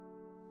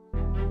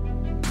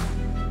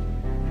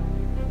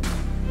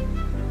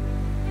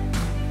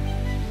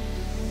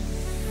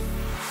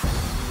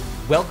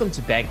Welcome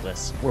to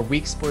Bankless, where we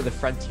explore the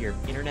frontier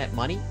of internet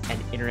money and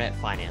internet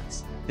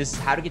finance. This is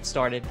how to get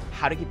started,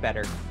 how to get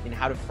better, and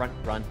how to front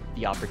run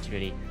the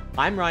opportunity.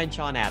 I'm Ryan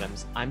Sean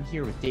Adams. I'm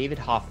here with David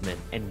Hoffman,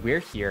 and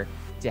we're here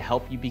to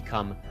help you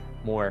become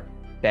more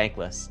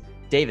bankless.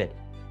 David,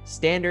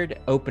 standard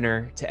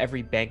opener to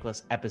every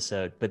Bankless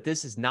episode, but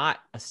this is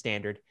not a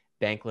standard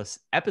Bankless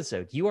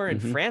episode. You are in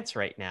France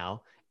right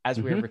now as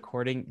we're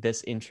recording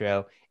this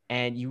intro,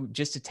 and you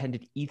just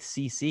attended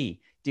ETHCC.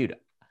 Dude,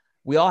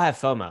 we all have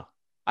FOMO.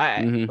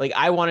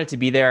 I wanted to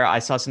be there. I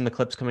saw some of the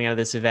clips coming out of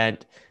this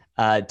event,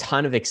 a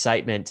ton of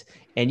excitement,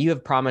 and you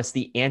have promised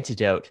the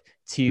antidote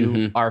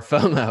to our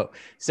FOMO.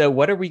 So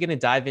what are we going to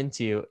dive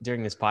into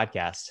during this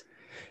podcast?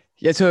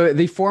 Yeah, so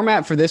the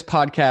format for this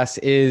podcast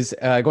is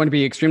going to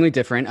be extremely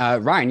different.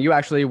 Ryan, you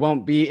actually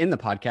won't be in the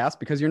podcast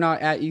because you're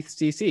not at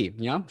ETHCC.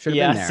 You know, should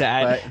have been there.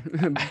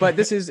 Sad. But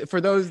this is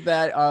for those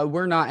that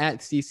were not at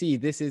CC.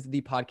 This is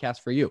the podcast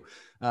for you.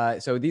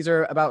 So these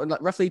are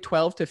about roughly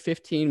 12 to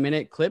 15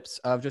 minute clips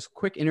of just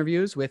quick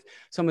interviews with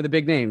some of the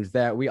big names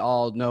that we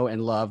all know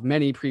and love,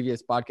 many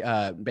previous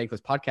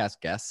Bankless podcast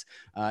guests.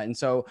 And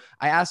so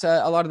I asked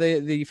a lot of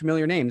the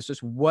familiar names,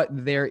 just what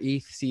their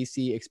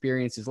ETHCC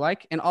experience is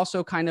like, and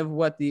also kind of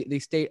what the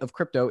state of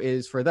crypto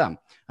is for them.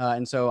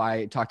 And so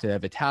I talked to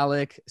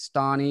Vitalik,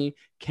 Stani,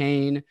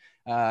 Kane,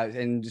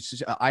 and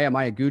Aya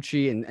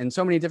Miyaguchi and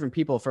so many different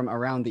people from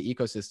around the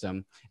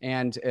ecosystem,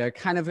 and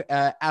kind of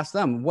ask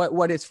them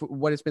what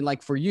it's been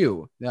like for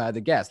you,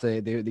 the guest,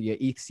 the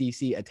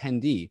ETHCC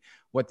attendee,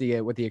 what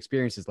the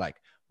experience is like.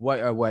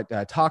 What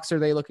talks are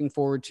they looking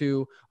forward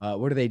to?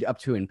 What are they up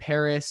to in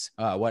Paris?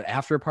 What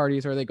after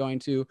parties are they going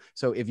to?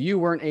 So if you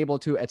weren't able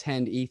to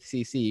attend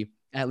ETHCC,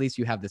 at least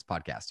you have this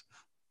podcast.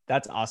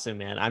 That's awesome,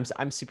 man.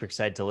 I'm super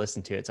excited to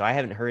listen to it. So I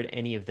haven't heard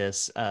any of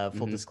this,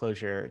 full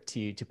disclosure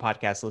to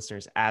podcast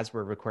listeners as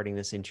we're recording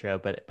this intro,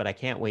 but I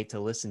can't wait to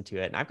listen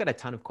to it. And I've got a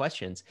ton of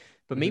questions,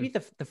 but maybe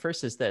the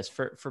first is this: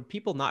 for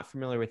people not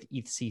familiar with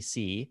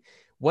ETHCC,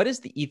 what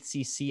is the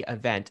ETHCC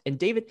event? And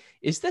David,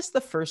 is this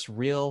the first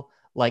real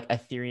like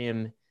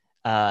Ethereum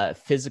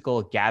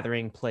physical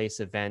gathering place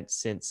event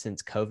since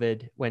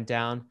COVID went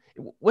down?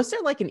 Was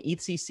there like an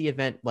ETHCC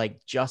event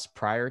like just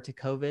prior to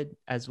COVID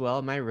as well?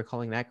 Am I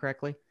recalling that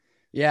correctly?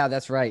 Yeah,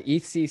 that's right.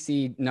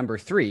 ETHCC number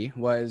 3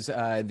 was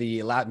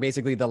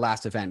basically the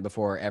last event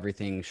before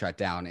everything shut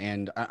down.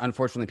 And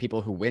unfortunately,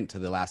 people who went to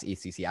the last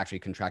ETHCC actually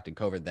contracted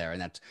COVID there.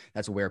 And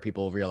that's where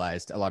people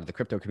realized, a lot of the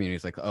crypto community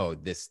is like, oh,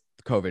 this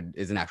COVID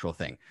is an actual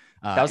thing.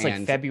 That was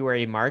like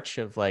February, March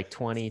of like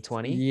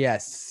 2020.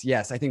 Yes.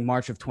 I think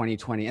March of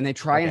 2020. And they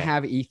try and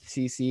have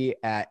ETHCC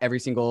at every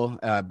single,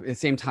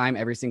 same time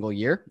every single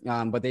year.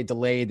 But they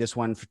delayed this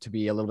one to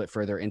be a little bit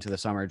further into the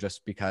summer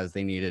just because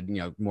they needed,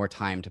 more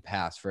time to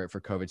pass for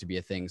COVID to be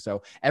a thing.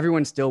 So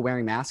everyone's still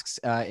wearing masks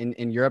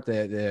in Europe.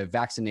 The rate of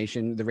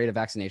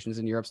vaccinations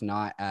in Europe's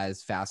not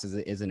as fast as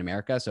it is in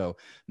America. So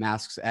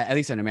masks, at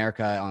least in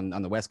America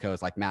on the West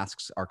Coast, like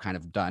masks are kind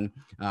of done.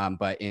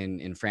 But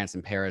in France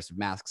and Paris,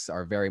 masks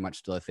are very much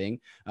still a thing.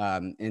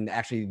 And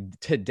actually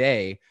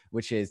today's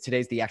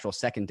the actual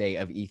second day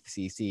of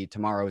ETHCC.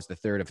 Tomorrow is the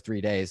third of 3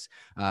 days.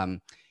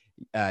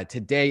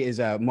 Today is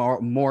a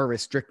more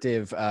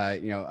restrictive,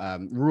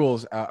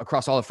 rules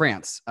across all of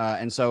France.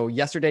 And so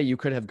yesterday you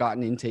could have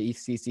gotten into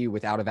ETHCC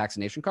without a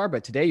vaccination card,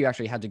 but today you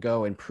actually had to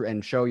go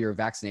and show your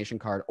vaccination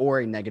card or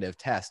a negative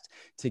test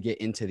to get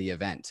into the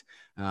event.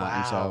 Wow.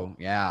 And so,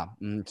 yeah.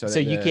 So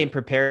you came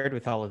prepared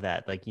with all of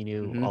that. Like you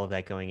knew all of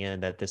that going in,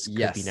 that this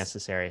could be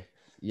necessary.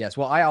 Yes.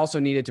 Well, I also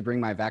needed to bring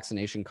my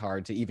vaccination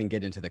card to even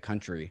get into the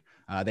country.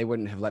 They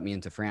wouldn't have let me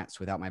into France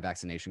without my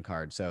vaccination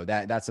card. So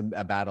that's a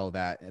battle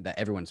that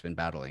everyone's been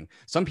battling.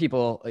 Some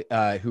people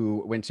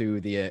who went to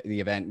the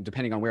event,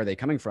 depending on where they're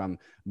coming from,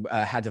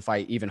 had to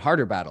fight even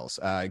harder battles.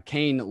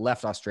 Kane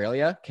left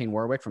Australia. Kane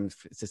Warwick from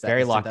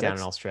very locked down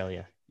in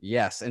Australia.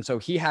 Yes. And so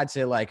he had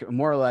to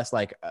more or less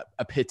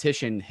a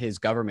petition his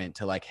government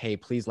to hey,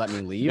 please let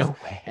me leave. No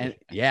way.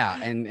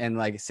 And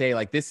and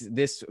say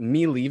this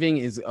me leaving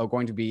is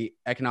going to be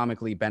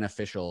economically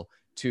beneficial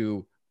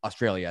to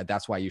Australia.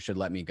 That's why you should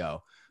let me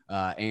go.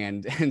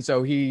 And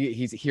so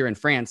he's here in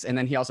France. And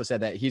then he also said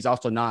that he's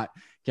also not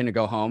going to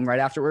go home right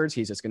afterwards.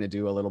 He's just going to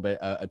do a little bit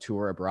a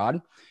tour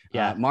abroad.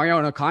 Yeah.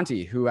 Mariano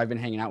Conti, who I've been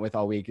hanging out with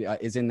all week,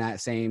 is in that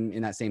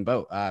same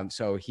boat.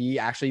 So he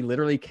actually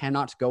literally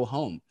cannot go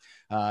home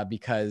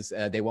because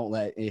they won't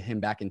let him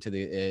back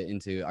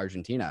into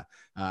Argentina.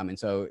 And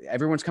so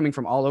everyone's coming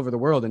from all over the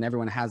world, and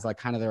everyone has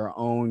kind of their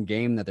own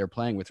game that they're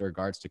playing with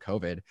regards to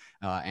COVID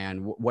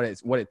and what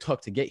it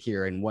took to get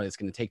here and what it's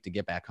going to take to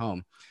get back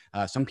home.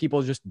 Some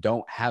people just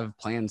don't have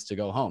plans to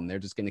go home. They're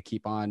just going to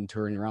keep on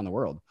touring around the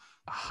world.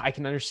 I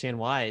can understand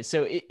why.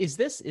 So is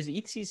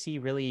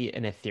ETHCC really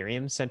an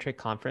Ethereum centric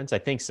conference? I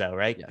think so,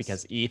 right? Yes.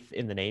 Because ETH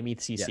in the name,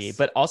 ETHCC, yes.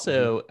 But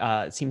also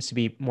it seems to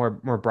be more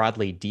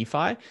broadly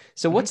DeFi.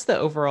 So what's the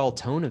overall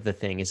tone of the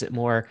thing? Is it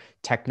more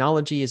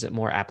technology? Is it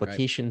more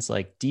applications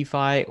like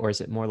DeFi, or is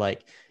it more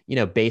like,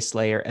 base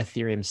layer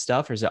Ethereum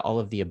stuff, or is it all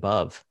of the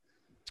above?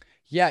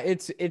 Yeah,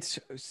 it's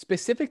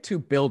specific to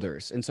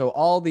builders, and so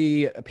all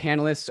the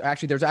panelists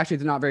there's actually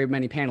not very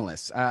many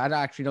panelists. I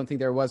actually don't think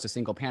there was a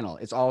single panel.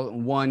 It's all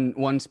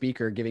one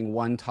speaker giving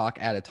one talk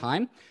at a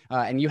time,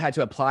 and you had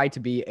to apply to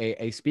be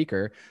a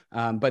speaker.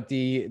 But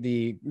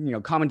the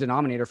common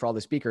denominator for all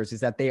the speakers is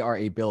that they are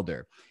a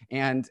builder.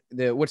 And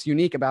what's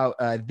unique about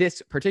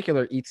this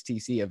particular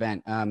ETHCC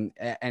event,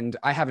 and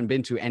I haven't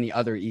been to any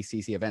other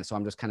ETHCC event, so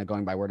I'm just kind of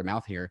going by word of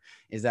mouth here,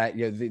 is that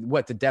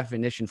what the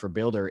definition for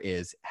builder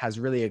has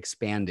really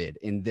expanded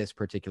in this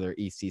particular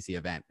ETHCC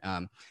event.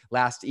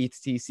 Last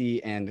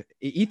ETHCC, and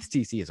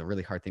ETHCC is a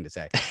really hard thing to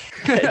say.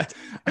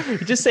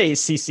 Just say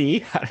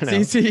CC. I don't know.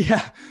 CC,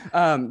 yeah.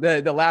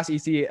 The last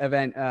ETHCC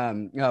event,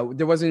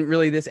 there wasn't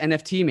really this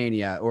NFT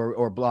mania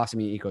or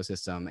blossoming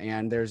ecosystem,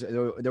 and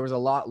there was a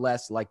lot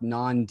less like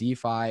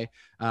non-DeFi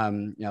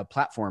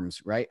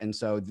platforms, right? And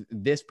so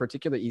this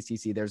particular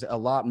ETHCC, there's a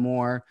lot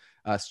more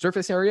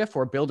surface area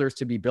for builders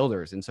to be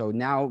builders. And so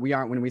now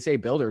when we say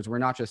builders, we're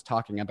not just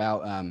talking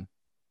about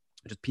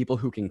just people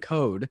who can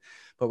code,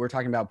 but we're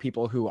talking about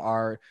people who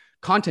are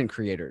content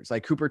creators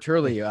like Cooper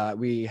Turley.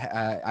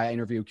 I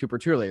interviewed Cooper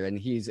Turley, and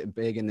he's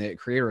big in the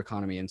creator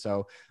economy. And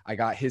so I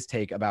got his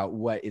take about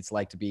what it's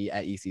like to be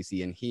at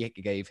ETHCC, and he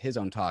gave his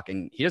own talk,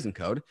 and he doesn't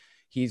code.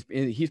 He's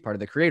part of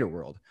the creator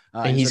world.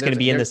 And he's going to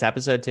be in this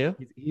episode too?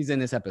 He's in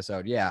this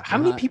episode. Yeah. How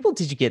many people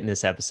did you get in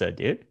this episode,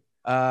 dude?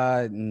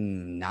 9.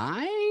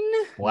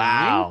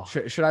 Wow.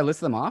 9? Should I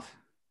list them off?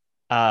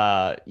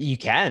 You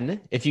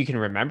can, if you can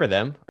remember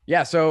them.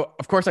 Yeah. So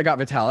of course I got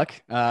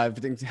Vitalik.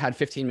 Had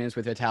 15 minutes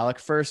with Vitalik.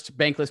 First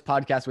bankless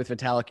podcast with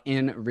Vitalik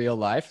in real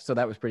life. So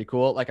that was pretty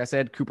cool. Like I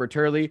said, Cooper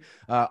Turley,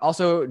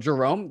 also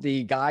Jerome,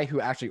 the guy who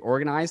actually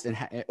organized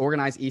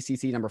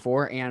ETHCC number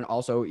 4 and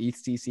also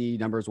ETHCC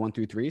numbers 1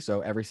 through 3. So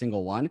every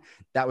single one.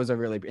 That was a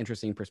really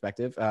interesting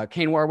perspective.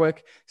 Kane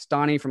Warwick,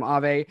 Stani from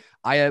Aave,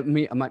 Aya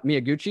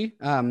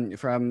Miyaguchi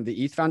from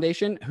the ETH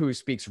Foundation, who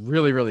speaks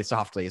really, really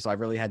softly. So I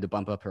really had to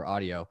bump up her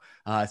audio.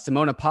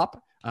 Simona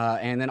Pop,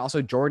 and then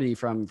also Jordy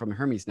from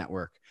Hermes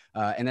Network,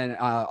 and then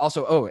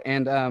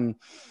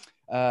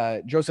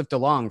Joseph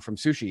DeLong from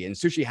Sushi, and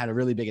Sushi had a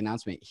really big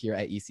announcement here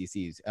at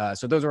ETHCCs.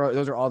 So those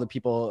are all the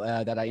people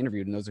that I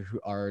interviewed, and those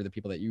are the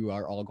people that you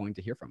are all going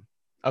to hear from.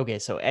 Okay,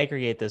 so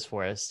aggregate this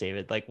for us,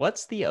 David. Like,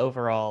 what's the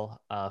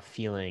overall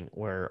feeling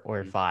or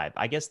vibe?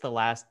 I guess the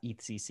last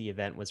ETHCC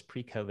event was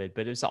pre-COVID,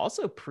 but it was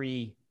also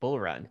pre-bull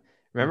run.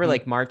 Remember,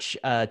 like March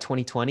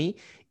 2020.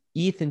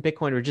 ETH and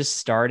Bitcoin were just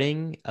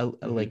starting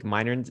like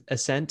minor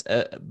ascent.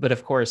 But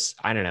of course,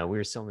 I don't know, we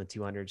were still in the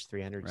 200s,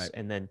 300s, right.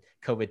 And then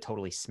COVID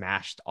totally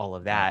smashed all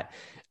of that.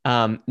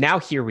 Now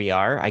here we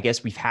are. I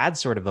guess we've had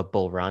sort of a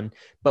bull run,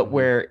 but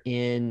we're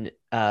in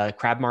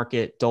crab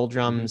market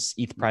doldrums,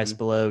 ETH price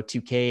below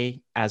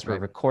 2K as we're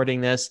recording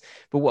this.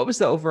 But what was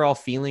the overall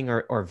feeling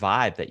or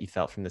vibe that you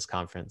felt from this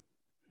conference?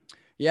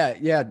 Yeah.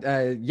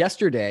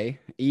 Yesterday,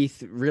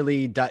 ETH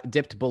really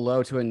dipped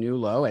below to a new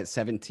low at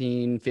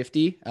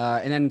 1750.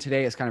 And then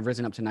today it's kind of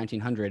risen up to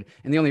 1900.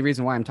 And the only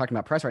reason why I'm talking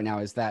about price right now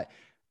is that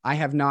I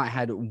have not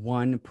had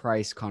one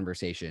price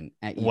conversation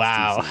at ETHCC.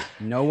 Wow.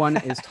 No one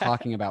is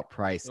talking about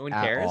price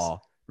at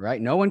all.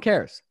 Right? No one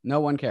cares.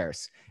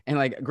 And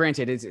like,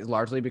 granted, it's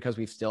largely because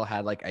we've still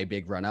had like a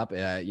big run up.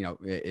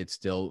 It's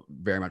still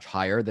very much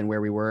higher than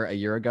where we were a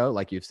year ago,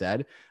 like you've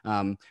said.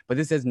 But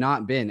this has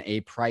not been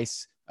a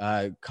price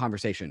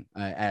conversation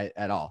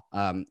at all.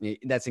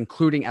 That's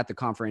including at the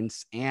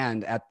conference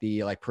and at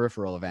the like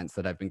peripheral events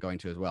that I've been going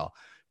to as well.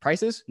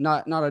 Prices,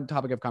 not a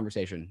topic of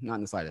conversation, not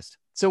in the slightest.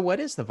 So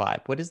what is the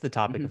vibe? What is the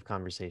topic of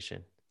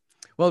conversation?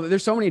 Well,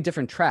 there's so many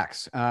different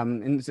tracks.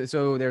 And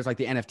so there's like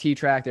the NFT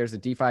track, there's the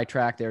DeFi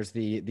track, there's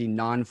the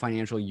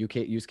non-financial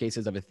use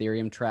cases of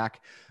Ethereum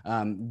track.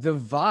 The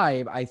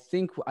vibe, I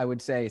think I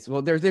would say,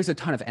 well, there's a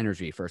ton of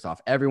energy, first off.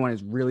 Everyone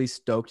is really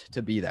stoked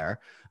to be there.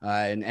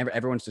 And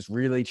everyone's just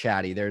really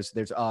chatty. There's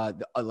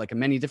like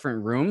many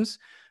different rooms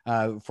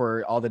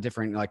for all the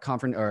different like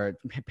conference or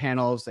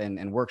panels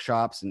and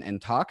workshops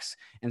and talks.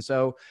 And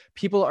so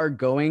people are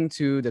going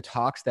to the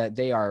talks that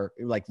they are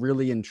like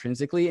really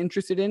intrinsically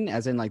interested in,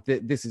 as in like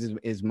this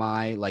is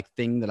my like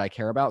thing that I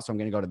care about. So I'm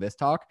going to go to this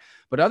talk.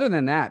 But other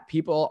than that,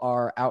 people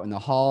are out in the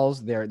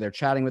halls. They're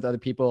chatting with other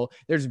people.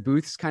 There's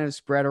booths kind of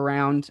spread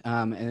around,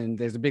 and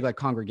there's a big like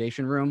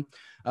congregation room.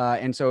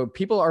 And so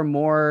people are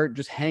more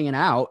just hanging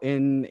out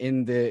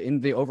in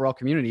the overall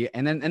community.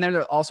 And then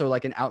there's also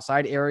like an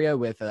outside area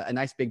with a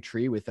nice big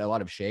tree with a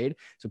lot of shade.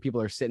 So people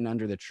are sitting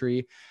under the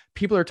tree.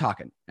 People are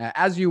talking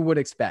as you would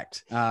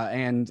expect.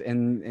 And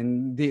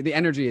the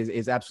energy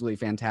is absolutely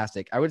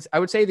fantastic. I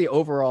would say the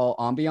overall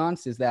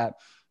ambiance is that,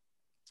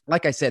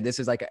 like I said, this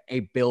is like a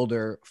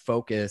builder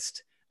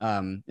focused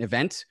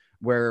event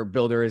where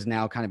builder is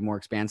now kind of more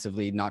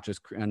expansively, not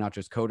just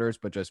coders,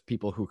 but just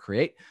people who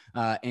create.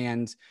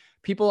 And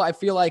people, I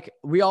feel like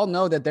we all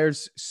know that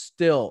there's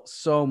still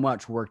so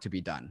much work to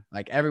be done.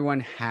 Like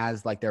everyone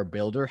has like their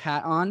builder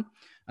hat on.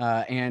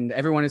 And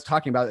everyone is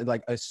talking about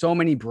like so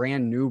many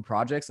brand new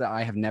projects that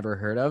I have never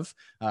heard of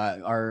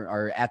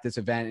are at this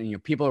event.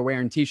 And, people are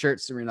wearing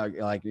t-shirts,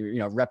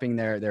 repping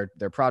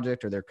their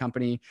project or their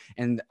company,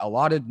 and a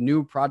lot of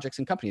new projects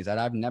and companies that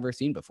I've never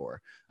seen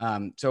before.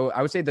 So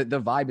I would say that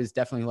the vibe is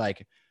definitely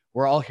like,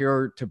 we're all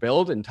here to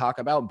build and talk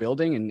about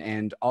building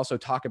and also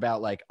talk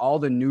about like all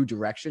the new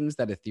directions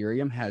that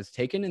Ethereum has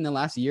taken in the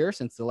last year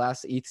since the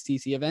last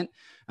ETHCC event.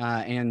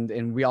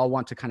 And we all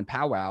want to kind of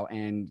powwow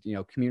and,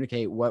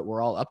 communicate what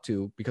we're all up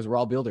to because we're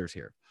all builders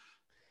here.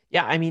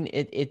 Yeah, I mean,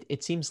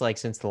 it seems like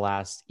since the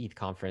last ETH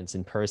conference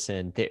in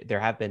person, there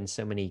have been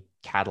so many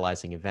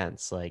catalyzing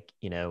events, like,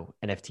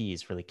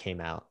 NFTs really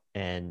came out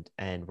and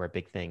were a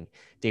big thing.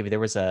 David, there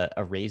was a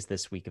raise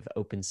this week of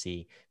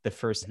OpenSea, the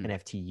first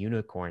NFT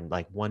unicorn,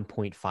 like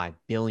 1.5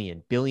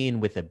 billion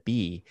with a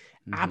B,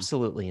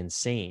 absolutely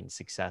insane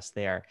success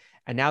there.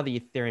 And now the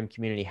Ethereum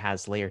community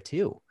has layer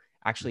 2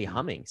 actually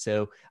humming.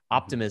 So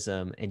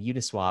Optimism and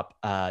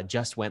Uniswap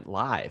just went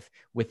live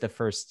with the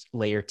first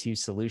layer 2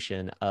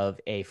 solution of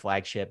a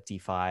flagship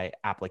DeFi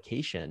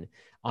application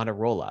on a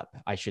rollup,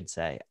 I should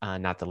say,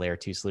 not the layer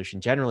 2 solution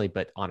generally,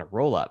 but on a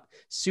rollup.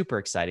 Super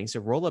exciting. So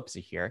rollups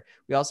are here.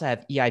 We also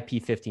have EIP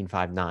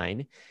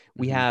 1559.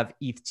 We have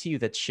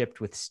ETH2 that's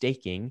shipped with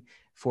staking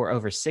for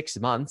over 6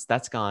 months.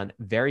 That's gone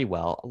very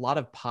well. A lot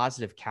of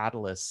positive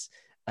catalysts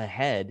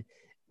ahead.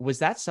 Was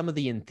that some of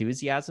the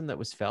enthusiasm that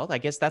was felt? I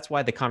guess that's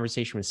why the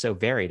conversation was so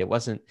varied. It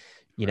wasn't,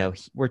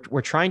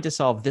 we're trying to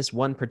solve this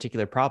one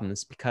particular problem.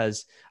 It's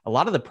because a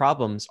lot of the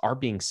problems are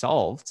being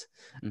solved.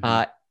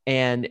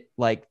 And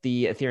like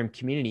the Ethereum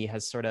community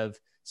has sort of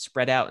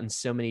spread out in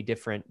so many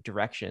different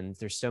directions.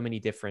 There's so many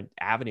different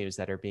avenues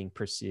that are being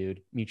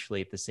pursued mutually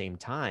at the same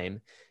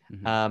time.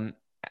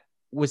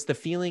 Was there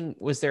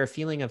a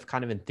feeling of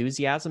kind of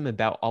enthusiasm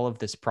about all of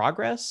this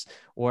progress,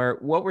 or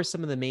what were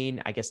some of the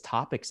main, I guess,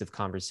 topics of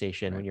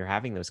conversation when you're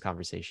having those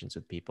conversations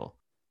with people?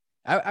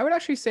 I would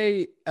actually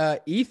say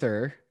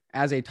Ether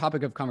as a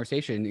topic of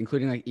conversation,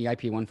 including like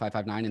EIP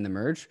 1559 in the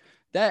merge,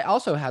 that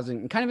also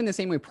hasn't, kind of in the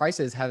same way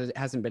prices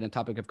hasn't been a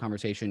topic of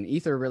conversation.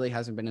 Ether really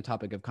hasn't been a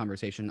topic of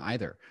conversation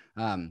either.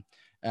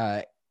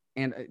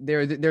 And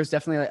there's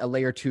definitely a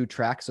layer 2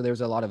 track. So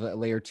there's a lot of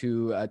layer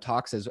 2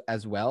 talks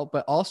as well.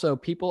 But also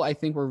people, I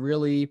think, were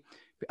really,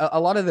 a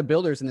lot of the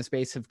builders in the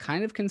space have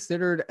kind of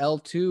considered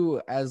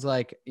L2 as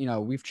like,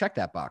 we've checked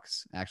that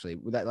box actually.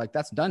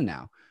 That's done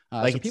now.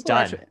 Like, so it's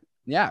done. Actually,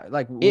 yeah.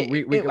 Like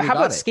how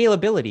about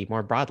scalability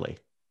more broadly?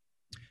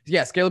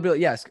 Yeah, scalability.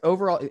 Yes,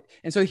 overall.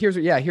 And so here's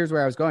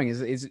where I was going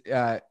is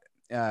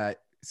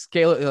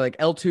scale, like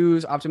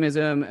L2's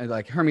Optimism,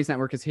 like Hermes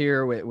Network is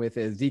here with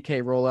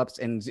ZK rollups,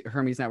 and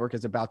Hermes Network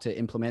is about to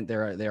implement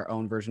their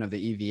own version of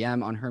the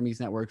EVM on Hermes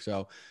Network.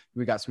 So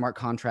we got smart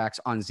contracts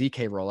on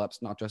ZK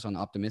rollups, not just on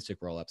optimistic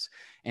rollups.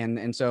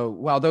 And so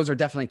while those are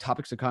definitely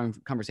topics of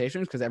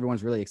conversations, because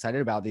everyone's really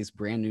excited about this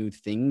brand new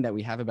thing that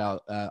we have on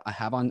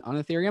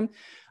Ethereum,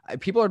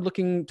 people are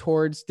looking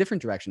towards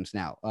different directions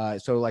now.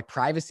 So like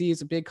privacy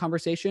is a big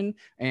conversation,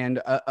 and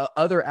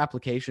other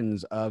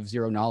applications of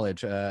zero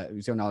knowledge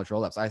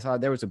rollups. I saw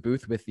there was a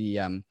booth with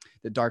the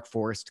Dark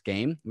Forest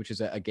game, which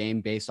is a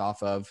game based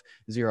off of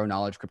zero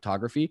knowledge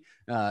cryptography.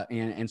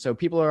 And so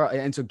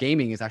so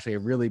gaming is actually a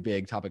really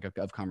big topic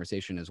of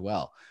conversation as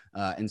well.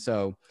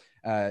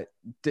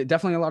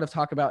 Definitely a lot of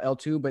talk about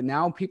L2, but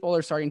now people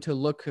are starting to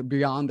look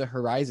beyond the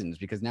horizons,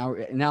 because now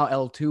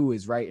L2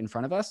 is right in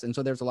front of us. And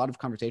so there's a lot of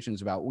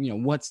conversations about,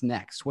 what's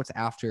next, what's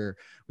after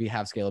we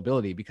have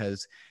scalability,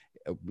 because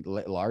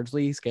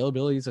largely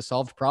scalability is a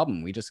solved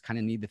problem. We just kind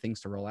of need the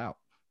things to roll out.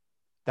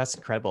 That's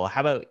incredible.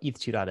 How about ETH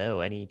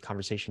 2.0? Any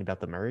conversation about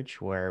the merge,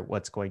 or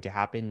what's going to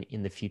happen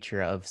in the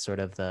future of sort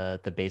of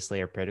the base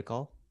layer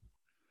protocol?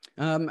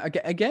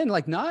 Again,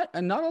 like not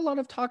a lot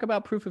of talk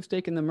about proof of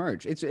stake in the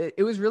merge.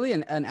 It was really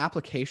an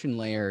application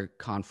layer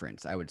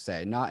conference, I would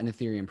say, not an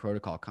Ethereum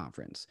protocol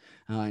conference.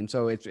 And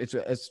so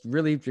it's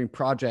really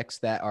projects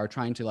that are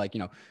trying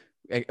to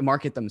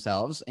market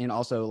themselves and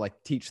also like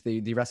teach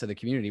the rest of the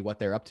community what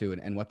they're up to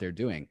and what they're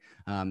doing.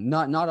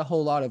 Not a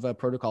whole lot of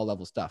protocol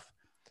level stuff,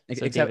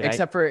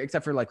 except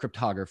for like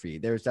cryptography.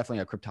 There's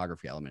definitely a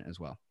cryptography element as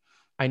well.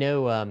 I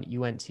know you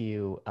went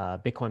to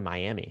Bitcoin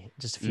Miami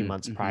just a few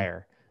months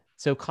prior.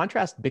 So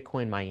contrast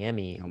Bitcoin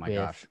Miami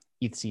with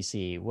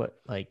ETHCC.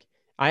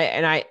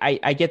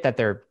 I get that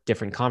they're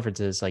different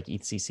conferences. Like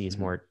ETHCC is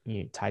more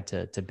tied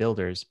to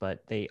builders,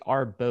 but they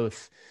are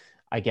both,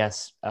 I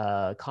guess,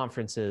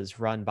 conferences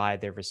run by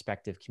their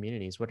respective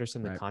communities. What are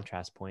some of the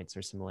contrast points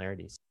or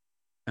similarities?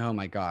 Oh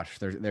my gosh,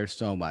 there's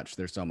so much.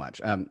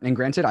 And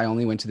granted, I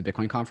only went to the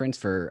Bitcoin conference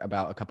for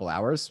about a couple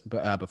hours,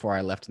 before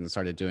I left and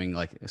started doing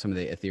like some of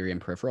the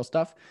Ethereum peripheral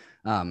stuff.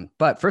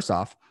 But first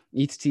off,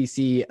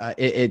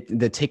 ETHCC,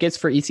 the tickets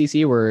for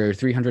ETHCC were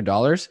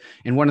 $300,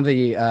 and one of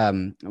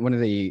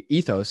the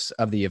ethos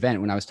of the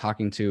event, when I was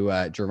talking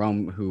to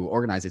Jerome, who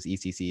organizes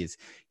ETHCC, is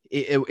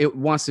it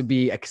wants to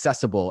be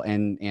accessible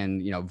and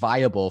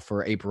viable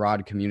for a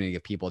broad community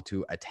of people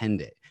to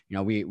attend it.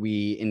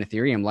 We in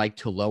Ethereum like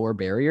to lower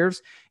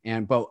barriers,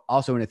 but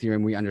also in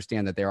Ethereum we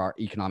understand that there are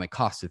economic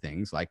costs to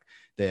things. Like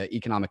the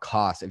economic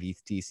cost of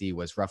ETHCC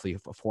was roughly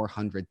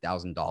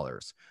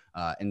 $400,000,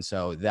 and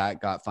so that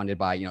got funded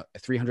by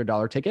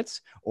 $300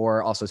 tickets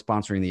or also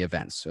sponsoring the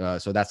events.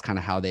 So that's kind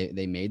of how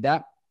they made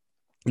that.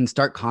 In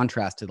stark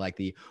contrast to like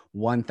the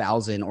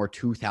 1,000 or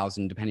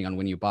 2,000, depending on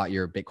when you bought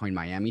your Bitcoin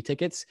Miami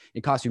tickets,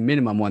 it cost you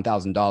minimum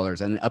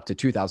 $1,000 and up to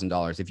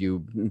 $2,000 if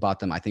you bought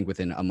them, I think,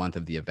 within a month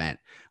of the event.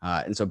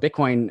 And so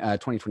Bitcoin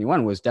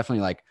 2021 was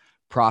definitely like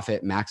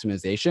profit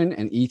maximization,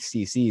 and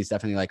ETHCC is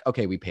definitely like,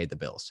 okay, we paid the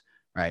bills,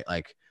 right?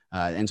 Like,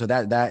 and so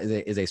that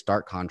is a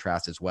stark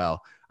contrast as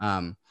well.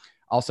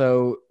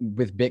 Also,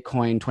 with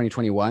Bitcoin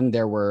 2021,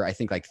 there were, I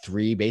think, like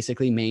 3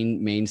 basically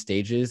main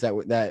stages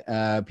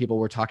that people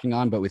were talking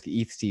on. But with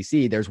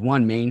ETHCC, there's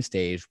one main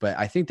stage, but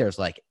I think there's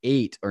like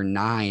 8 or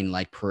 9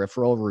 like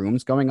peripheral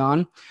rooms going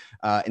on.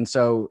 And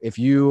so if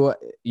you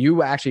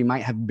actually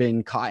might have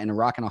been caught in a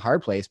rock and a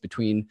hard place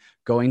between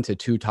going to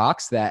 2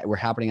 talks that were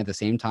happening at the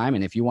same time.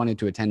 And if you wanted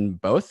to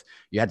attend both,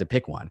 you had to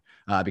pick one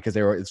because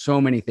there were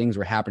so many things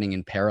were happening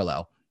in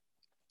parallel.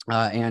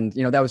 And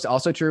that was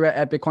also true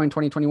at Bitcoin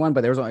 2021,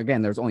 but there's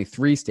only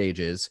 3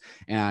 stages,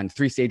 and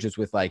 3 stages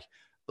with like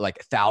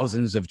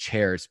thousands of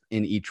chairs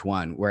in each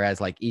one.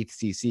 Whereas like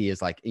ETHCC is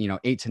like,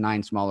 8 to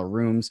 9 smaller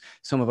rooms.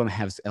 Some of them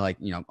have like,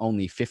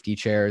 only 50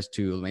 chairs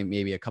to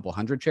maybe a couple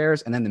hundred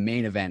chairs. And then the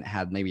main event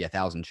had maybe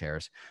 1,000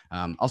 chairs.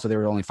 Also, there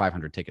were only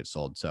 500 tickets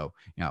sold. So,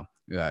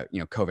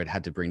 COVID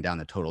had to bring down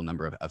the total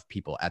number of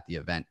people at the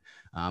event.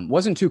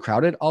 Wasn't too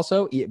crowded.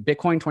 Also,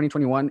 Bitcoin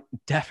 2021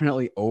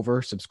 definitely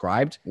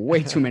oversubscribed.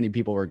 Way too many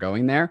people were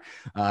going there.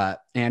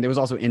 And it was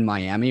also in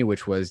Miami,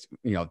 which was,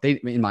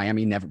 in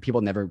Miami,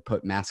 people never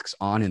put masks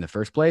on in the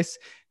first place.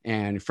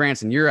 And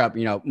France and Europe,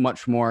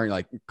 much more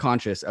like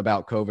conscious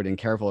about COVID and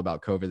careful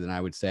about COVID than I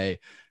would say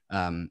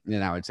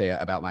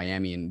about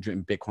Miami and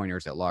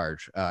Bitcoiners at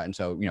large. And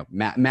so,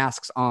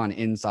 masks on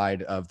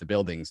inside of the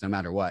buildings, no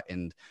matter what.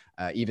 And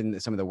even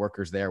some of the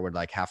workers there would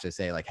like have to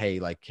say like, hey,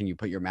 like, can you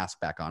put your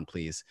mask back on,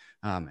 please?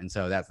 And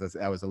so that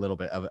was a little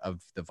bit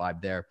of the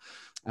vibe there.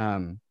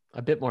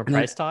 A bit more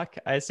price talk,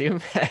 I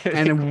assume.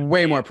 And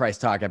way more price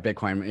talk at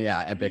Bitcoin.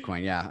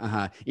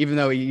 Yeah. Even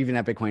though even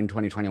at Bitcoin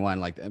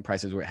 2021, like the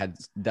prices had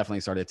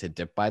definitely started to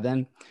dip by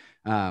then.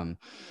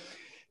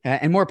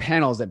 And more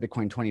panels at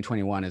Bitcoin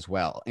 2021 as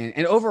well.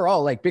 And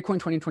overall, like Bitcoin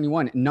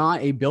 2021, not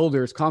a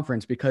builders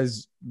conference,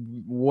 because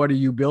what are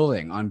you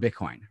building on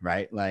Bitcoin,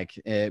 right? Like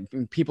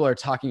people are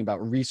talking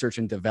about research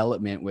and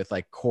development with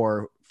like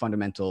core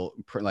fundamental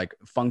like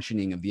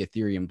functioning of the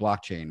Ethereum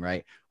blockchain,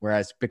 right?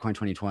 Whereas Bitcoin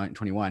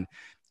 2021,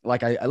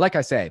 like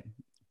I say,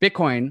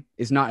 Bitcoin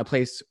is not a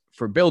place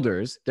for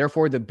builders.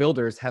 Therefore, the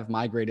builders have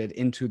migrated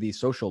into the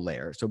social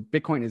layer. So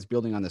Bitcoin is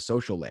building on the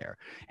social layer.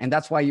 And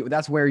that's why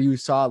that's where you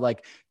saw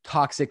like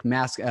toxic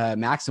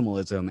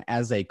maximalism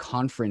as a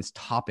conference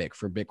topic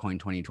for Bitcoin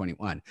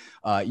 2021.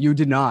 You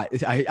did not,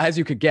 as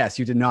you could guess,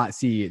 you did not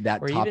see that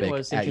topic. Even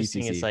what's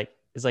interesting is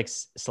like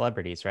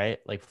celebrities, right?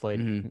 Like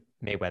Floyd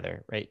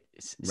Mayweather, right?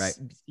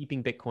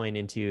 Steeping Bitcoin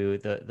into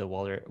the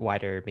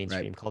wider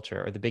mainstream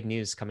culture. Or the big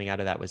news coming out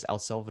of that was El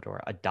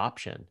Salvador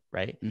adoption,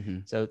 right?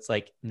 So it's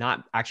like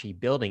not actually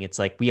building. It's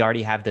like we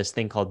already have this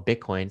thing called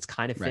Bitcoin. It's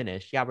kind of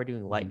finished. Yeah, we're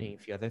doing Lightning, a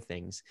few other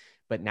things,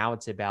 but now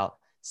it's about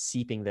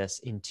seeping this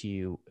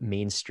into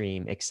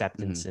mainstream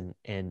acceptance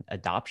and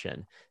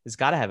adoption. It's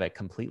got to have a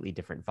completely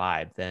different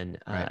vibe than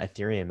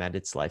Ethereum at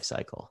its life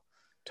cycle.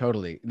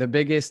 Totally. The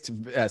biggest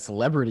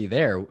celebrity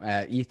there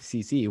at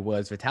ETHCC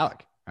was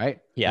Vitalik, right?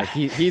 Yeah. Like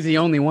he's the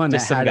only one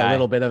that had a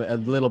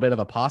little bit of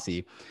a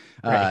posse.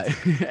 Right.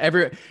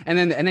 And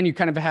then you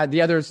kind of had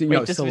the others,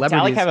 Wait, does celebrities.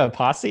 Vitalik have a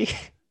posse?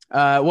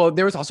 Well,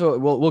 there was also,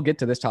 we'll get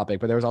to this topic,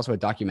 but there was also a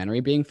documentary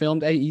being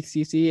filmed at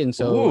ETHCC. And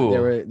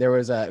so there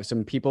was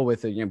some people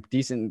with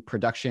decent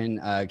production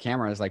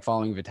cameras, like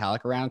following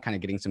Vitalik around, kind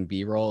of getting some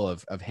B-roll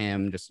of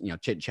him just,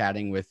 chit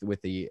chatting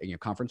with the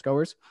conference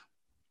goers.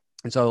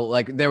 And so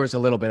like there was a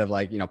little bit of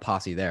like,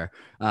 posse there.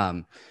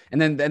 And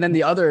then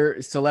the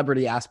other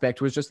celebrity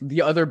aspect was just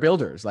the other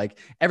builders. Like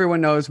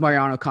everyone knows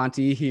Mariano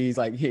Conti. He's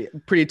like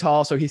pretty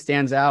tall, so he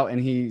stands out, and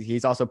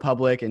he's also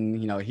public,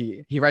 and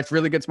he writes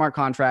really good smart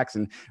contracts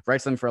and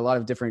writes them for a lot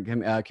of different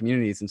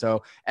communities. And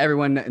so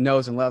everyone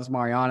knows and loves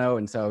Mariano.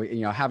 And so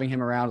having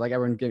him around, like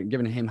everyone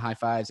giving him high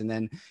fives. And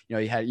then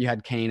you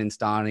had Kane and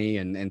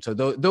Stani, and so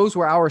those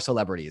were our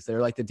celebrities.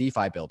 They're like the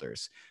DeFi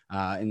builders.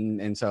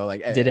 And so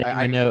like did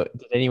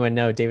anyone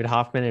know David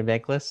Hoffman and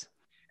Bankless?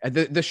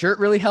 The shirt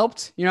really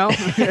helped,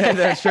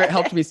 the shirt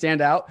helped me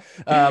stand out.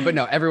 But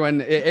no,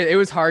 everyone, it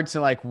was hard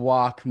to like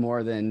walk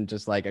more than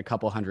just like a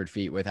couple hundred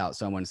feet without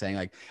someone saying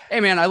like, hey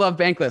man, I love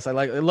Bankless.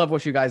 I love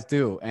what you guys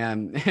do.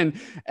 And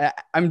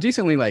I'm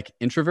decently like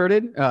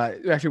introverted.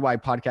 Actually why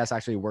podcast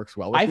actually works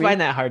well with me. I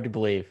find that hard to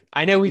believe.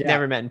 I know we've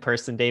never met in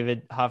person,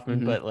 David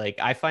Hoffman, but like,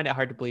 I find it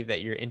hard to believe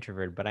that you're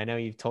introverted, but I know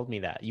you've told me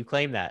that. You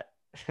claim that.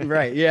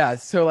 Right. Yeah.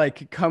 So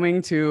like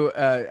coming to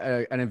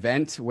an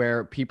event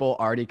where people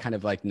already kind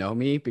of like know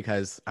me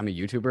because I'm a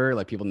YouTuber,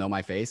 like people know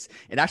my face.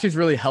 It actually is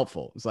really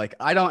helpful. It's like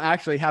I don't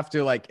actually have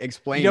to like You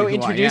explain don't who I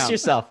introduce am.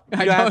 yourself. You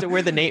I don't have don't. to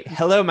wear the name.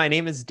 Hello, my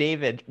name is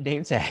David.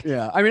 Name tag.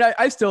 Yeah. I mean,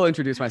 I still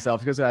introduce myself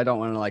because I don't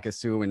want to like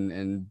assume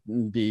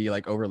and be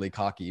like overly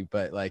cocky.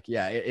 But like,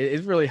 yeah,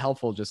 it's really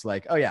helpful. Just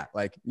like, oh yeah,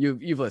 like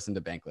you've listened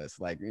to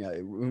Bankless. Like, you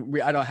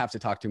know, I don't have to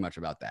talk too much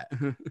about that.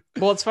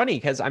 Well, it's funny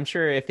because I'm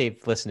sure if they've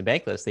listened to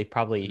Bankless, they've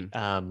probably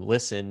Mhm.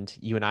 listened.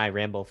 You and I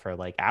ramble for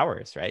like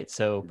hours, right?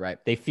 So Right.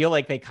 they feel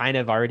like they kind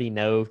of already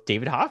know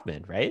David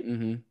Hoffman, right?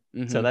 Mm-hmm.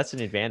 So Mm-hmm. that's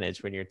an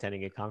advantage when you're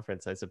attending a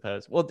conference, I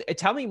suppose. Well,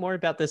 tell me more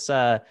about this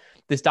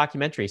this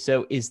documentary.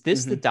 So is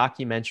this the Mm-hmm.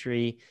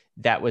 documentary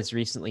that was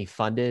recently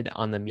funded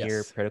on the Mir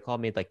Yes. protocol,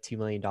 made like $2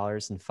 million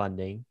in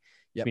funding,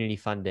 Yep. community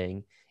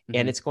funding, and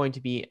Mm-hmm. it's going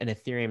to be an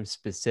Ethereum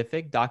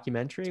specific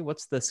documentary?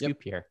 What's the Yep.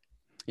 scoop here?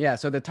 Yeah,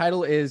 so the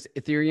title is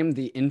Ethereum,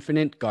 the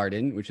Infinite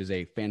Garden, which is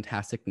a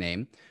fantastic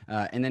name.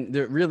 And then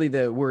really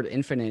the word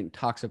infinite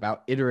talks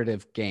about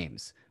iterative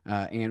games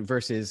and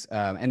versus,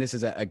 and this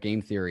is a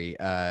game theory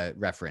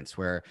reference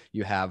where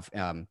you have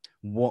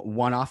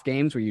one-off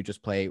games where you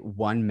just play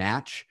one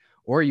match,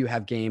 or you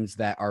have games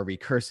that are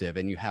recursive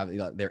and you have,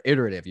 they're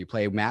iterative. You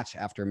play match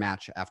after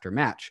match after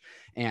match.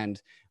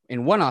 And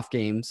in one-off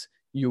games,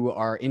 you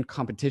are in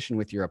competition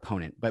with your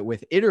opponent. But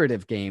with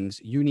iterative games,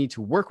 you need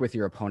to work with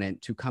your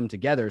opponent to come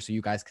together so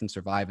you guys can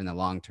survive in the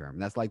long term.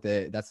 And that's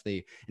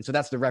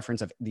the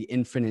reference of the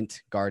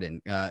infinite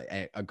garden,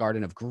 a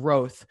garden of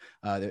growth,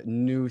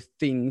 new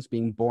things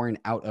being born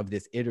out of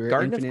this Garden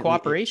of infinitely.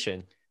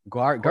 Cooperation.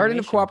 Garden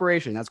of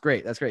Cooperation. That's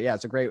great. That's great. Yeah,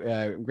 it's a great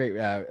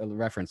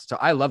reference. So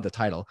I love the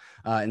title,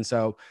 and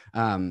so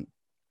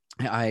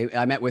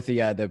I met with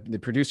the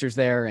producers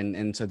there,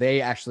 and so they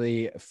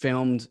actually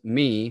filmed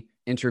me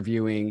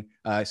interviewing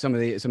some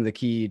of the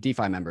key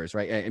DeFi members,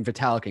 right, and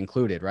Vitalik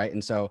included, right.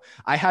 And so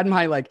I had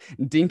my like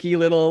dinky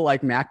little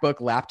like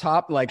MacBook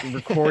laptop, like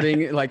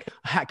recording, like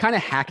kind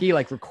of hacky,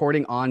 like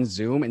recording on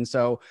Zoom, and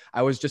so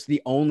I was just the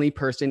only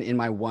person in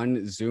my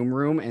one Zoom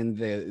room,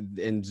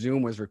 and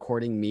Zoom was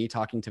recording me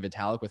talking to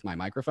Vitalik with my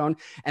microphone,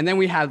 and then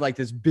we had like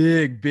this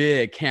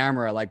big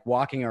camera like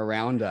walking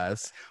around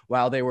us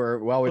while they were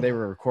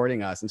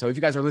recording us. And so if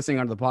you guys are listening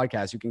onto the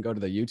podcast, you can go to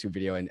the YouTube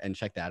video and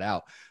check that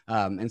out.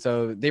 And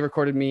so they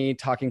recorded me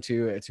talking to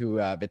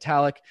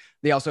Vitalik.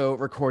 They also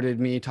recorded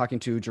me talking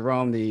to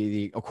Jerome,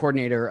 the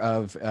coordinator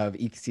of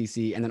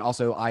ETHCC, and then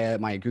also Aya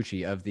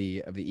Miyaguchi of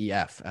the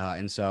EF.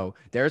 And so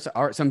there's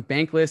some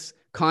Bankless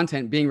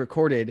content being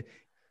recorded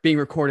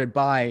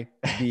by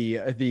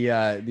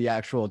the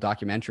actual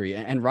documentary.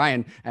 And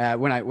Ryan,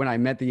 when I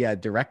met the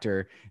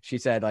director, she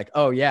said like,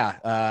 oh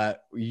yeah,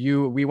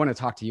 we want to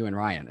talk to you and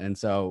Ryan. And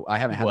so I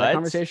haven't had that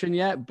conversation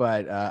yet,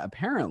 but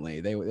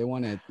apparently they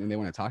want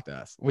to talk to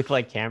us with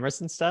like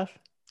cameras and stuff.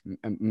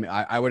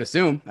 I would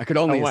assume. I could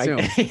only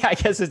assume. I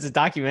guess it's a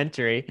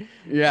documentary.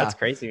 Yeah, that's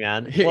crazy,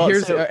 man.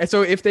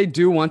 So if they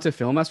do want to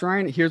film us,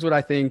 Ryan, here's what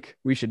I think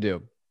we should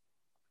do.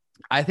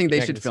 I think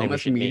they should film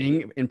us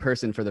meeting in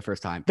person for the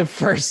first time. The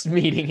first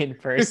meeting in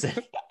person.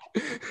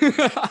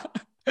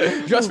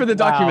 Just for the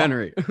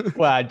documentary.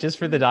 Wow, just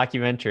for the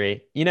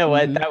documentary. You know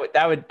what?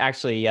 That would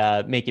actually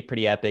make it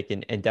pretty epic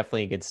and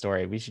definitely a good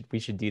story. We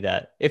should do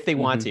that if they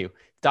want to.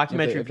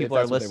 Documentary people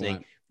are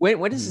listening. When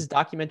does this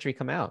documentary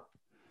come out?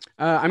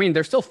 I mean,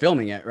 they're still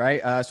filming it,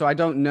 right? So I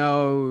don't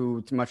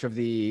know too much of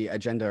the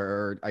agenda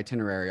or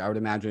itinerary. I would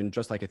imagine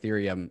just like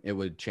Ethereum, it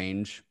would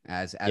change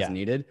as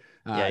needed.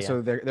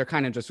 So they're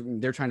kind of just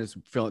they're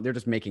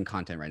just making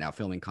content right now,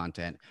 filming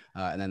content,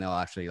 and then they'll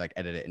actually like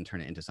edit it and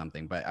turn it into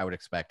something. But I would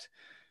expect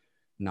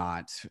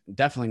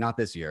definitely not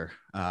this year.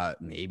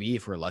 Maybe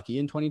if we're lucky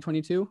in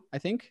 2022, I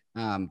think.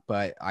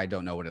 But I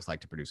don't know what it's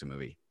like to produce a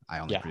movie. I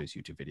only produce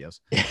YouTube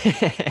videos.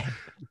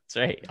 That's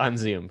right. On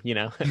Zoom,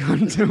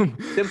 On Zoom.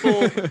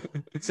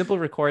 simple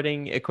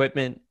recording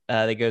equipment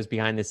that goes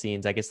behind the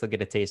scenes. I guess they'll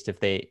get a taste if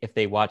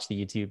they watch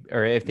the YouTube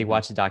or if they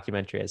watch the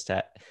documentary as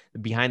to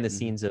behind the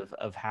scenes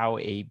of how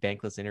a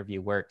Bankless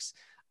interview works.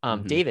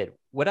 David,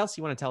 what else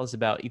do you want to tell us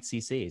about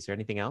ETHCC? Is there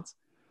anything else?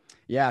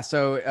 Yeah.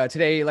 So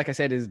today, like I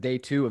said, is day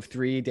 2 of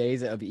 3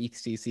 days of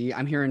ETHCC.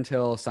 I'm here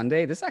until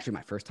Sunday. This is actually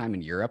my first time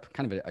in Europe,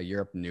 kind of a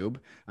Europe noob.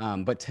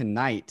 But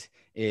tonight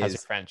is... How's your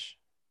French?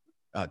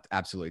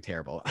 Absolutely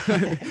terrible.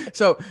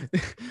 So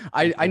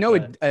I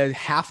know a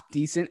half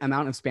decent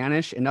amount of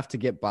Spanish, enough to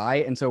get by.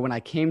 And so when I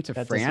came to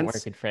France, doesn't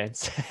work in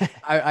France.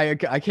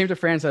 I came to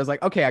France. I was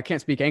like, okay, I can't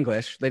speak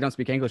English. They don't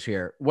speak English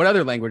here. What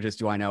other languages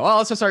do I know? Oh,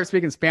 let's just start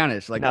speaking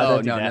Spanish. Like, no,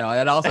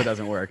 that also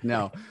doesn't work.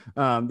 No,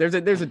 there's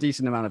a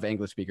decent amount of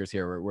English speakers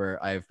here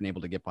where I've been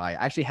able to get by.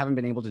 I actually haven't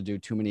been able to do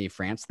too many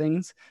France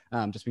things,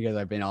 just because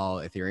I've been all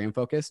Ethereum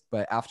focused.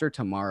 But after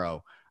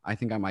tomorrow, I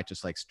think I might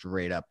just like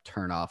straight up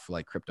turn off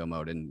like crypto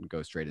mode and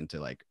go straight into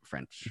like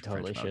French. You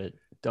totally should.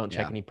 Don't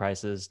check any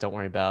prices. Don't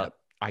worry about.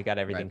 I got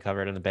everything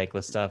covered on the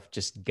Bankless stuff.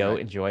 Just go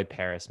enjoy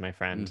Paris, my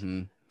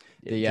friend.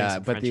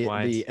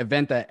 The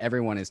event that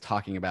everyone is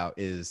talking about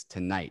is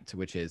tonight,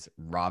 which is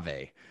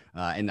Rave.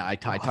 And I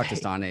talked to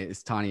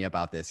Stani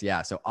about this.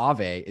 Yeah. So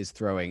Aave is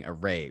throwing a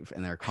rave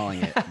and they're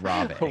calling it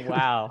Rave.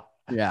 Wow.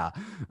 Yeah.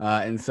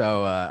 And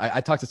so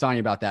I talked to Stani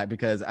about that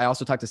because I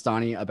also talked to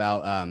Stani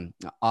about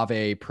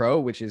Aave Pro,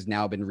 which has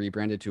now been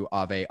rebranded to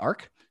Aave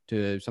Arc,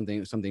 to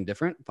something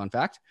different. Fun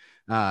fact.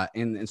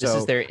 And so this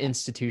is their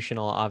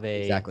institutional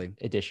Aave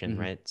edition,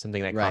 mm-hmm. right?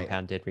 Something that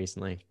Compound did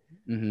recently.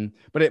 Mm-hmm.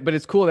 But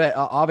it's cool that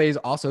Aave is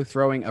also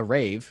throwing a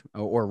rave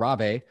or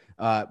Rave,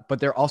 but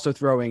they're also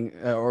throwing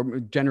or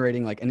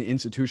generating like an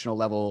institutional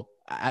level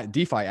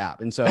DeFi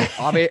app. And so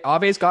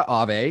Aave's got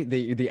Aave,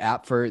 the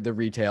app for the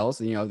retails,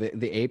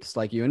 the apes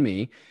like you and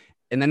me.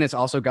 And then it's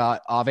also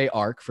got Aave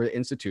Arc for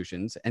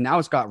institutions. And now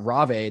it's got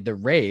Rave, the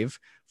rave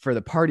for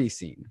the party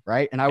scene,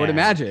 right? And I would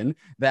imagine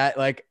that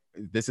like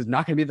this is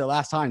not going to be the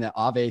last time that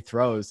Aave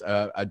throws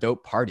a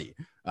dope party.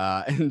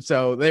 And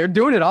so they're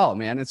doing it all,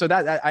 man. And so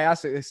that I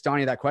asked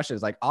Stani that question,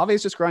 is like Aave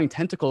is just growing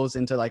tentacles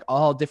into like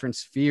all different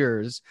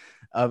spheres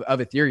of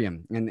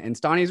Ethereum. And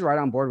Stani's right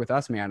on board with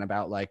us, man,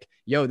 about like,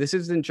 yo, this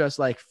isn't just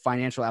like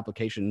financial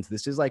applications.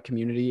 This is like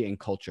community and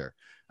culture.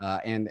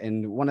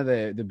 And one of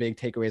the big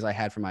takeaways I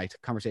had from my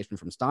conversation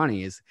from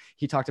Stani is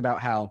he talked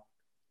about how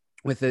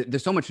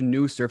there's so much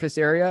new surface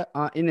area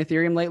in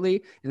Ethereum lately,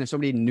 and there's so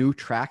many new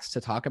tracks to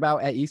talk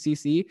about at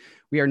ETHCC.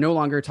 We are no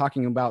longer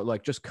talking about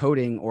like just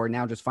coding or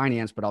now just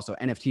finance, but also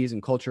NFTs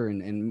and culture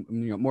and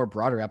more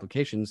broader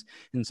applications.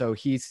 And so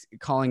he's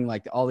calling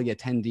like all the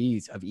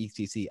attendees of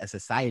ETHCC a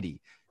society,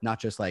 not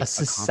just like a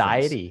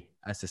society.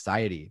 A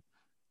society.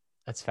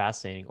 That's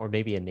fascinating. Or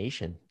maybe a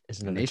nation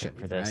is another term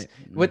for this. Right.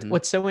 Mm-hmm.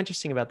 What's so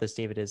interesting about this,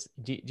 David, is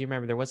do you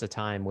remember there was a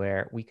time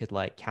where we could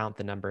like count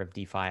the number of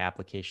DeFi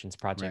applications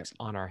projects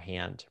on our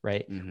hand,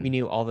 right? Mm-hmm. We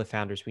knew all the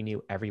founders, we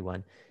knew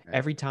everyone. Right.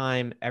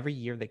 Every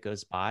year that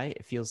goes by,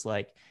 it feels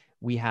like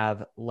we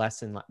have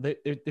less and less.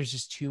 There's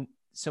just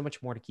so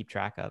much more to keep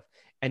track of.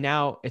 And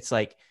now it's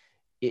like,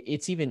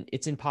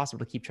 it's impossible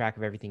to keep track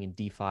of everything in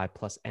DeFi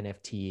plus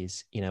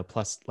NFTs,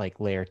 plus like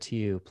layer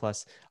 2,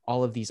 plus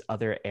all of these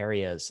other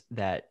areas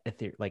that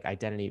like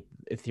identity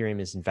Ethereum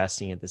is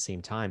investing at the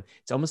same time.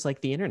 It's almost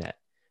like the internet,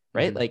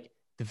 right? Mm-hmm. Like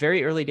the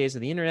very early days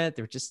of the internet,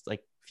 there were just like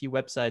a few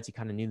websites. You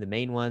kind of knew the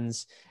main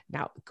ones.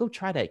 Now go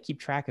try to keep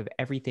track of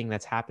everything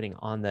that's happening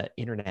on the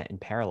internet in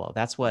parallel.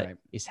 That's what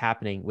is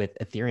happening with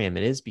Ethereum.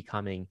 It is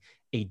becoming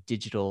a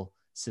digital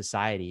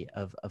society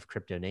of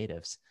crypto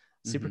natives.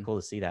 Super cool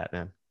to see that,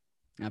 man.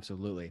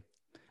 Absolutely.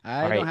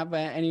 I don't have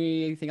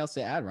anything else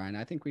to add, Ryan.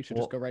 I think we should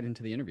just go right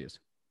into the interviews.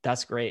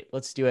 That's great.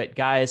 Let's do it.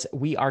 Guys,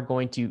 we are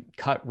going to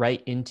cut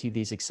right into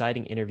these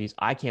exciting interviews.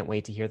 I can't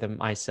wait to hear them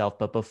myself.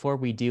 But before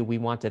we do, we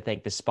want to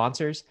thank the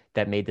sponsors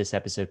that made this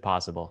episode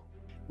possible.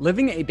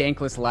 Living a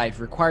bankless life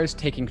requires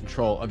taking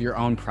control of your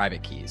own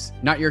private keys.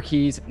 Not your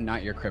keys,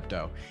 not your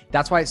crypto.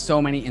 That's why so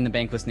many in the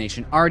bankless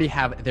nation already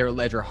have their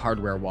Ledger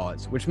hardware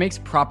wallets, which makes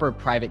proper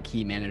private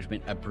key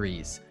management a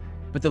breeze.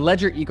 But the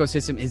Ledger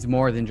ecosystem is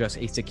more than just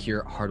a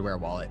secure hardware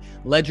wallet.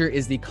 Ledger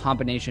is the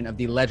combination of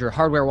the Ledger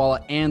hardware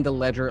wallet and the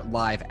Ledger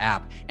Live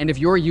app. And if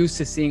you're used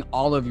to seeing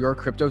all of your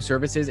crypto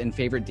services and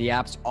favorite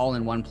dApps all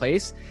in one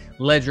place,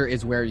 Ledger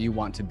is where you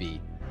want to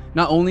be.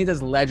 Not only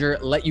does Ledger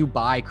let you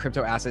buy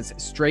crypto assets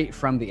straight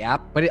from the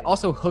app, but it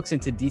also hooks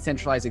into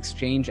decentralized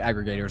exchange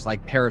aggregators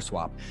like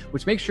Paraswap,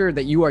 which makes sure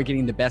that you are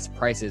getting the best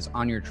prices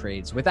on your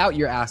trades without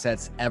your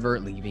assets ever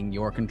leaving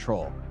your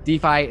control.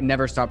 DeFi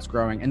never stops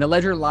growing, and the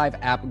Ledger Live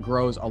app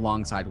grows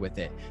alongside with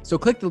it. So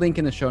click the link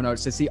in the show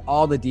notes to see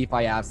all the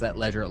DeFi apps that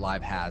Ledger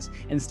Live has,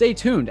 and stay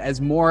tuned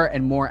as more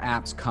and more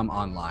apps come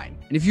online.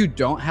 And if you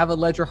don't have a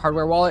Ledger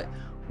hardware wallet,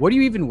 what are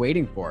you even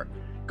waiting for?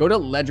 Go to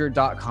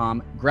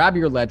ledger.com, grab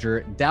your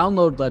Ledger,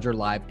 download Ledger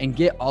Live, and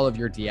get all of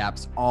your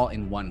dApps all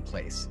in one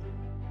place.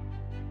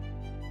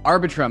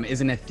 Arbitrum is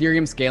an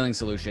Ethereum scaling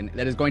solution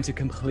that is going to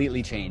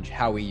completely change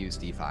how we use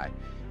DeFi.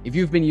 If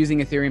you've been using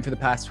Ethereum for the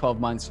past 12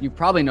 months, you've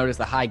probably noticed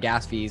the high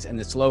gas fees and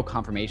the slow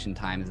confirmation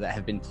times that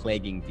have been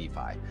plaguing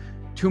DeFi.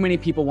 Too many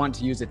people want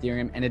to use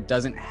Ethereum, and it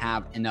doesn't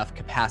have enough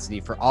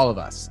capacity for all of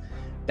us.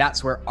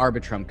 That's where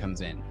Arbitrum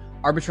comes in.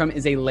 Arbitrum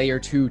is a layer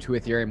 2 to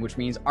Ethereum, which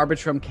means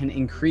Arbitrum can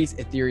increase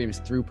Ethereum's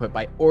throughput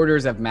by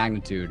orders of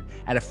magnitude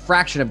at a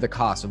fraction of the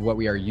cost of what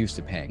we are used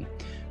to paying.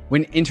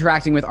 When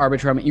interacting with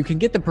Arbitrum, you can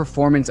get the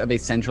performance of a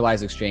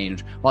centralized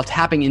exchange while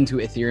tapping into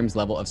Ethereum's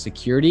level of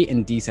security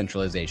and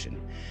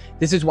decentralization.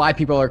 This is why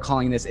people are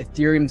calling this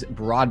Ethereum's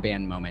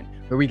broadband moment,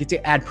 where we get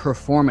to add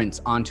performance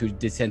onto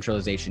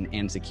decentralization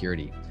and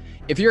security.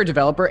 If you're a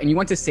developer and you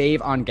want to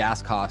save on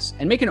gas costs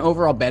and make an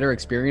overall better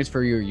experience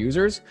for your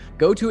users,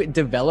 go to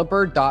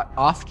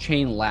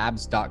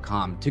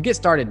developer.offchainlabs.com to get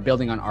started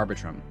building on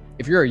Arbitrum.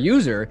 If you're a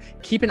user,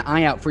 keep an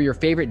eye out for your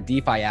favorite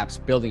DeFi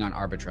apps building on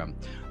Arbitrum.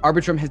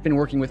 Arbitrum has been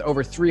working with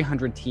over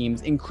 300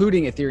 teams,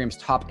 including Ethereum's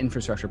top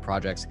infrastructure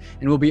projects,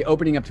 and will be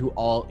opening up to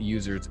all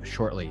users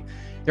shortly.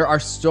 There are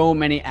so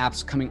many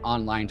apps coming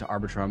online to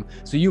Arbitrum,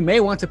 so you may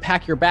want to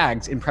pack your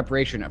bags in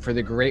preparation for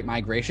the great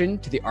migration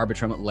to the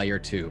Arbitrum Layer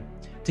 2.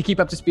 To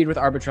keep up to speed with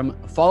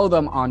Arbitrum, follow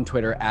them on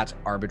Twitter at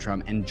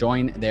Arbitrum and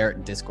join their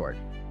Discord.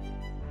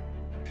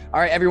 All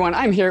right, everyone,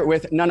 I'm here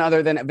with none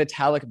other than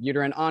Vitalik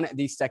Buterin on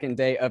the second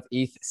day of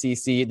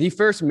ETHCC, the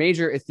first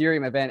major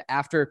Ethereum event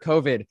after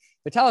COVID.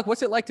 Vitalik,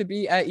 what's it like to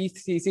be at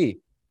ETHCC?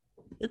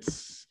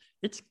 It's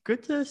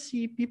good to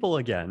see people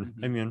again.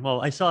 I mean,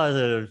 well, I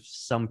saw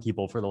some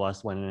people for the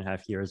last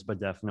 1.5 years, but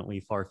definitely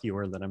far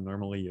fewer than I'm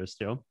normally used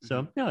to.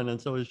 So yeah, and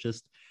it's always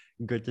just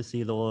good to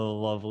see the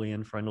lovely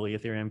and friendly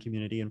Ethereum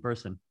community in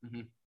person.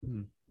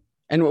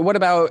 And what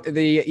about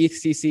the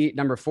ETHCC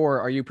number 4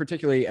 are you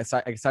particularly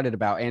excited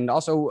about? And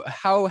also,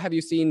 how have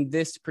you seen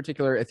this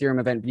particular Ethereum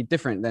event be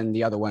different than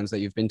the other ones that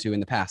you've been to in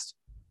the past?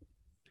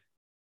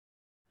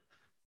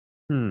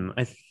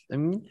 I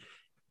mean,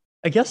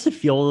 I guess it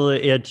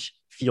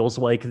feels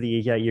like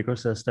the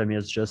ecosystem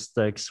is just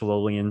like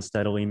slowly and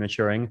steadily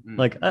maturing.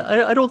 Like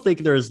I don't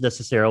think there's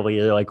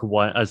necessarily like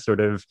a sort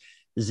of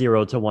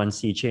 0 to 1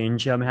 sea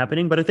change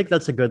happening, but I think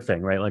that's a good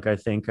thing, right? Like I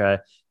think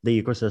the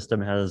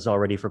ecosystem has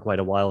already for quite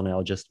a while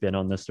now just been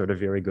on this sort of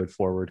very good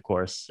forward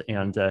course,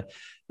 and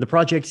the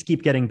projects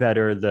keep getting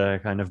better. The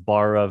kind of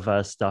bar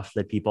of stuff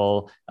that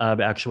people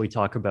actually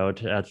talk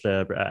about at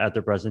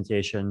the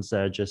presentations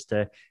just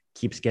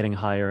keeps getting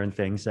higher, and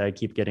things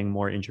keep getting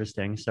more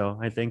interesting. So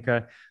I think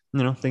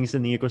things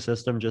in the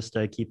ecosystem just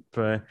keep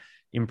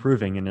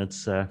improving, and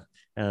it's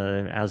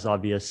as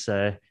obvious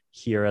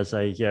here as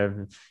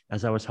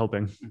I was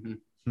hoping.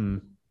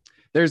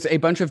 There's a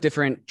bunch of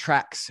different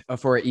tracks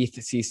for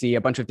ETHCC,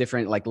 a bunch of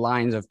different like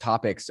lines of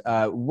topics.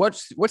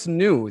 What's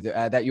new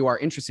that you are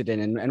interested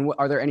in, and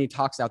are there any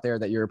talks out there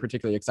that you're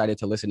particularly excited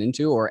to listen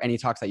into, or any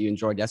talks that you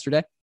enjoyed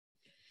yesterday?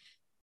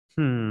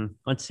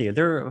 Let's see.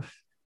 There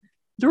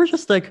were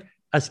just like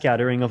a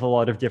scattering of a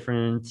lot of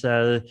different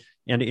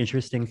and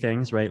interesting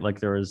things, right?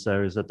 Like there was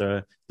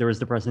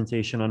the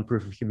presentation on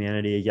proof of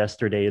humanity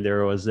yesterday.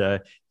 There was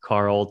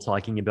Carl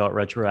talking about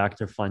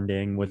retroactive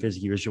funding with his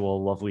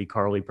usual lovely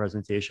Carly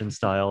presentation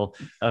style.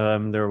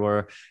 There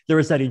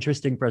was that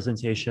interesting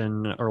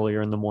presentation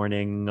earlier in the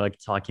morning, like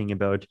talking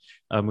about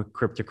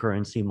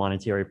cryptocurrency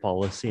monetary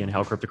policy and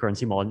how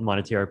cryptocurrency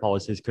monetary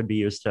policies could be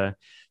used to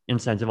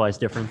incentivize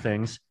different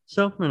things.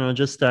 So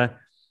just a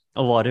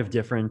lot of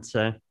different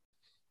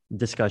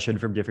discussion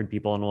from different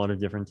people on a lot of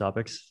different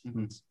topics.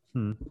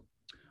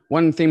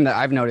 One theme that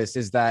I've noticed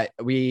is that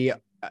we,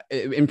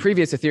 in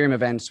previous Ethereum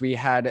events, we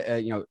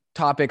had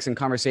topics and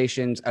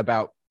conversations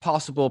about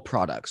possible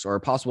products or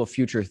possible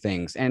future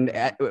things. And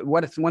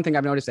one thing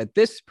I've noticed at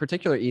this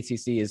particular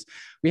ETHCC is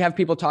we have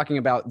people talking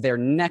about their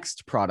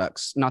next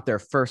products, not their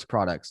first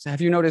products.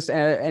 Have you noticed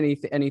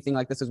anything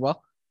like this as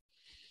well?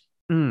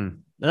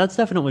 That's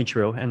definitely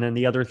true. And then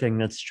the other thing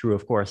that's true,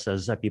 of course,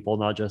 is that people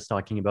not just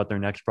talking about their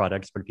next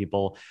products, but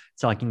people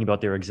talking about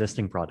their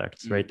existing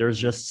products, right? There's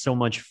just so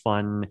much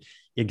fun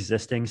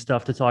existing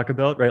stuff to talk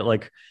about, right?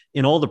 Like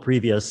in all the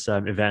previous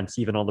events,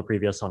 even all the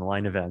previous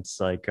online events,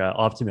 like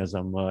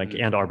Optimism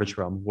and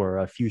Arbitrum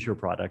were future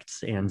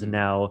products. And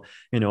now,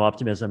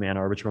 Optimism and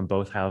Arbitrum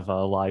both have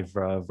live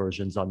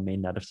versions on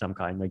mainnet of some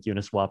kind. Like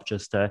Uniswap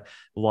just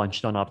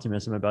launched on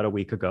Optimism about a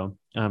week ago.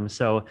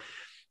 So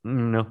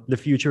the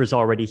future is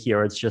already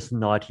here. It's just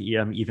not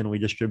evenly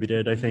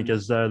distributed, I think,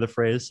 is the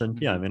phrase.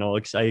 And yeah, I mean,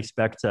 I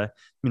expect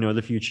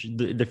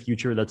the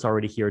future that's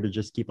already here to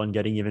just keep on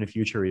getting even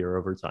future-ier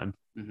over time.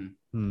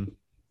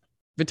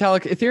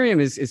 Vitalik, Ethereum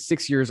is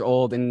 6 years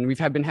old, and we've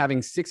been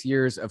having 6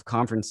 years of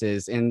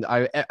conferences. And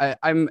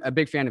I'm a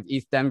big fan of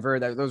ETH Denver.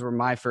 Those were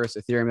my first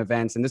Ethereum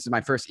events, and this is my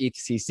first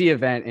ETHCC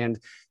event. And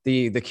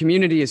the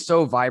community is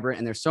so vibrant,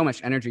 and there's so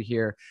much energy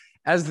here.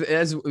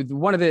 As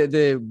one of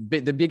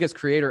the biggest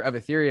creator of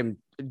Ethereum,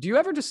 do you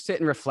ever just sit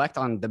and reflect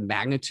on the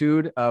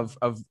magnitude of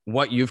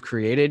what you've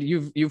created?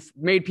 You've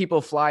made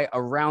people fly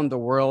around the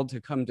world to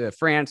come to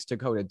France, to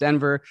go to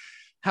Denver.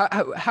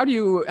 How do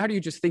you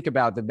just think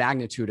about the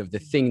magnitude of the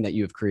thing that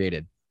you've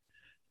created?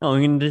 I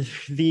mean, the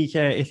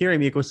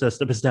Ethereum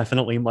ecosystem is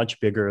definitely much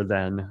bigger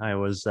than I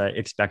was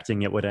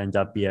expecting it would end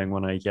up being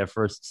when I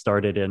first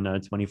started in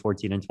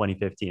 2014 and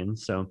 2015.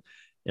 So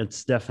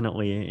it's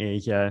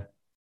definitely a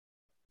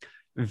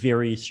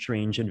very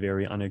strange and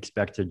very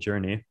unexpected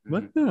journey,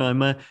 but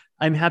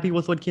I'm happy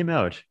with what came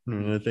out.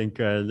 I think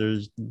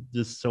there's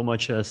just so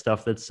much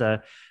stuff that's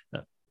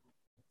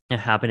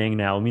happening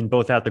now. I mean,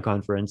 both at the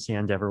conference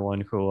and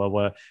everyone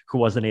who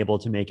wasn't able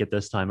to make it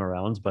this time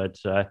around, but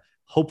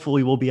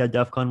hopefully we'll be at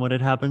DEF CON when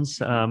it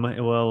happens.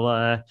 It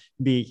will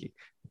be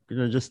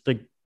just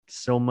like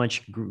so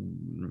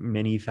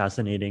many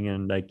fascinating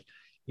and like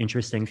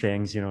interesting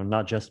things,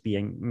 not just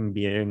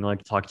being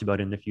like talked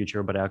about in the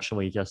future, but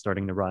actually just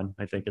starting to run.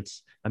 I think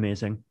it's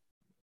amazing.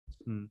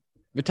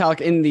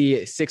 Vitalik, in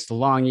the 6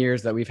 long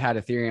years that we've had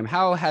Ethereum,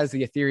 how has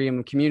the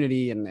Ethereum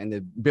community and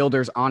the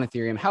builders on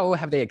Ethereum, how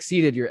have they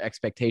exceeded your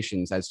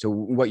expectations as to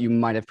what you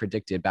might have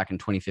predicted back in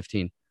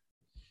 2015?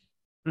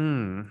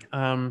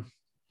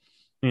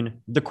 I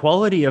mean, the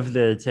quality of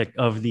the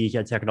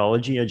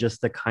technology and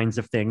just the kinds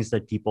of things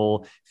that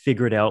people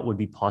figured out would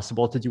be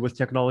possible to do with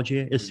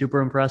technology is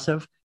super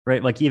impressive.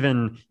 right? Like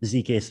even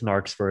ZK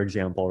snarks, for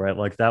example, right?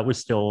 Like that was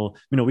still,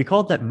 we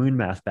called that moon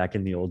math back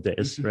in the old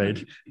days,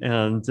 right?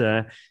 And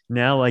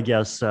now I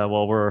guess,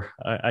 well, we're,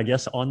 I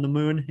guess, on the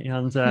moon.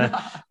 And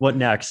what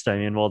next? I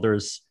mean, well,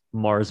 there's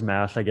Mars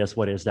math. I guess,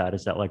 what is that?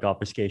 Is that like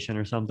obfuscation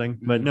or something?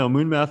 But no,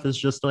 moon math is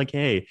just like,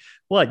 hey,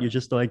 what? You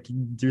just like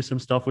do some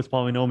stuff with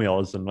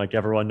polynomials, and like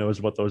everyone knows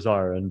what those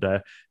are. And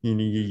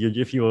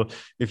if you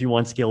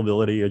want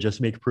scalability, you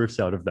just make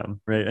proofs out of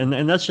them, right?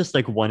 And that's just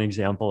like one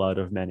example out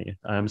of many.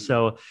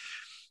 So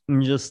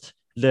just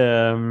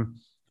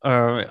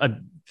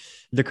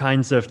the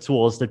kinds of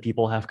tools that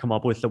people have come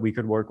up with that we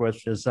could work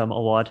with is a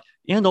lot,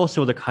 and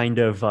also the kind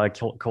of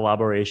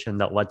collaboration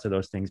that led to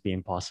those things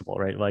being possible,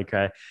 right? Like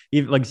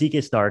even like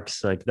ZK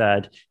Snarks, like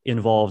that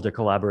involved a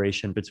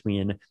collaboration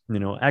between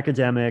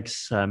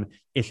academics,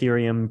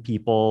 Ethereum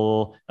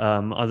people,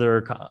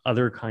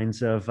 other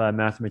kinds of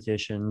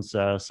mathematicians,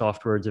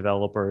 software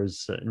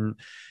developers, and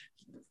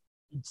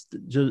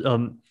just,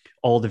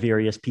 all the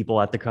various people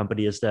at the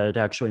companies that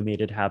actually made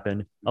it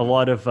happen. A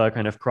lot of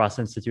kind of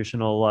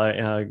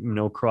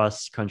cross-institutional,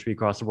 cross-country,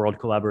 cross-world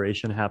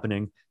collaboration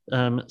happening.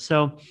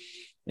 So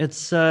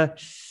it's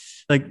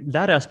like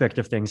that aspect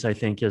of things, I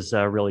think, is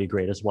really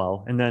great as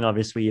well. And then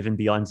obviously even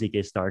beyond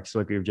ZK Snarks,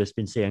 like we've just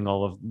been seeing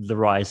all of the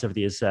rise of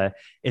these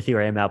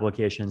Ethereum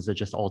applications that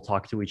just all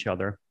talk to each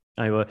other.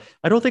 I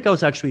don't think I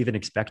was actually even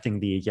expecting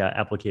the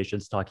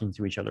applications talking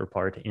to each other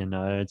part in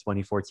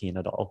 2014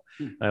 at all.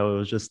 I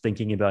was just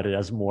thinking about it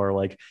as more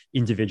like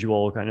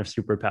individual kind of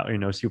super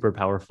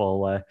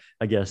powerful,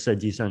 I guess,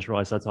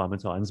 decentralized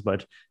automatons.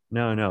 But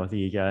no,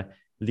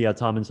 the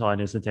automaton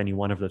isn't any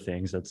one of the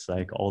things. It's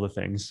like all the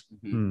things.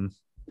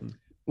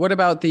 What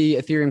about the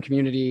Ethereum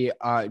community?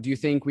 Do you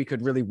think we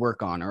could really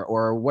work on,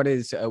 or what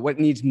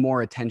needs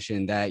more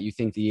attention that you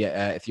think the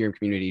Ethereum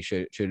community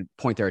should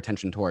point their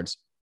attention towards?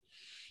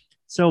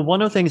 So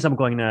one of the things I'm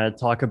going to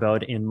talk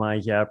about in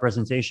my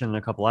presentation in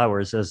a couple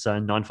hours is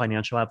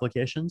non-financial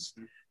applications.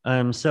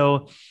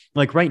 So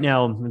like right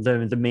now,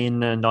 the main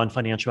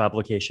non-financial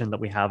application that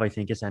we have, I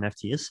think, is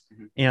NFTs.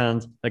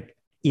 And like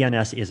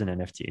ENS is an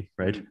NFT,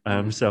 right?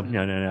 So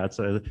no,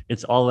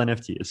 it's all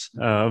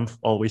NFTs.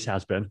 Always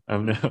has been.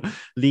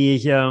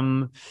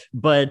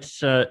 But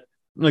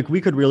like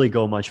we could really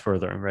go much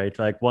further, right?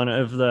 Like one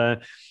of the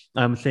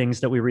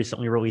things that we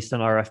recently released an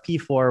RFP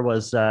for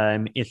was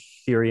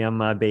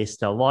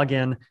Ethereum-based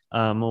login.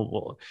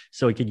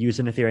 So we could use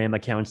an Ethereum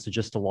account to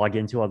just to log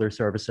into other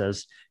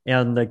services.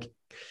 And like,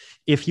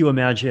 if you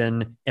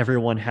imagine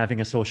everyone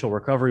having a social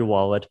recovery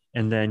wallet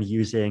and then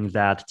using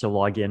that to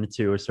log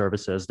into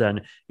services, then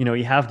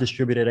you have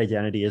distributed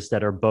identities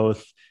that are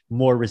both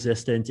more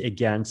resistant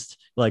against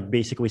like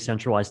basically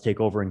centralized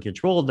takeover and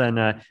control than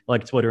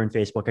like Twitter and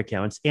Facebook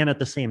accounts, and at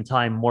the same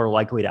time more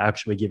likely to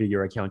actually give you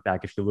your account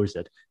back if you lose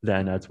it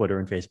than Twitter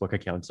and Facebook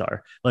accounts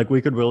are. Like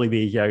we could really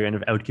be kind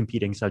of out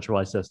competing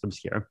centralized systems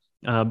here.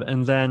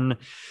 And then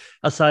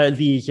aside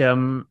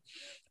the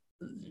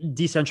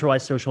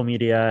decentralized social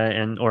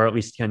media or at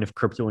least kind of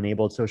crypto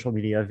enabled social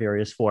media of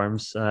various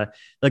forms,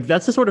 like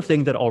that's the sort of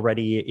thing that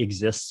already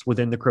exists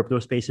within the crypto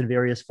space in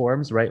various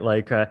forms, right?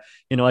 Like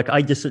like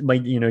I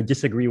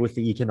disagree with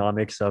the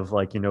economics of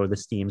like the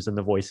Steams and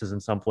the Voices in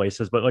some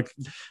places, but like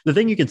the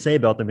thing you can say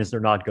about them is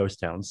they're not ghost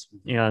towns.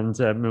 And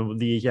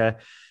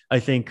I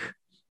think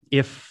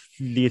if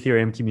the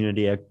Ethereum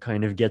community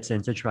kind of gets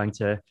into trying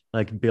to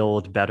like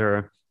build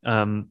better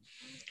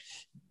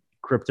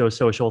crypto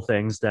social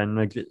things, then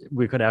like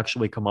we could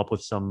actually come up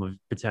with some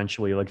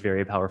potentially like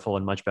very powerful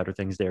and much better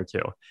things there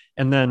too.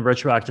 And then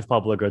retroactive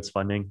public goods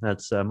funding,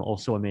 that's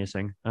also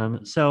amazing.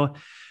 So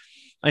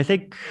I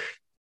think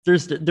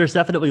there's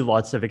definitely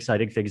lots of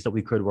exciting things that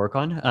we could work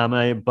on.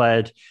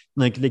 But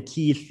like the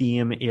key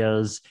theme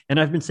is, and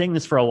I've been saying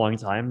this for a long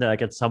time, that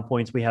like at some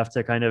points we have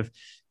to kind of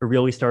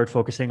really start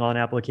focusing on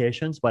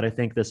applications, but I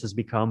think this has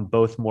become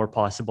both more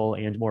possible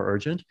and more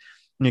urgent.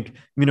 Like,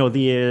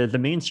 the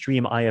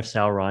mainstream Eye of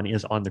Sauron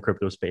is on the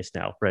crypto space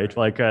now, right?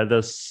 Like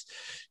this,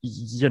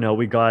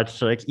 we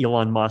got like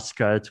Elon Musk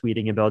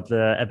tweeting about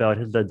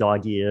the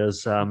dog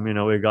ears.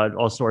 We got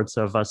all sorts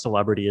of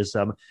celebrities.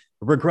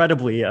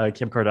 Regrettably,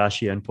 Kim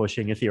Kardashian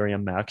pushing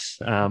Ethereum Max.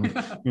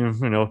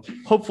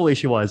 Hopefully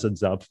she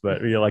wisens up,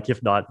 but like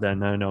if not, then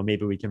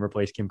maybe we can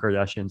replace Kim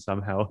Kardashian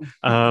somehow.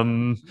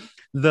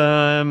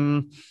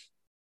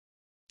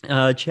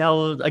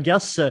 I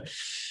guess.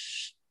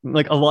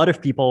 Like a lot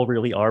of people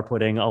really are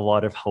putting a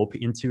lot of hope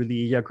into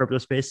the crypto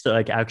space to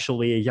like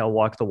actually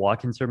walk the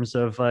walk in terms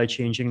of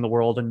changing the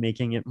world and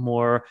making it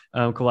more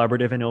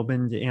collaborative and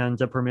open and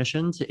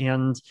permissioned.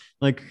 And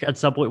like at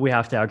some point we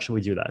have to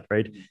actually do that,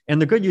 right? And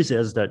the good news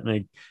is that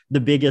like the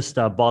biggest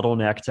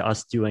bottleneck to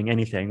us doing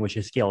anything, which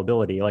is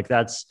scalability, like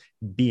that's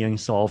being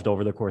solved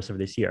over the course of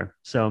this year.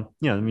 So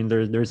I mean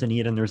there's a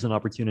need and there's an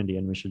opportunity,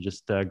 and we should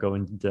just go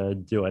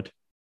and do it.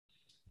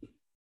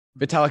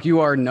 Vitalik, you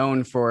are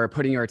known for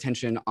putting your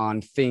attention on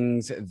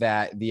things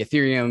that the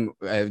Ethereum,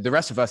 the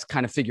rest of us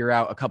kind of figure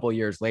out a couple of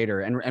years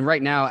later. And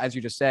right now, as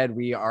you just said,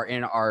 we are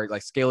in our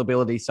like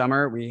scalability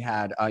summer. We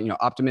had,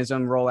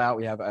 Optimism rollout.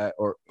 We have,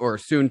 or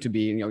soon to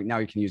be, now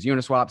you can use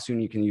Uniswap.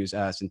 Soon you can use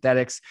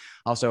synthetics.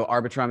 Also,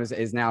 Arbitrum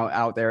is now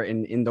out there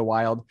in the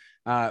wild.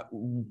 But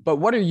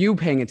what are you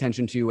paying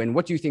attention to, and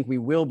what do you think we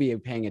will be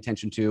paying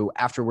attention to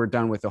after we're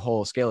done with the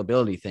whole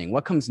scalability thing?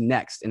 What comes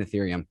next in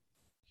Ethereum?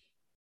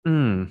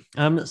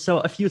 So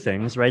a few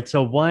things, right?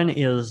 So one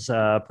is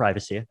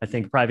privacy. I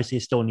think privacy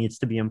still needs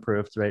to be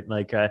improved, right?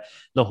 Like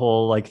the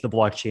whole like the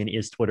blockchain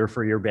is Twitter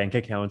for your bank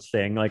accounts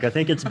thing. Like I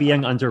think it's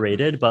being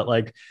underrated, but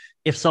like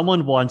if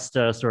someone wants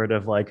to sort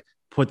of like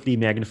put the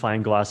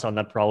magnifying glass on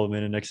that problem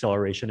in an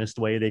accelerationist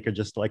way, they could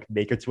just like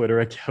make a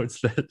Twitter account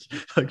that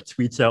like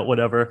tweets out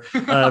whatever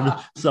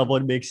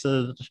someone makes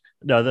a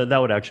no, that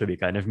would actually be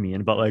kind of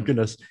mean, but like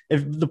goodness,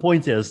 if the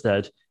point is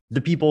that the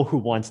people who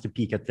wants to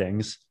peek at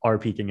things are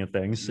peeking at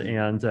things,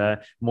 and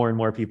more and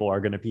more people are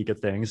going to peek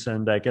at things.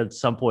 And like at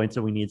some point,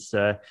 so we need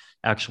to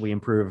actually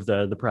improve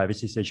the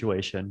privacy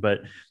situation. But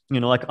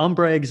like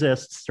Umbra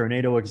exists,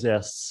 Tornado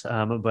exists,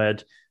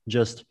 but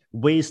just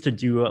ways to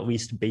do at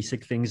least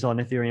basic things on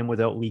Ethereum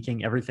without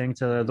leaking everything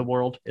to the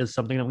world is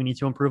something that we need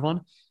to improve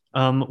on.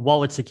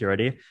 Wallet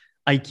security,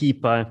 I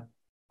keep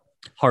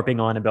harping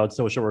on about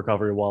social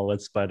recovery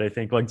wallets, but I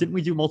think like didn't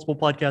we do multiple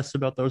podcasts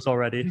about those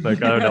already?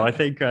 Like I don't know. I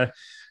think.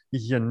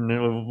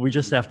 We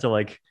just have to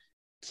like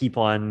keep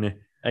on.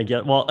 I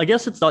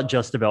guess it's not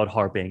just about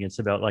harping. It's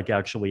about like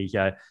actually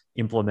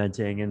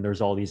implementing. And there's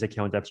all these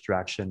account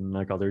abstraction,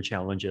 like other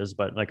challenges.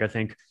 But like I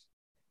think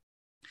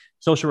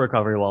social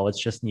recovery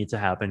wallets just need to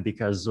happen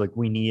because like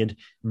we need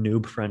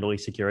noob-friendly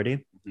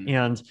security.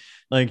 And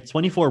like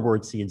 24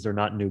 word seeds are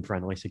not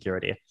noob-friendly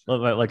security.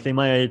 Like they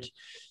might.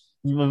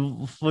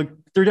 Like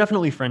they're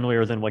definitely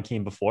friendlier than what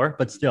came before,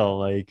 but still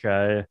like.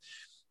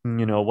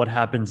 What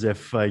happens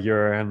if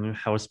your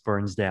house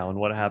burns down?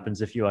 What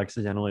happens if you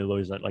accidentally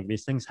lose it? Like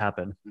these things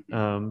happen.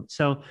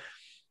 So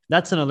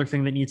that's another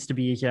thing that needs to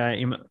be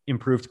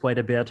improved quite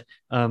a bit.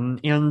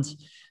 And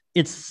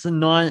it's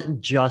not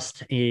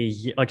just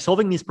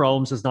solving these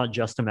problems is not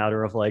just a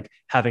matter of like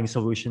having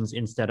solutions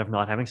instead of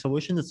not having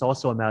solutions. It's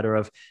also a matter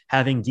of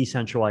having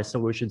decentralized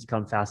solutions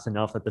come fast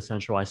enough that the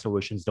centralized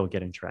solutions don't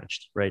get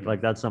entrenched, right?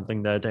 Like that's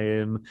something that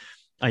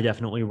I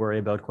definitely worry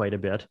about quite a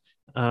bit.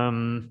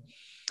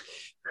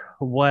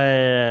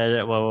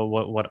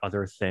 What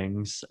other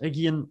things?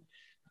 Again,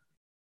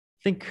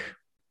 I think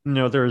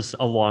there's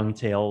a long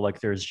tail. Like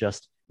there's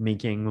just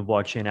making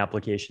blockchain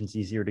applications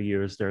easier to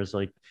use. There's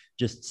like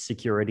just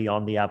security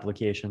on the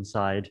application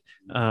side.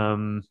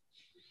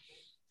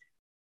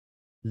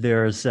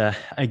 There's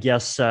I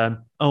guess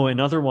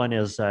another one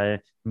is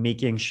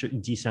making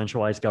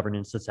decentralized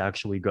governance that's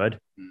actually good.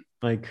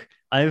 Like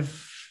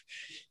I've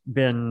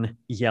been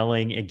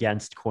yelling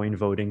against coin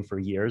voting for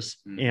years,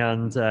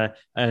 and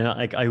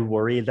like I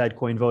worry that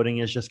coin voting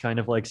is just kind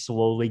of like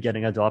slowly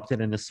getting adopted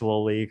and is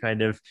slowly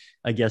kind of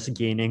I guess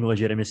gaining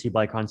legitimacy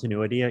by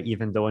continuity,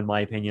 even though in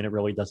my opinion it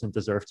really doesn't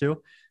deserve to.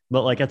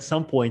 But like at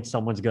some point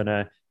someone's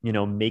gonna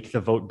make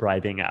the vote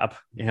bribing app,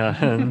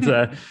 and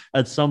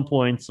at some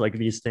point like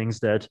these things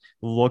that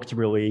looked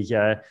really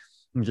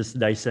just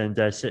nice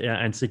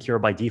and secure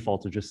by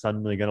default are just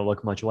suddenly going to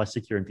look much less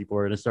secure, and people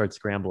are going to start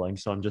scrambling.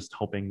 So I'm just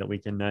hoping that we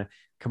can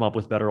come up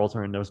with better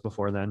alternatives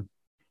before then.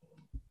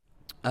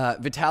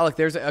 Vitalik,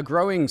 there's a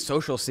growing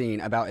social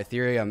scene about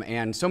Ethereum,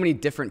 and so many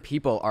different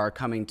people are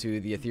coming to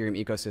the Ethereum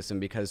ecosystem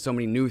because so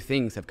many new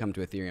things have come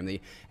to Ethereum.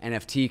 The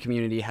NFT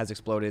community has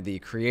exploded. The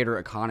creator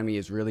economy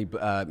is really,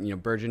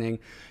 burgeoning.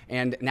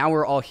 And now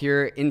we're all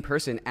here in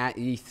person at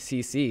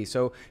ETHCC.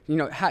 So,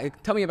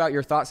 tell me about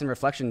your thoughts and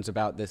reflections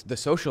about the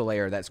social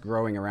layer that's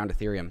growing around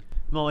Ethereum.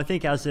 Well, I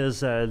think as is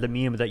the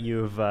meme that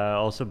you've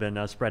also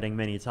been spreading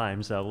many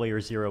times,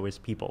 layer zero is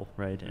people,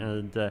 right?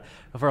 And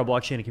for a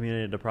blockchain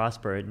community to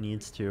prosper, it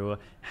needs to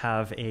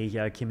have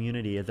a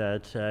community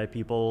that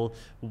people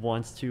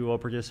want to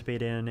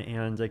participate in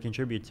and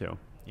contribute to.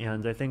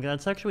 And I think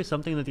that's actually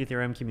something that the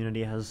Ethereum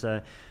community has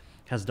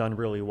done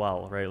really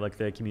well, right? Like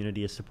the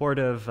community is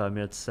supportive.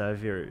 It's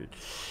very,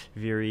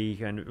 very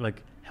kind of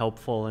like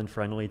helpful and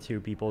friendly to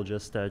people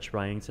just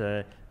trying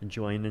to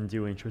join and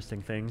do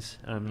interesting things.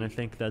 And I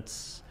think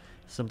that's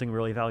something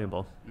really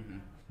valuable.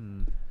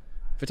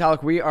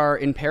 Vitalik, we are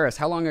in Paris.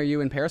 How long are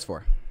you in Paris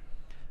for?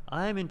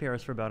 I'm in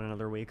Paris for about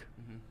another week.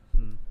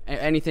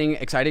 Anything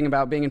exciting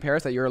about being in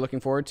Paris that you're looking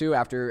forward to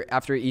after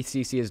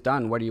ETHCC is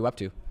done? What are you up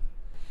to?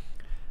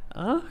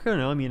 I don't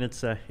know. I mean,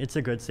 it's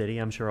a good city.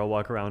 I'm sure I'll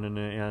walk around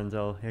and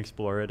I'll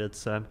explore it.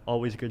 It's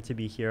always good to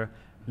be here.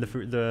 The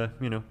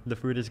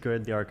food is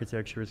good. The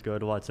architecture is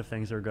good. Lots of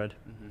things are good.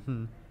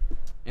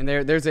 And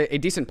there's a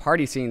decent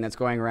party scene that's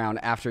going around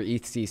after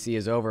ETHCC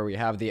is over. We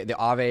have the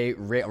Ave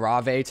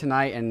Rave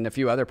tonight and a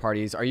few other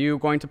parties. Are you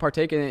going to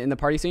partake in the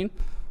party scene?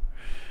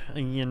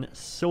 I mean,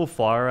 so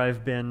far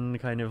I've been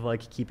kind of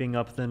like keeping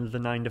up the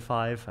 9 to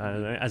 5,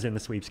 as in the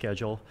sweep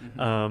schedule.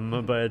 But I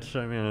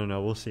mean, I don't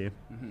know. We'll see.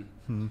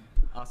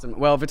 Awesome.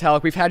 Well,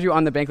 Vitalik, we've had you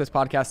on the Bankless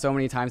podcast so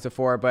many times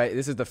before, but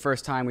this is the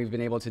first time we've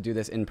been able to do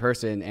this in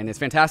person, and it's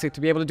fantastic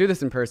to be able to do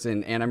this in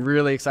person. And I'm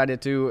really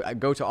excited to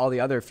go to all the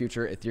other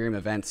future Ethereum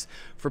events.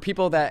 For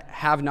people that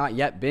have not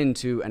yet been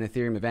to an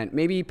Ethereum event,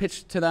 maybe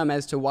pitch to them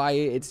as to why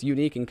it's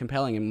unique and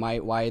compelling and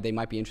why they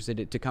might be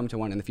interested to come to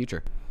one in the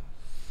future.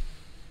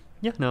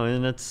 Yeah, no,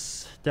 and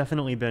it's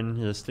definitely been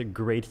just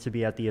great to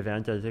be at the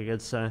event. I think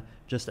it's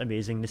just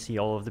amazing to see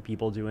all of the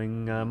people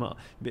doing,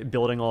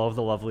 building all of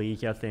the lovely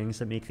things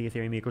that make the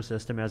Ethereum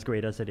ecosystem as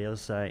great as it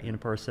is in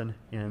person,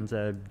 and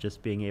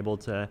just being able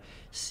to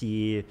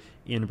see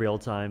in real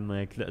time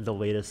like the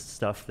latest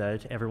stuff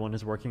that everyone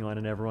is working on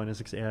and everyone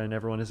is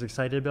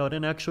excited about,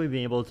 and actually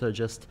being able to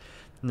just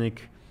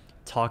like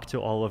talk to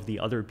all of the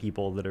other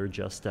people that are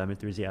just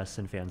enthusiasts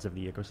and fans of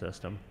the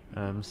ecosystem.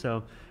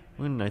 So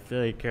I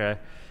think.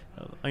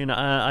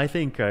 I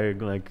think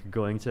like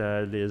going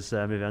to these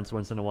events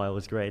once in a while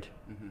is great.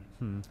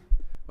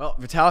 Well,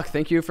 Vitalik,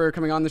 thank you for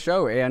coming on the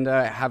show, and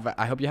I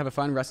hope you have a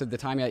fun rest of the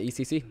time at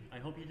ETHCC. I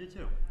hope you did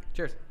too.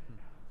 Cheers.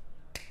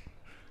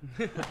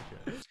 All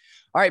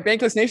right,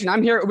 Bankless Nation,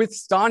 I'm here with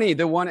Stani,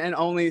 the one and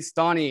only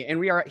Stani, and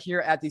we are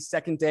here at the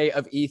second day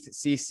of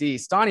ETHCC.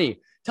 Stani,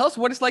 tell us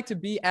what it's like to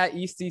be at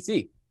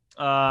ETHCC.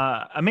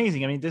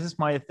 Amazing. I mean, this is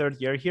my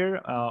third year here,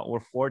 or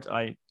fourth,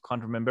 I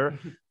can't remember,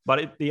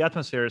 but the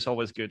atmosphere is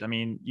always good. I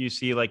mean, you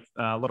see like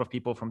a lot of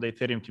people from the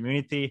Ethereum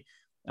community,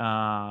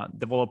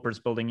 developers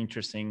building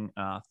interesting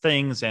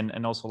things,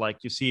 and also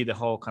like you see the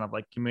whole kind of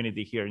like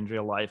community here in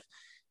real life.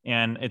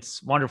 And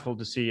it's wonderful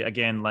to see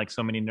again, like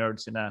so many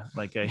nerds in a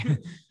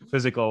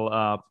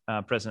physical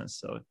presence.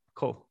 So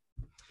cool.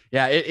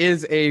 Yeah, it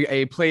is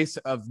a place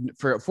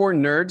for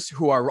nerds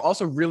who are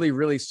also really,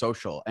 really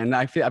social. And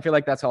I feel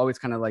like that's always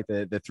kind of like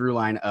the through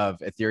line of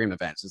Ethereum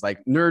events. It's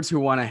like nerds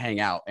who want to hang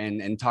out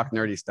and talk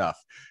nerdy stuff.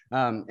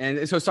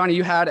 And so, Stani,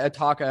 you had a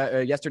talk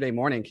yesterday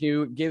morning. Can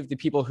you give the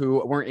people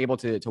who weren't able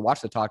to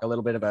watch the talk a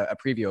little bit of a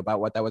preview about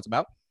what that was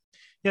about?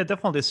 Yeah,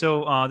 definitely.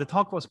 So the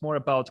talk was more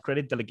about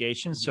credit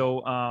delegation.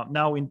 So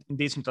now in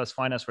decentralized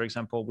finance, for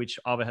example, which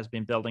Aave has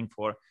been building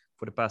for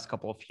the past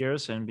couple of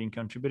years and been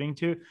contributing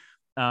to,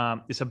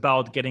 it's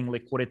about getting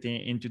liquidity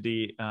into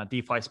the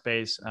DeFi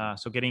space.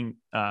 So getting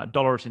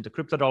dollars into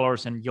crypto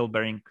dollars and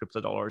yield-bearing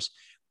crypto dollars.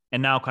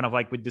 And now kind of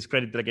like with this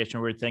credit delegation,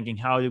 we're thinking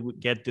how do we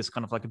get this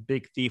kind of like a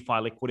big DeFi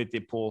liquidity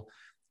pool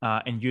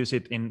and use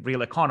it in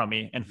real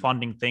economy and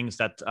funding things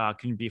that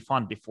couldn't be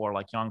funded before,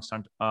 like young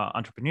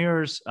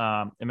entrepreneurs,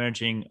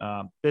 emerging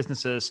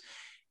businesses.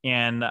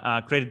 And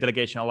credit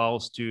delegation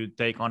allows to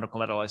take under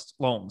collateralized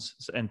loans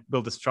and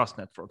build this trust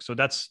network. So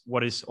that's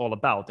what it's all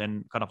about,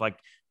 and kind of like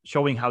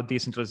showing how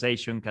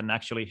decentralization can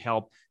actually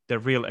help the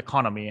real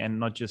economy and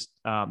not just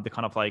the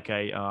kind of like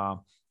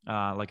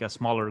a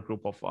smaller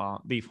group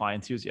of DeFi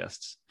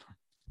enthusiasts.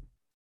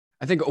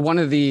 I think one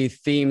of the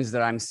themes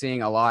that I'm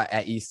seeing a lot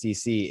at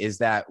ETHCC is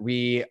that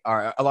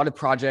a lot of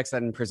projects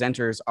and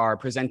presenters are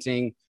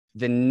presenting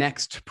the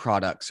next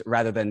products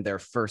rather than their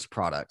first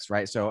products,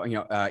 right? So,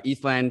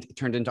 ETHLend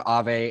turned into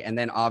Aave, and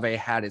then Aave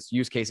had its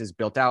use cases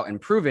built out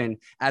and proven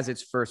as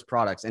its first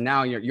products. And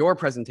now your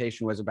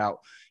presentation was about,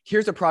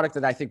 here's a product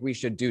that I think we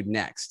should do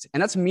next.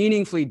 And that's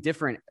meaningfully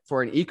different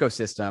for an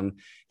ecosystem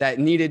that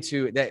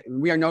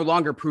we are no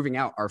longer proving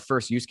out our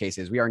first use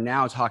cases. We are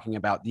now talking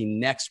about the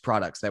next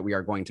products that we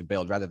are going to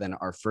build rather than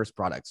our first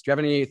products. Do you have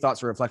any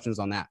thoughts or reflections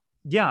on that?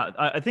 Yeah,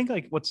 I think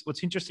like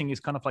what's interesting is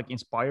kind of like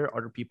inspire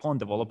other people and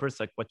developers,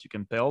 like what you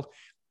can build.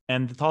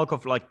 And the talk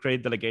of like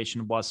credit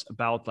delegation was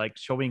about like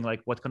showing like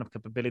what kind of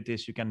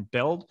capabilities you can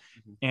build.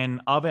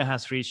 And Aave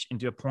has reached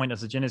into a point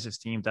as a Genesis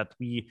team that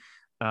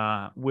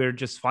we're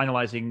just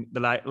finalizing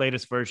the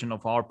latest version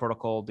of our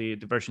protocol, the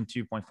version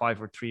 2.5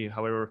 or 3,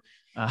 however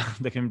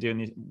the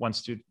community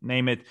wants to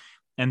name it.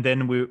 And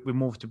then we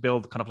move to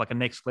build kind of like a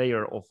next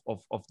layer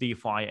of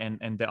DeFi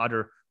and the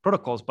other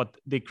protocols. But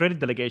the credit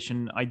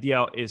delegation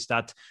idea is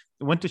that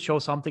we want to show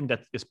something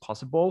that is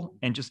possible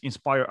and just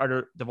inspire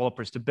other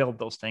developers to build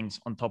those things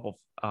on top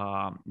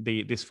of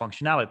this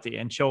functionality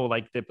and show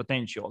like the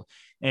potential.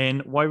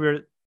 And why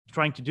we're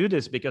trying to do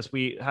this, because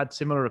we had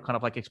similar kind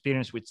of like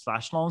experience with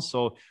flash loans.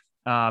 So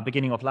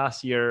beginning of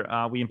last year,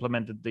 we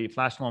implemented the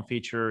flash loan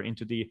feature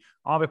into the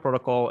Aave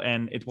protocol,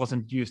 and it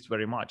wasn't used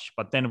very much.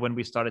 But then when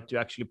we started to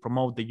actually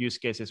promote the use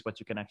cases, what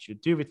you can actually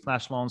do with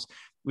flash loans,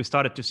 we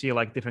started to see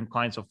like different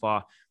kinds of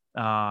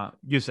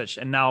usage.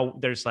 And now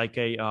there's like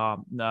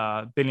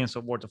billions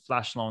of worth of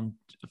flash loans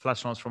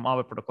from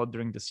Aave protocol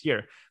during this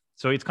year.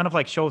 So it kind of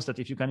like shows that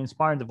if you can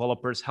inspire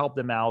developers, help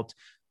them out,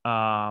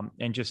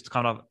 and just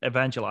kind of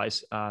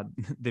evangelize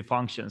the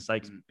functions,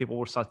 like people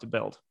will start to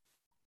build.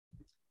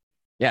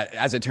 Yeah,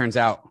 as it turns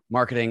out,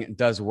 marketing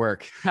does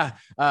work.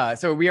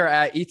 So we are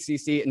at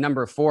ETHCC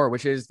number 4,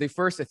 which is the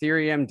first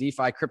Ethereum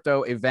DeFi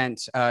crypto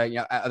event,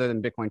 other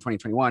than Bitcoin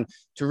 2021,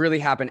 to really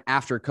happen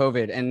after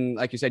COVID. And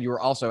like you said, you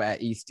were also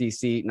at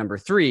ETHCC number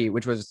 3,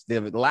 which was the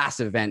last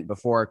event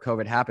before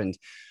COVID happened.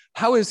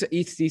 How is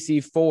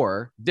ETHCC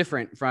 4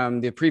 different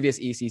from the previous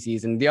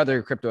ETHCCs and the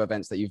other crypto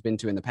events that you've been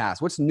to in the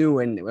past? What's new,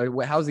 and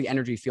how's the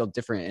energy feel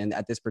different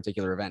at this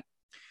particular event?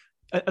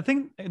 I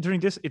think during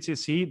this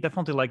ETHCC,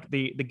 definitely like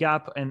the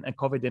gap and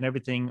COVID and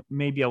everything,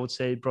 maybe I would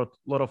say brought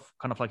a lot of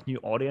kind of like new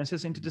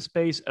audiences into the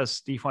space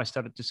as DeFi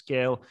started to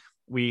scale.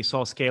 We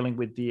saw scaling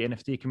with the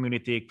NFT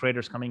community,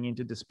 creators coming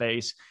into the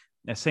space.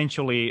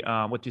 Essentially,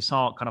 what you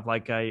saw kind of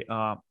like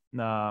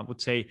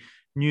would say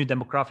new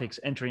demographics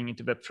entering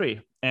into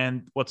Web3.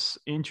 And what's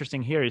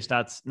interesting here is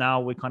that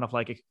now we kind of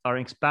like are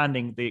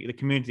expanding the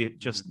community,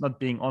 just not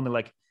being only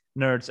like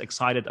nerds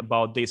excited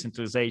about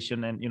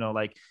decentralization and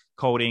like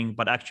coding,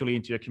 but actually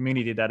into a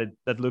community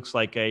that looks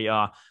like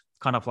a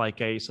kind of like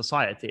a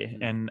society.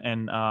 And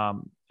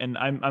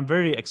I'm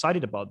very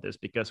excited about this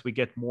because we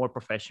get more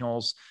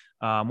professionals,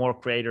 more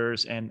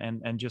creators,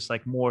 and just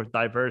like more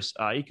diverse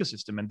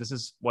ecosystem. And this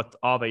is what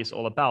Aave is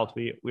all about.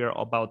 We are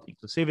about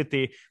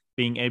inclusivity,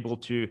 being able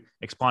to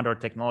expand our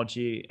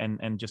technology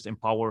and just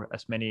empower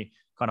as many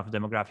kind of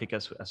demographic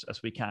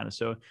as we can.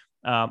 So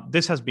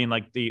this has been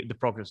like the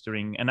progress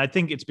during, and I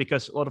think it's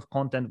because a lot of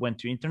content went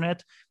to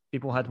internet.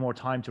 People had more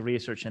time to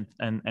research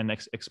and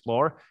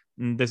explore.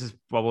 And this is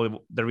probably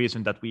the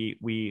reason that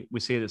we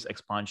see this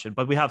expansion.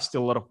 But we have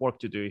still a lot of work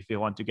to do if we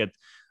want to get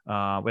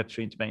Web3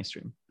 into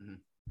mainstream.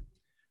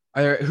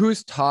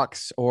 Whose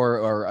talks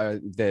or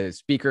the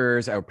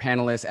speakers or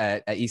panelists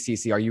at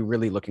ETHCC are you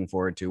really looking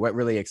forward to? What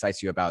really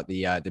excites you about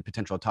the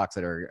potential talks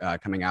that are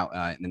coming out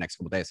in the next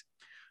couple of days?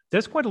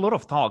 There's quite a lot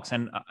of talks,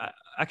 and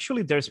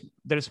actually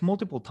there's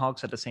multiple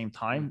talks at the same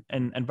time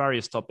and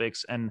various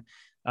topics. And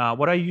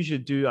what I usually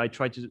do, I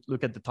try to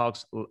look at the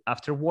talks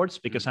afterwards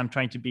because I'm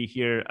trying to be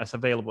here as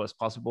available as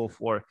possible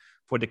for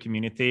the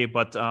community.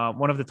 But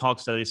one of the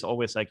talks that is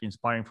always like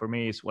inspiring for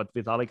me is what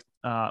Vitalik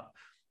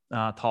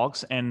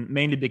talks, and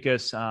mainly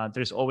because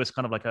there's always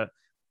kind of like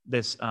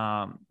this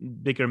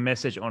bigger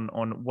message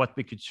on what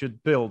we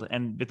should build.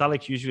 And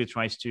Vitalik usually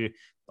tries to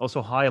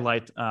also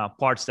highlight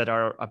parts that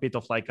are a bit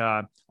of like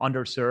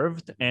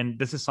underserved. And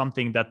this is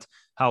something that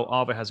how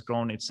Aave has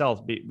grown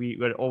itself. We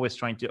were always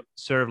trying to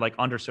serve like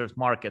underserved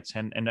markets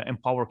and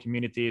empower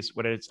communities,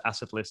 whether it's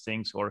asset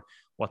listings or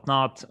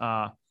whatnot,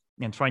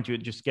 and trying to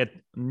just get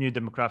new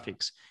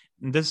demographics.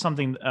 And this is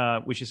something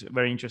which is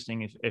very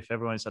interesting if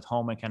everyone is at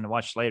home and can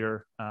watch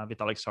later.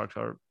 Vitalik's talks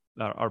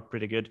are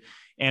pretty good.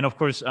 And of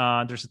course,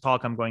 there's a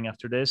talk I'm going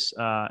after this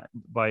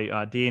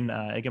by Dean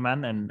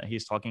Egeman, and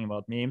he's talking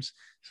about memes.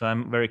 So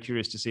I'm very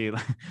curious to see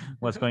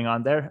what's going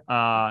on there.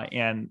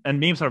 And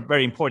memes are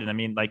very important. I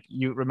mean, like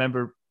you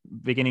remember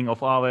beginning of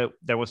Aave,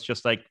 there was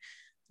just like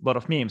a lot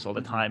of memes all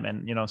the time.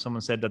 And,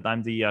 someone said that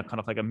I'm the kind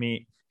of like a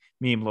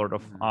meme lord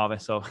of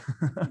Aave. So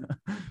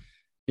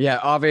yeah,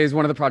 Aave is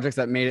one of the projects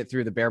that made it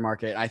through the bear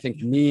market. I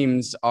think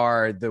memes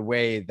are the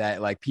way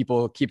that like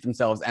people keep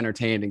themselves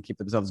entertained and keep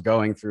themselves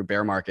going through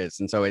bear markets.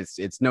 And so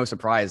it's no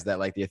surprise that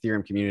like the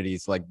Ethereum community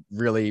is like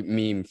really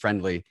meme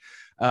friendly.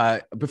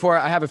 Before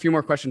I have a few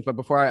more questions, but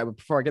before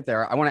I get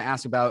there, I want to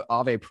ask about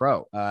Aave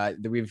Pro.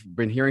 We've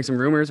been hearing some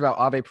rumors about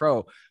Aave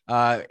Pro.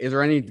 Is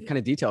there any kind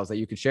of details that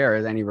you could share?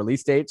 Is any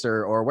release dates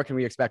or what can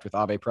we expect with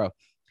Aave Pro?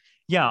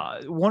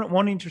 Yeah,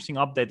 one interesting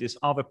update is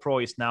Aave Pro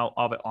is now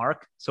Aave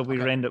Arc. So we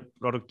ran the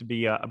product to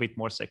be a bit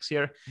more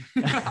sexier.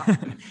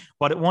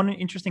 But one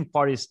interesting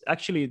part is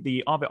actually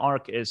the Aave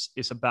Arc is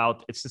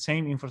about, it's the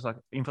same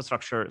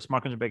infrastructure,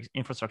 smart contract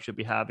infrastructure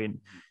we have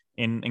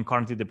in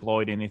currently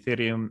deployed in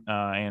Ethereum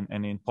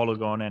and in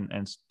Polygon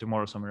and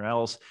tomorrow somewhere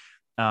else.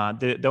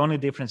 The only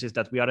difference is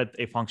that we added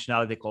a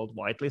functionality called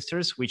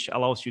whitelisters, which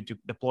allows you to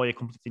deploy a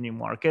completely new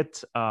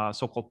market,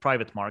 so-called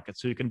private market.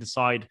 So you can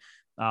decide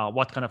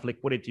what kind of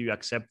liquidity you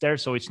accept there.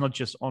 So it's not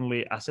just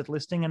only asset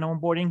listing and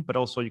onboarding, but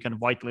also you can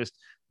whitelist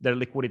their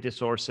liquidity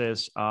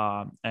sources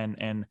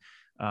and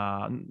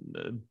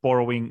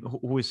borrowing,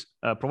 who is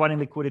providing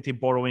liquidity,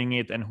 borrowing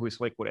it, and who is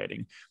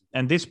liquidating.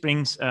 And this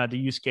brings the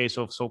use case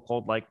of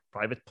so-called like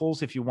private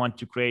pools. If you want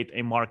to create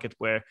a market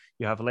where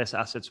you have less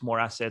assets, more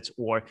assets,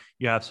 or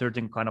you have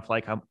certain kind of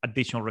like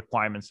additional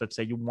requirements. Let's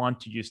say you want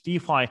to use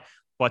DeFi,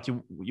 but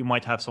you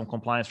might have some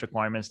compliance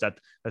requirements that,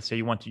 let's say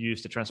you want to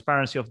use the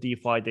transparency of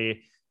DeFi,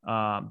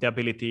 the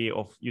ability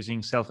of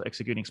using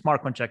self-executing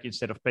smart contract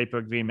instead of paper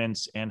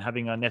agreements, and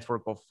having a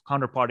network of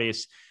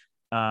counterparties,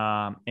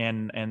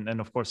 and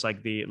of course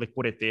like the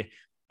liquidity.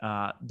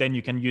 Then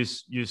you can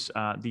use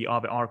the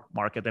Aave Arc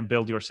market and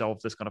build yourself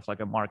this kind of like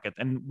a market.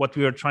 And what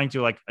we are trying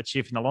to like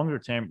achieve in the longer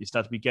term is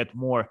that we get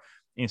more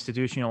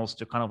institutionals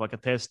to kind of like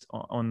attest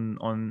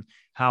on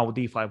how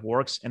DeFi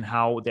works and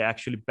how they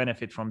actually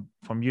benefit from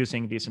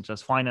using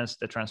decentralized finance,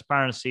 the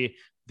transparency,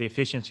 the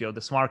efficiency of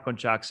the smart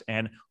contracts,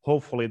 and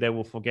hopefully they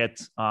will forget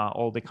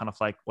all the kind of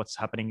like what's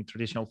happening in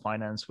traditional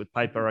finance with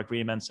paper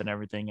agreements and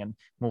everything, and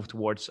move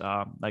towards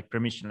like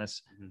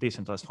permissionless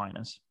decentralized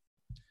finance.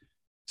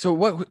 So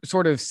what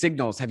sort of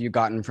signals have you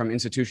gotten from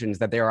institutions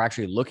that they are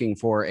actually looking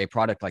for a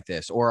product like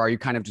this, or are you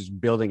kind of just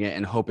building it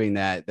and hoping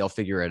that they'll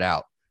figure it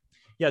out?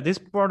 Yeah, this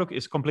product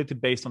is completely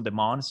based on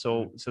demand.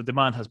 So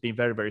demand has been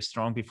very, very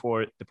strong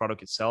before the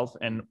product itself.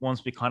 And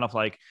once we kind of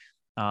like,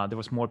 there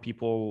was more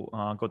people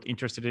got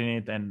interested in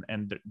it,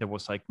 and there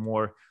was like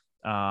more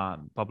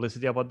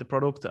publicity about the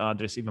product,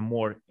 there's even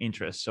more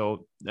interest.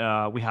 So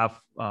we have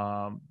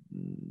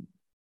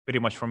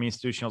pretty much from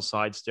institutional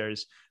sides.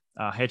 There's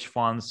hedge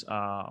funds,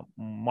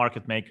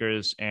 market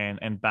makers,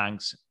 and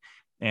banks.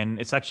 And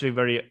it's actually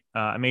very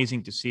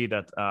amazing to see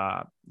that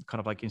kind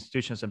of like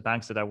institutions and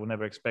banks that I would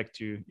never expect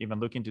to even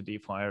look into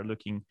DeFi are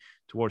looking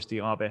towards the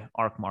Aave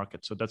Arc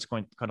market. So that's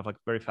going kind of like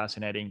very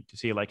fascinating to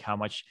see like how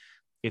much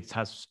it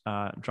has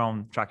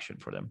drawn traction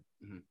for them.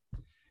 Mm-hmm.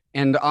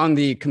 And on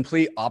the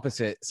complete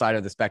opposite side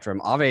of the spectrum,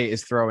 Aave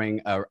is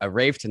throwing a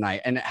rave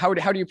tonight. And how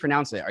do you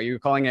pronounce it? Are you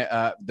calling it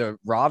the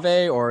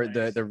Rave or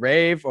the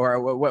rave,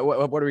 or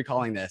what are we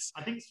calling this?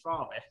 I think it's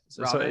Rave.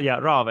 So yeah,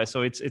 Rave.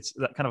 So it's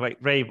kind of like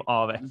rave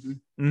Aave. Mm-hmm.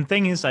 And the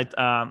thing is that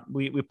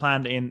we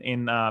planned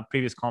in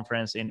previous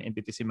conference in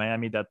BTC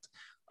Miami that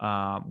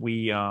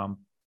we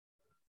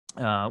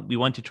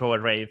want to throw a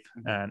rave,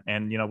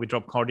 and we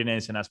drop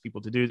coordinates and ask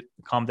people to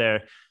come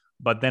there.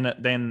 But then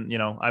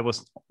I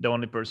was the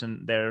only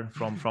person there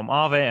from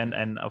Aave,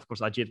 and of course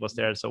Ajit was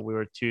there, so we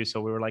were two.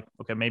 So we were like,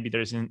 okay, maybe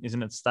there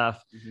isn't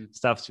stuff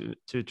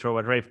to throw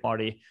a rave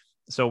party.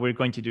 So we're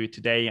going to do it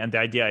today, and the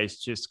idea is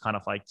just kind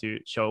of like to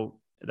show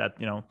that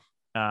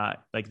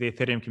like the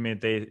Ethereum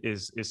community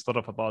is sort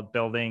of about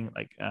building,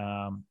 like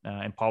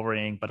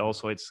empowering, but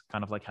also it's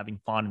kind of like having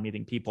fun,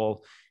 meeting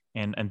people,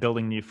 and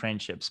building new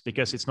friendships,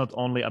 because it's not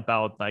only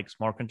about like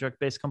smart contract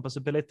based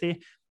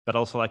composability, but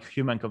also like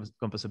human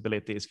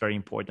composability is very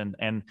important.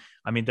 And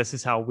I mean, this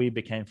is how we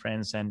became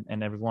friends and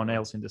everyone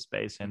else in the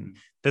space. And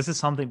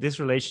this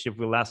relationship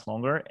will last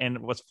longer. And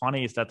what's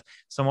funny is that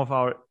some of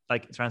our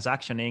like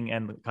transactioning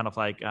and kind of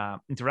like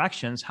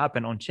interactions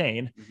happen on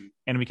chain,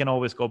 and we can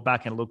always go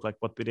back and look like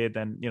what we did.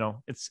 And,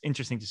 it's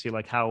interesting to see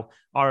like how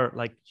our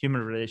like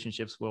human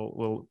relationships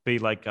will be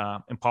like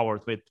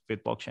empowered with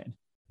blockchain.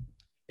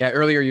 Yeah,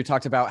 earlier you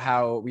talked about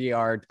how we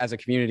are as a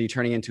community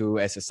turning into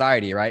a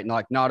society, right? And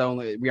like not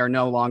only we are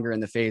no longer in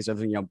the phase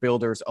of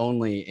builders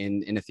only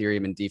in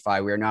Ethereum and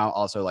DeFi. We are now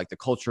also like the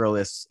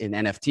culturalists in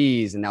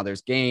NFTs, and now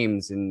there's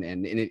games, and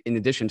in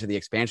addition to the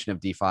expansion of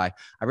DeFi. I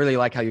really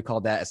like how you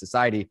called that a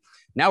society.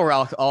 Now we're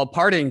all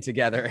partying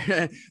together.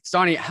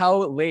 Stani, how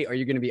late are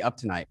you going to be up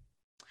tonight?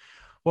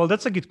 Well,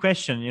 that's a good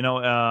question.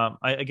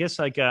 I guess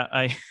like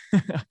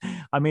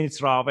I mean,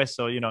 it's Rave,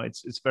 so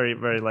it's very,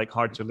 very like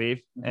hard to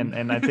leave,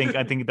 and I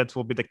think that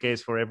will be the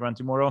case for everyone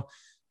tomorrow.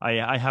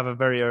 I have a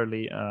very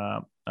early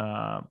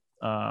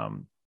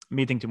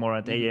meeting tomorrow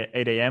at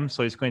 8 a.m.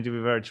 So it's going to be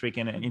very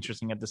tricky and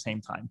interesting at the same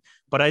time.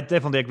 But I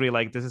definitely agree.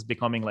 Like this is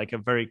becoming like a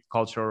very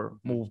cultural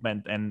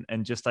movement,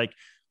 and just like.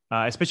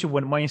 Especially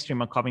when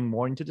mainstream are coming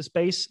more into the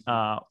space,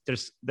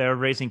 they're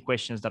raising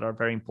questions that are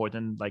very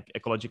important, like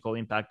ecological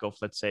impact of,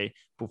 let's say,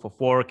 proof of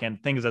work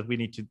and things that we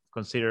need to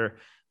consider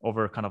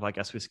over kind of like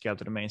as we scale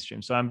to the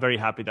mainstream. So I'm very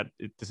happy that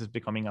this is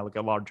becoming like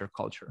a larger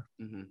culture.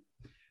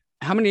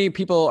 How many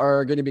people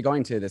are going to be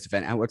going to this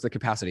event, and what's the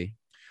capacity?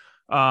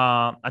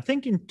 I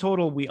think in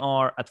total we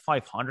are at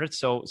 500.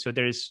 So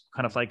there is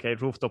kind of like a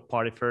rooftop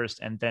party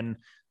first, and then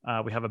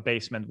we have a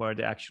basement where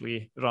the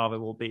actually Rave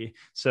will be.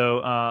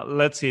 So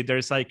let's see.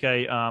 There's like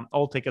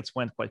all tickets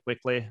went quite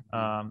quickly.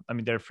 I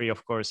mean, they're free,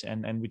 of course,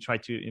 and we try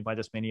to invite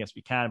as many as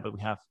we can, but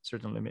we have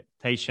certain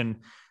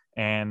limitation.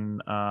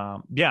 And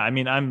yeah, I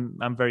mean,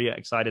 I'm very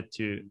excited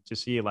to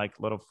see like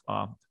a lot of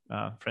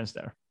friends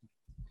there.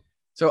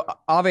 So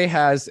Aave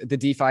has the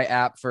DeFi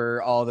app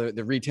for all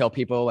the retail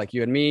people like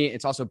you and me.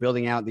 It's also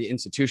building out the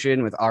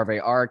institution with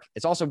Aave Arc.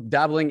 It's also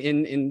dabbling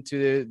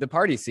into the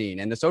party scene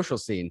and the social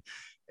scene.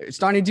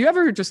 Stani, do you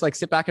ever just like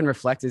sit back and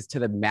reflect as to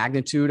the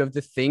magnitude of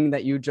the thing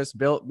that you just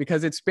built?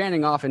 Because it's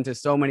spanning off into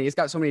it's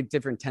got so many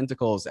different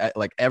tentacles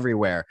like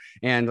everywhere.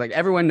 And like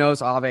everyone knows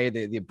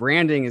Aave, the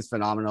branding is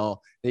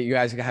phenomenal. That you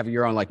guys have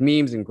your own like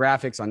memes and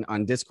graphics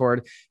on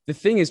Discord. The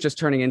thing is just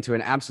turning into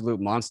an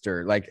absolute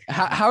monster. Like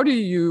how do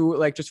you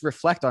like just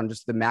reflect on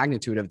just the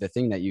magnitude of the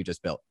thing that you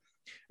just built?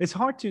 It's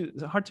hard to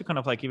kind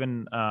of like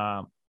even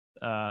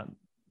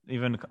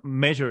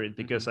measure it,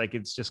 because like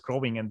it's just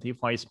growing, and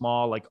DeFi is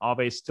small, like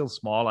Aave is still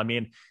small. I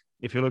mean,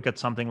 if you look at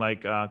something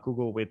like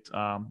Google with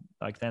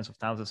like tens of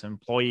thousands of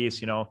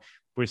employees,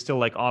 we're still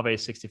like Aave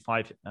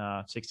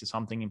 60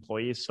 something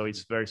employees. So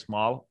it's very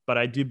small, but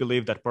I do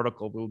believe that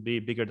protocol will be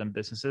bigger than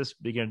businesses,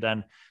 bigger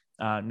than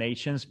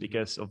nations,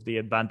 because of the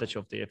advantage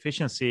of the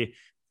efficiency.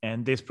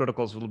 And these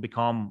protocols will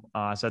become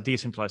as a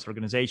decentralized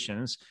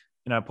organizations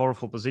in a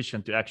powerful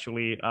position to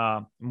actually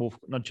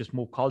not just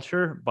move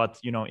culture, but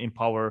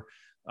empower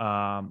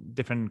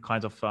different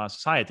kinds of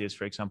societies.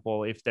 For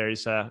example, if there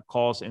is a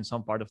cause in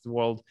some part of the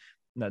world,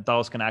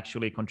 those can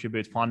actually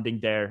contribute funding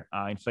their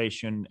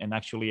inflation and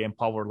actually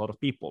empower a lot of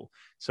people.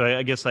 So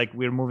I guess like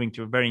we're moving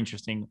to very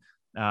interesting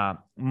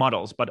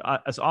models. But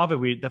as Aave,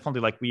 we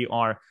definitely we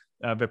are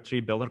a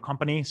Web3 builder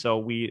company. So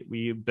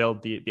we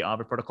built the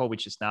Aave protocol,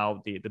 which is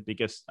now the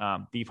biggest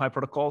DeFi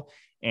protocol.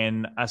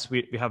 And as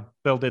we have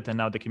built it, and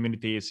now the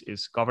community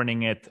is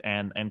governing it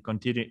and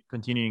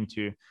continuing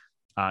to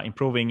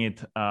improving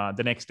it.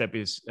 The next step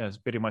is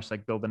pretty much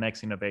like build the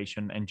next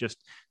innovation and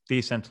just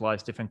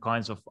decentralize different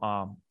kinds of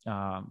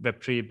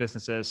Web3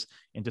 businesses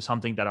into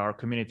something that are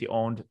community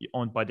owned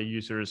by the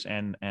users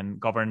and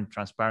governed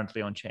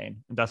transparently on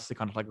chain. And that's the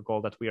kind of like a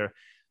goal that we are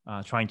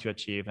trying to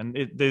achieve. And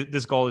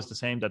this goal is the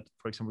same that,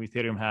 for example,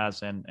 Ethereum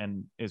has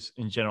and is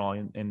in general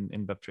in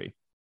Web3.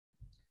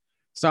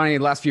 Sonny,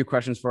 last few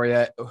questions for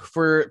you.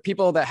 For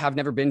people that have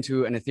never been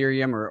to an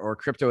Ethereum or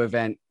crypto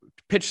event,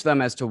 pitch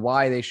them as to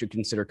why they should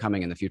consider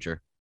coming in the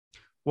future.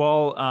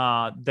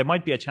 Well, there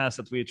might be a chance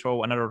that we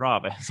throw another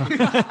Rave.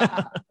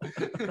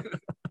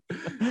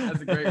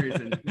 That's a great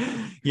reason.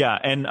 Yeah,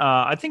 and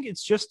I think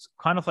it's just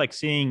kind of like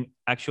seeing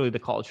actually the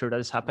culture that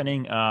is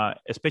happening.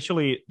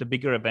 Especially the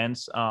bigger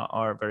events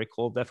are very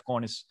cool. DEF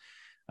CON is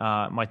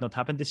might not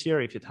happen this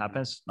year. If it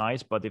happens,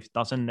 nice. But if it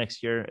doesn't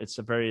next year, it's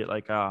a very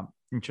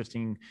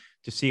interesting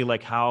to see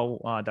like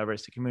how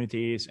diverse the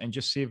community is, and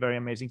just see very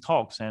amazing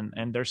talks.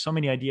 And there's so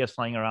many ideas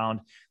flying around,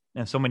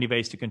 and so many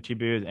ways to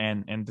contribute.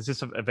 And this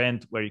is an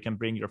event where you can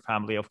bring your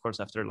family, of course,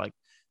 after like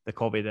the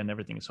COVID and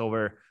everything is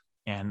over,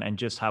 and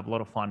just have a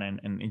lot of fun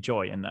and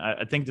enjoy. And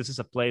I think this is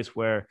a place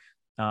where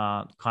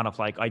kind of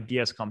like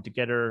ideas come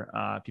together,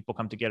 people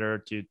come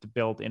together to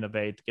build,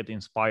 innovate, get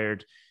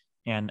inspired,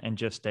 and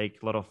just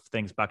take a lot of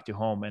things back to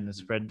home and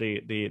spread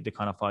the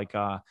kind of like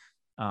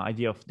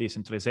idea of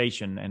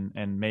decentralization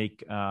and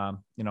make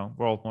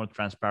world more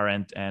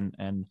transparent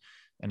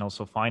and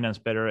also finance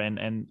better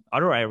and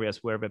other areas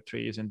where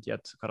Web3 isn't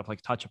yet kind of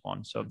like touch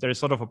upon. So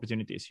there's a lot of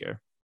opportunities here.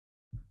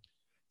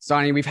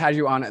 Sonny, we've had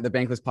you on the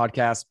Bankless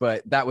podcast,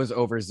 but that was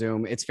over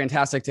Zoom. It's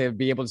fantastic to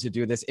be able to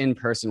do this in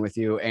person with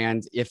you.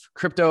 And if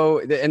crypto,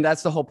 and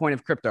that's the whole point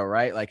of crypto,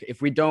 right? Like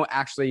if we don't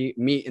actually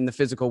meet in the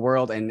physical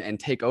world and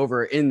take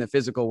over in the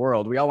physical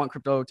world, we all want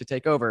crypto to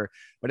take over,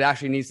 but it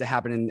actually needs to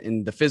happen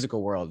in the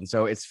physical world. And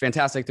so it's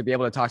fantastic to be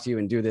able to talk to you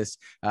and do this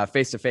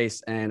face to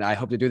face. And I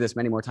hope to do this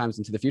many more times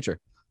into the future.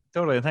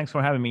 Totally. Thanks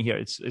for having me here.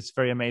 It's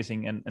very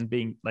amazing and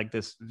being like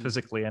this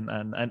physically and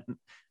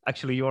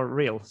actually you're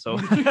real. So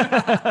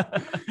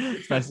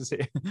it's nice to see.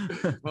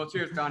 Well,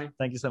 cheers, Donnie.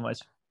 Thank you so much.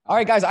 All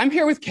right, guys, I'm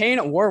here with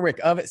Kane Warwick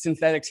of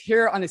Synthetics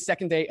here on the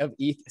second day of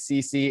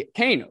ETHCC.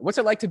 Kane, what's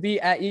it like to be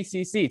at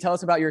ETHCC? Tell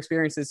us about your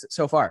experiences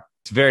so far.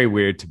 It's very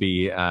weird to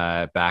be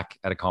back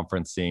at a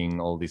conference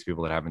seeing all these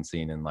people that I haven't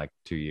seen in like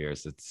 2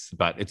 years.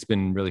 But it's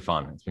been really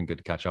fun. It's been good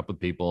to catch up with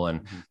people,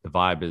 and the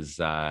vibe is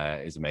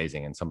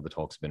amazing. And some of the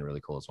talks have been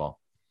really cool as well.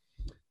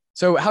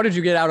 So how did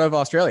you get out of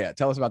Australia?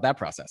 Tell us about that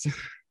process.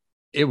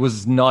 It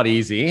was not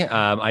easy.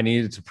 I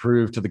needed to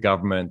prove to the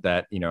government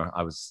that,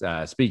 I was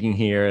speaking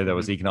here. There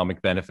was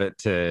economic benefit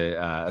to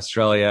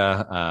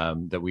Australia,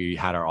 that we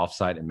had our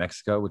offsite in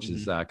Mexico, which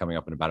is coming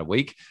up in about a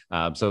week.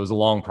 So it was a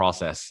long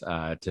process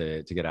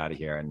to get out of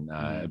here and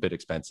a bit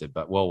expensive,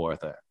 but well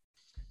worth it.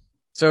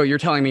 So you're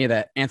telling me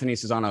that Anthony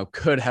Susano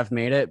could have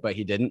made it, but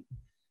he didn't?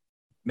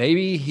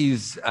 Maybe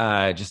he's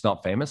just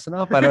not famous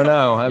enough. I don't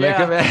know. I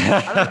can't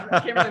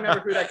really remember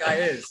who that guy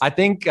is. I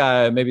think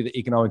maybe the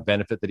economic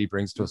benefit that he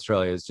brings to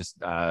Australia is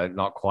just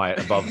not quite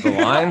above the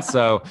line.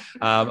 So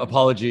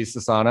apologies,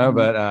 Susano.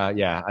 But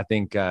I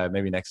think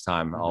maybe next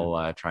time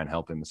I'll try and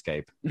help him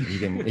escape. He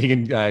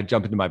can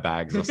jump into my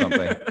bags or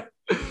something.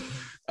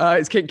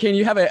 Can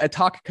you have a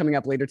talk coming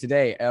up later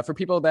today? For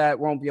people that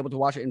won't be able to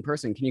watch it in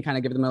person, can you kind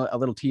of give them a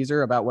little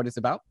teaser about what it's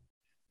about?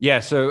 Yeah,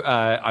 so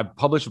I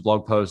published a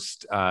blog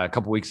post a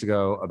couple weeks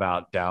ago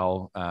about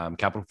DAO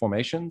capital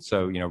formation.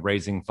 So,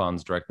 raising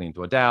funds directly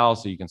into a DAO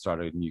so you can start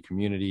a new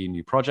community,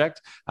 new project.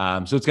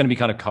 So it's going to be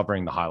kind of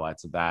covering the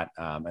highlights of that.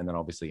 And then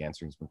obviously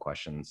answering some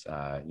questions,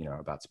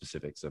 about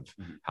specifics of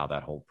how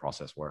that whole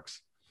process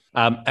works.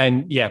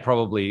 And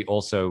probably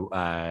also,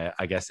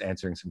 I guess,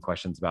 answering some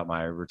questions about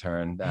my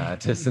return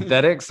to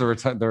Synthetics, the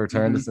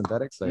return to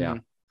Synthetics. So, yeah.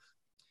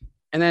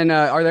 And then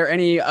are there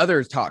any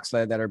other talks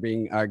that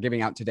are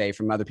giving out today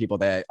from other people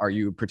that are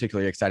you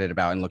particularly excited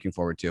about and looking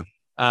forward to?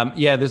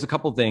 There's a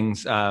couple of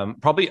things.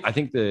 Probably, I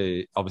think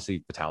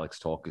obviously Vitalik's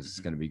talk is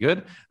going to be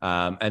good.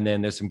 And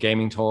then there's some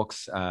gaming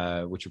talks,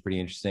 which are pretty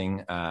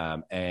interesting.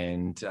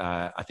 And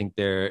I think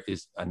there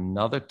is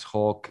another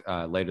talk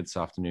later this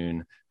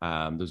afternoon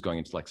that's going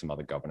into like some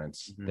other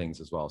governance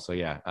things as well. So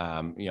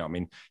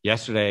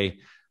yesterday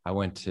I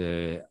went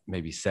to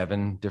maybe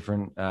 7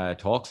 different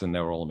talks and they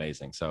were all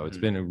amazing. So it's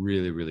been a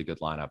really, really good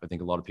lineup. I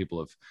think a lot of people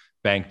have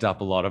banked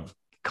up a lot of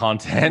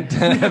content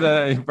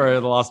for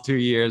the last 2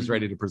 years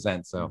ready to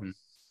present. So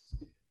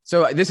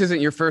this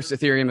isn't your first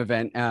Ethereum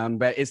event,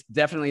 but it's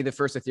definitely the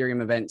first Ethereum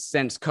event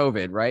since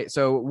COVID, right?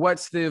 So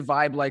what's the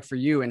vibe like for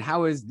you, and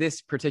how is this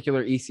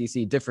particular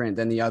ETHCC different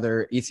than the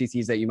other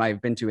ETHCCs that you might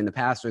have been to in the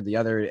past or the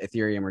other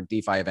Ethereum or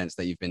DeFi events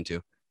that you've been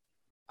to?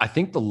 I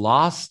think the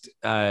last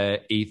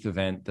ETH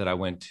event that I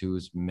went to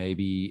was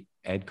maybe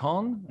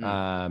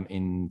EdCon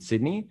in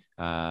Sydney,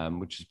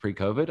 which is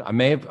pre-COVID. I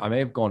may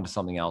have gone to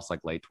something else like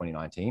late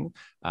 2019.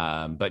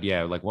 But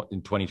yeah, like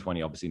in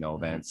 2020, obviously no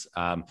events.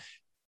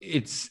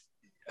 It's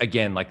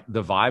again, like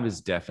the vibe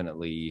is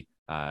definitely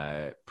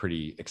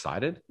pretty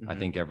excited. I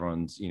think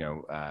everyone's,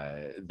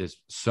 there's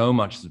so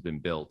much has been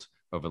built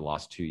over the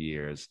last 2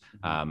 years.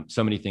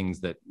 So many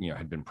things that,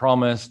 had been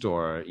promised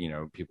or,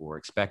 people were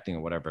expecting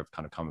or whatever have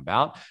kind of come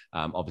about.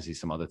 Obviously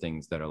some other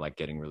things that are like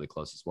getting really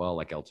close as well,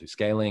 like L2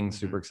 scaling,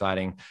 super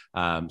exciting.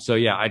 So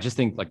yeah, I just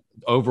think like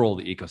overall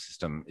the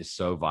ecosystem is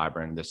so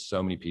vibrant. There's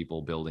so many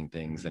people building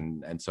things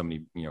and so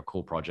many,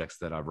 cool projects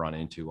that I've run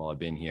into while I've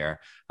been here.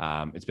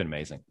 It's been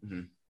amazing.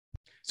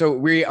 So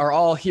we are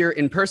all here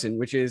in person,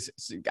 which is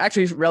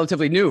actually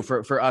relatively new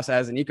for us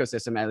as an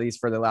ecosystem, at least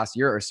for the last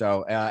year or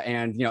so.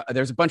 And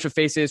there's a bunch of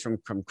faces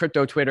from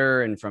crypto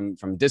Twitter and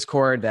from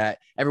Discord that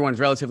everyone's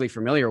relatively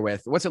familiar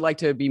with. What's it like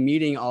to be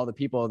meeting all the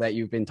people that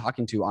you've been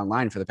talking to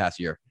online for the past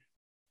year?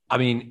 I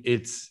mean,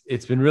 it's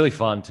been really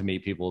fun to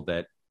meet people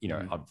that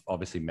I've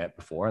obviously met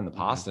before in the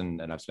past and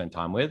I've spent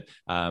time with.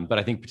 But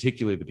I think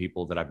particularly the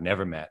people that I've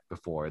never met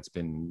before, it's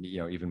been,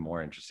 even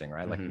more interesting,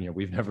 right? Like,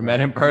 we've never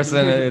met in person.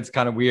 And it's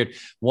kind of weird.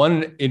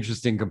 One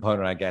interesting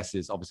component, I guess,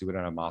 is obviously we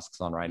don't have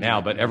masks on right now,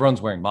 but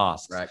everyone's wearing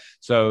masks. Right.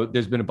 So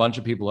there's been a bunch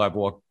of people I've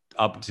walked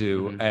up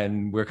to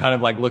and we're kind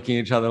of like looking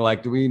at each other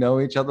like, do we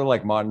know each other?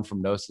 Like Martin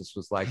from Gnosis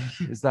was like,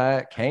 is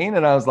that Kane?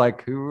 And I was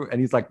like, who?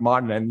 And he's like,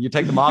 Martin. And you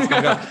take the mask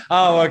and go,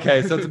 oh,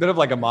 okay. So it's a bit of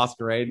like a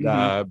masquerade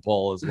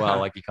ball as well.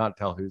 Like you can't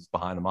tell who's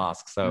behind the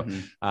mask. So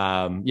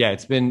yeah,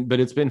 it's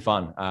been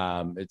fun.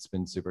 It's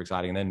been super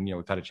exciting. And then,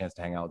 we've had a chance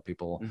to hang out with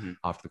people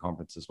after the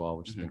conference as well,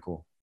 which has been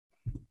cool.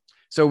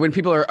 So when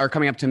people are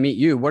coming up to meet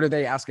you, what are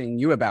they asking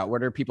you about?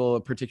 What are people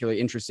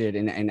particularly interested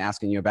in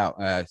asking you about?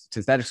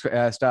 Synthetic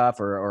stuff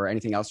or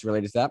anything else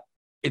related to that?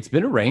 It's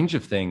been a range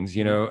of things,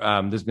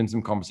 there's been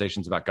some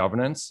conversations about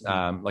governance,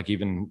 like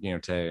even,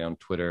 today on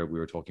Twitter, we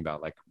were talking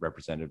about like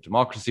representative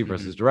democracy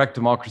versus direct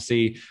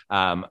democracy.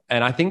 And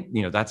I think,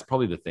 that's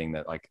probably the thing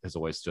that like has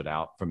always stood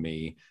out for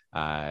me.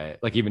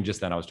 Like even just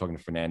then I was talking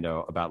to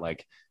Fernando about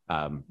like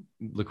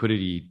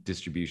liquidity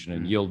distribution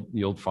and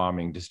yield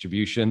farming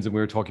distributions. And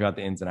we were talking about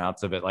the ins and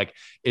outs of it. Like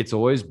it's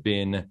always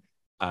been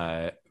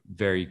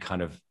very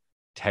kind of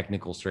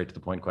technical, straight to the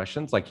point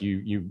questions. Like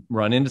you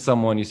run into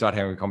someone, you start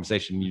having a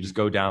conversation, you just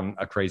go down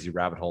a crazy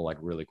rabbit hole like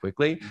really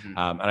quickly.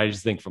 And I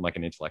just think from like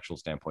an intellectual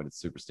standpoint, it's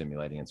super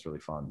stimulating. It's really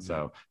fun.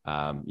 So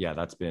yeah,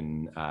 that's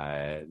been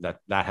that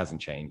hasn't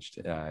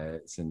changed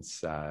since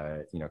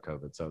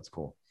COVID. So it's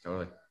cool.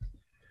 Totally.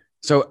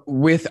 So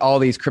with all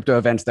these crypto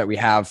events that we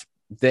have,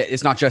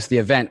 it's not just the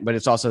event, but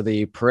it's also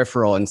the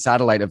peripheral and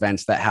satellite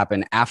events that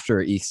happen after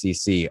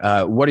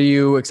ETHCC. What are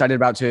you excited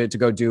about to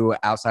go do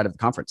outside of the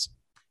conference?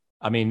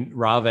 I mean,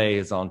 Rave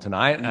is on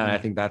tonight, and I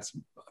think that's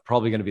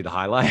probably going to be the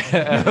highlight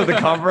of the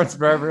conference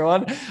for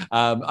everyone.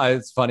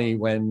 It's funny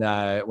when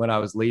I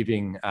was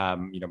leaving,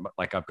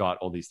 like I've got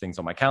all these things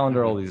on my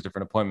calendar, all these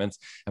different appointments,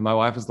 and my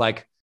wife was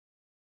like,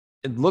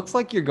 "It looks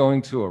like you're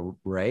going to a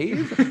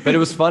rave," but it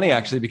was funny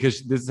actually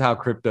because this is how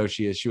crypto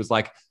she is. She was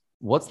like,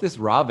 "What's this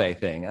Rave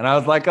thing?" And I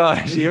was like, "Oh,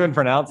 she even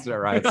pronounced it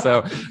right."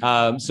 So,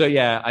 so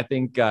yeah, I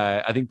think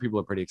people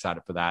are pretty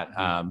excited for that.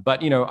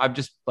 But I've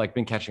just like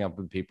been catching up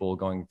with people,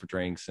 going for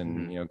drinks,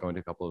 and going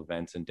to a couple of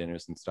events and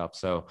dinners and stuff.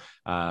 So,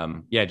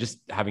 yeah, just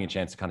having a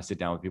chance to kind of sit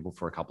down with people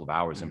for a couple of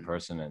hours in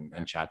person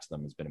and chat to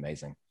them has been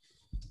amazing.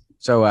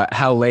 So,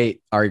 how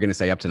late are you going to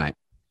stay up tonight?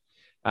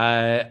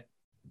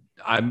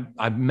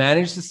 I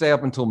managed to stay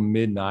up until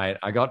midnight.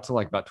 I got to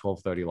like about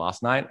 12:30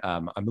 last night.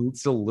 I'm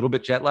still a little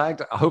bit jet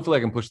lagged. Hopefully I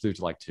can push through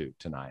to like 2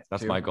 tonight.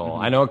 That's my goal.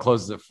 I know it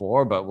closes at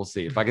 4, but we'll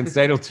see. If I can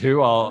stay till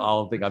 2,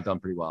 I'll think I've done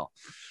pretty well.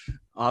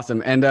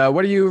 Awesome. And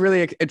what are you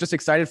really just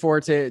excited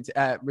for to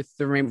with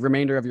the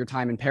remainder of your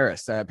time in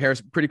Paris? Paris,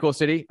 pretty cool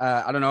city.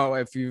 I don't know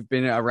if you've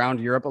been around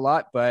Europe a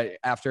lot, but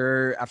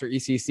after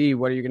ETHCC,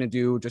 what are you going to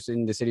do just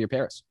in the city of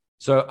Paris?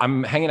 So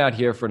I'm hanging out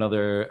here for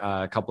another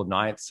couple of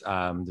nights.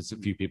 There's a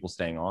few people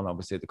staying on,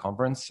 obviously, at the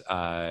conference,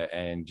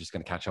 and just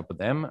going to catch up with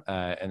them.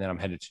 And then I'm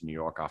headed to New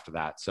York after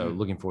that. So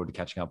looking forward to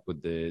catching up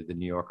with the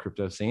New York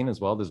crypto scene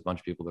as well. There's a bunch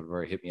of people that have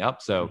already hit me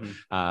up. So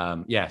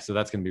yeah, so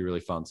that's going to be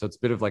really fun. So it's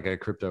a bit of like a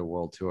crypto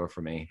world tour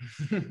for me.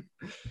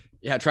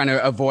 Yeah, trying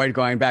to avoid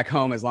going back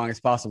home as long as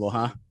possible,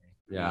 huh?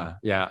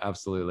 Yeah,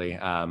 absolutely.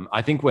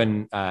 I think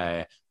when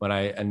I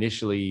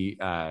initially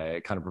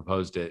kind of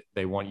proposed it,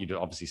 they want you to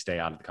obviously stay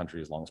out of the country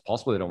as long as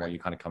possible. They don't want you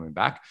kind of coming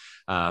back.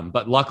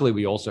 But luckily,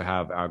 we also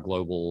have our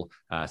global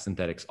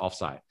synthetics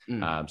offsite.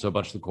 So a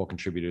bunch of the core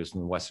contributors from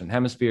the Western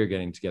Hemisphere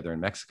getting together in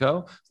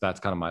Mexico. So that's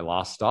kind of my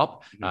last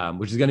stop,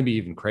 which is going to be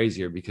even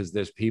crazier because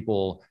there's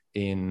people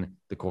in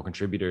the core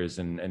contributors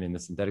and in the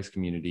synthetics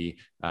community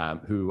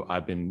who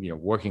I've been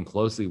working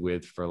closely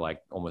with for like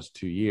almost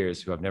 2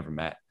 years who I've never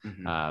met.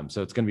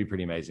 So it's going to be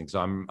pretty amazing. So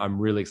I'm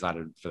really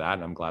excited for that,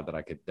 and I'm glad that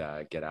I could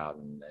get out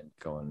and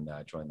go and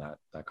join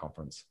that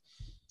conference.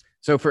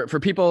 So for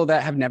people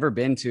that have never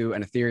been to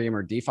an Ethereum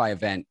or DeFi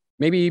event,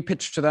 maybe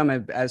pitch to them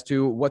as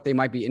to what they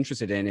might be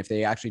interested in if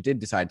they actually did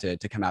decide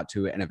to come out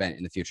to an event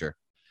in the future.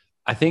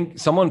 I think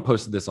someone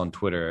posted this on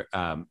Twitter,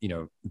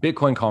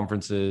 Bitcoin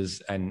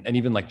conferences and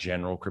even like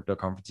general crypto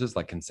conferences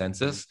like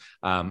Consensus,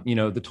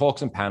 the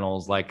talks and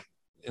panels, like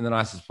in the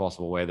nicest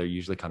possible way, they're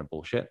usually kind of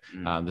bullshit.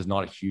 There's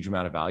not a huge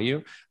amount of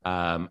value.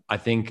 I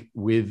think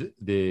with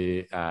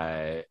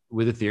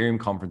Ethereum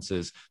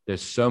conferences,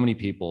 there's so many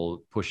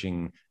people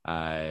pushing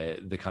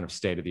the kind of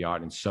state of the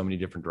art in so many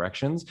different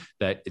directions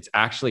that it's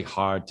actually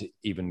hard to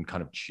even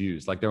kind of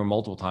choose. Like there were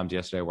multiple times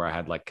yesterday where I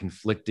had like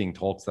conflicting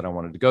talks that I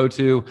wanted to go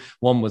to.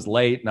 One was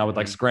late and I would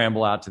like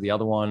scramble out to the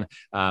other one.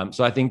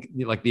 So I think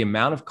like the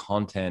amount of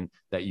content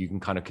that you can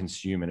kind of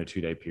consume in a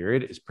 2-day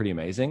period is pretty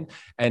amazing.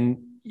 And,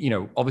 you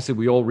know, obviously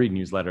we all read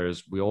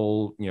newsletters, we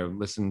all, you know,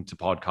 listen to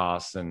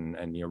podcasts and,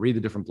 you know, read the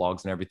different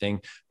blogs and everything,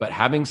 but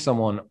having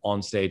someone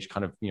on stage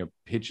kind of, you know,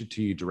 pitch it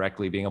to you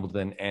directly, being able to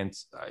then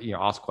answer, you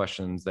know, ask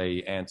questions,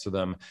 they answer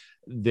them.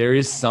 There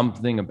is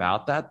something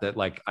about that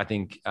like, I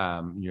think, you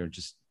know,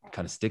 just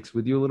kind of sticks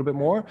with you a little bit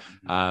more.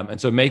 And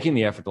so making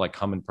the effort to like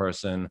come in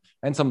person,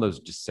 and some of those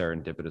just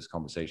serendipitous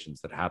conversations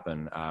that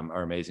happen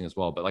are amazing as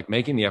well. But like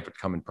making the effort to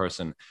come in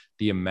person,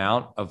 the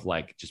amount of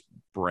like just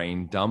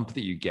brain dump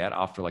that you get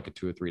after like a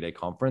 2 or 3 day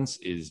conference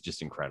is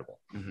just incredible.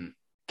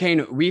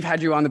 Kane, we've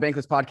had you on the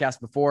Bankless podcast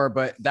before,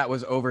 but that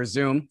was over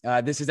Zoom.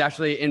 This is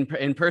actually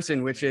in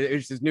person, which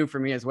is new for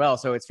me as well.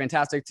 So it's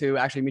fantastic to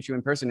actually meet you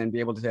in person and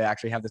be able to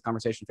actually have this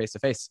conversation face to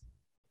face.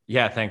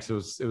 Yeah, thanks. It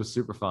was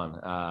super fun.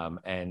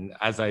 And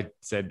as I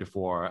said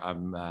before,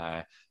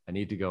 I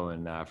need to go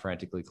and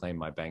frantically claim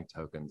my bank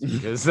tokens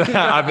because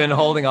I've been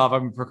holding off.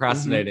 I'm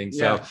procrastinating.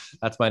 So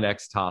that's my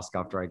next task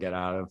after I get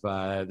out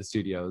of the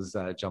studios,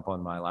 jump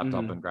on my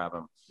laptop and grab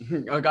them.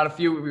 I've got a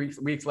few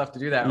weeks left to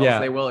do that. Else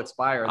they will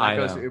expire. And that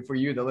goes for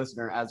you, the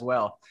listener, as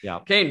well.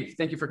 Yeah. Kane,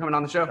 thank you for coming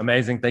on the show.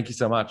 Amazing. Thank you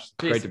so much.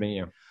 Peace. Great to meet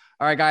you.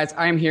 All right, guys,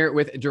 I am here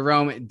with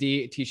Jerome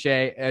D.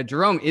 Tichet.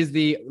 Jerome is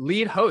the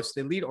lead host,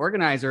 the lead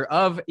organizer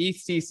of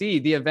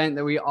ETHCC, the event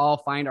that we all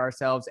find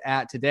ourselves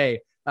at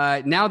today.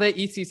 Now that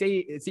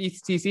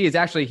ETHCC is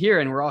actually here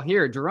and we're all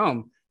here,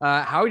 Jerome,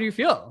 how do you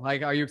feel?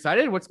 Like, are you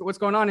excited? What's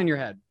going on in your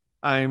head?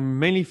 I'm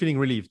mainly feeling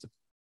relieved,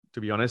 to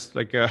be honest.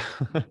 Like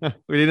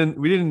we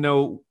didn't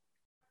know,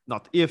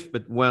 not if,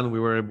 but when we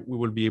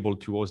will be able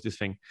to host this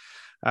thing.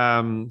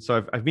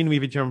 So I've been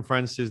with Ethereum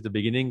France since the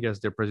beginning as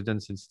their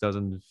president since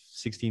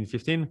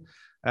 2016-15.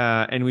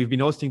 And we've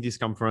been hosting this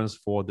conference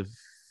for the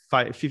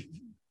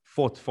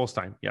fourth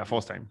time. Yeah,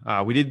 fourth time.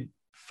 We did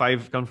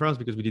 5 conferences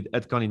because we did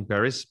ETHCon in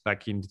Paris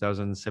back in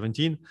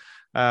 2017.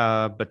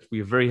 But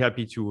we're very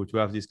happy to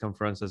have this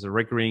conference as a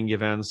recurring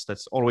event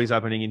that's always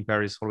happening in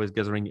Paris, always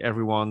gathering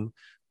everyone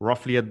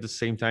roughly at the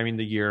same time in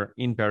the year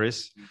in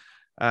Paris.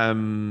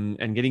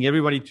 And getting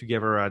everybody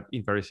together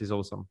in Paris is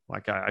awesome.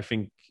 Like I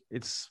think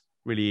it's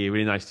really,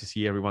 really nice to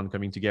see everyone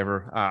coming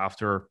together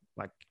after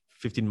like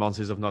 15 months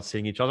of not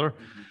seeing each other.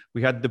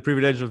 We had the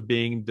privilege of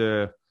being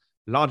the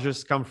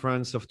largest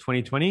conference of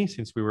 2020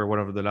 since we were one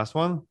of the last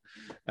one.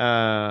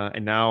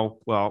 And now,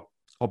 well,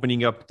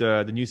 opening up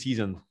the new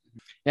season.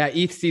 Yeah,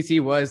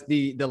 ETHCC was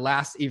the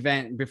last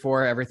event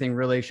before everything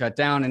really shut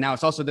down. And now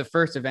it's also the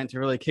first event to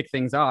really kick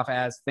things off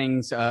as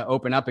things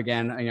open up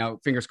again. You know,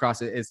 fingers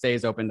crossed it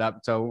stays opened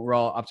up. So we're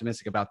all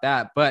optimistic about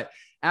that. But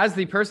as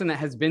the person that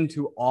has been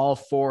to all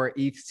 4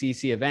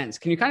 ETHCC events,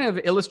 can you kind of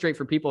illustrate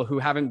for people who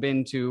haven't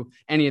been to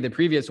any of the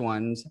previous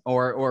ones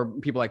or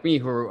people like me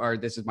who are,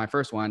 this is my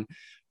first one,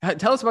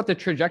 tell us about the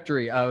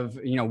trajectory of,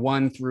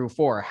 1 through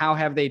 4. How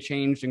have they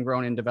changed and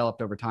grown and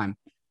developed over time?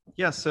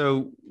 Yeah,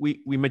 so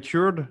we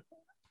matured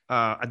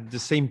at the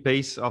same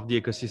pace of the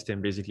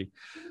ecosystem, basically.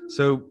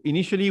 So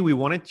initially, we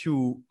wanted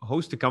to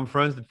host a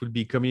conference that would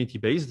be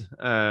community-based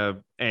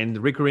and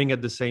recurring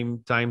at the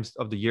same times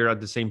of the year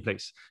at the same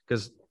place.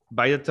 Because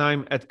by the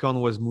time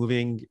ETHCon was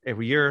moving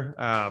every year,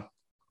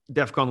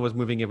 DevCon was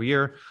moving every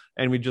year,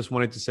 and we just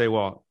wanted to say,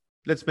 well,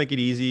 let's make it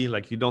easy.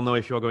 Like, you don't know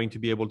if you're going to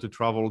be able to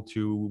travel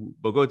to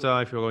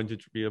Bogota, if you're going to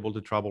be able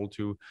to travel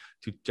to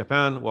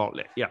Japan. Well,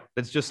 yeah,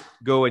 let's just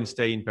go and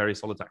stay in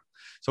Paris all the time.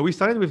 So we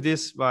started with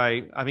this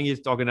by having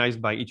it organized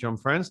by Ethereum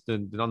France, the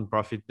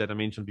nonprofit that I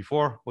mentioned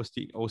before,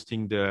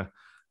 hosting the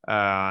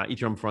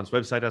Ethereum France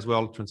website as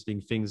well,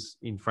 translating things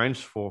in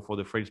French for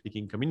the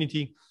French-speaking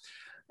community.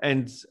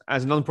 And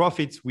as a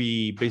nonprofit,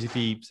 we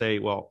basically say,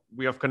 well,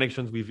 we have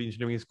connections with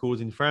engineering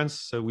schools in France.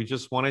 So we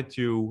just wanted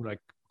to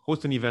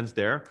host an event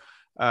there,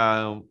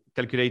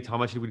 calculate how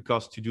much it would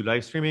cost to do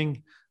live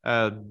streaming,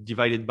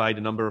 divided by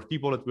the number of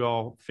people that we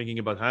are thinking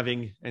about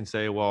having, and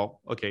say, well,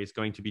 okay, it's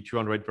going to be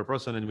 200 per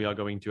person, and we are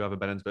going to have a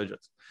balanced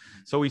budget.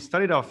 So we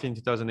started off in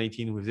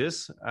 2018 with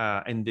this,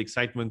 and the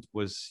excitement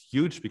was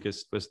huge because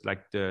it was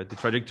like the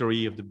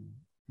trajectory of the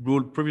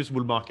previous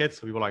bull market.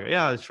 So we were like,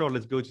 yeah, sure,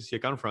 let's go to see a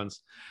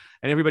conference.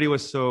 And everybody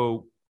was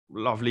so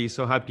lovely,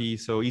 so happy,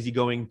 so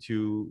easygoing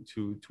to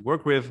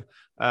work with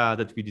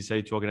that we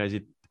decided to organize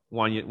it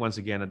once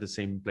again at the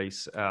same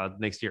place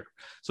next year.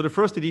 So the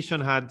first edition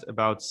had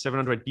about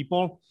 700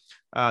 people.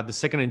 The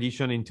second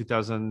edition in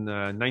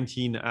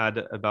 2019 had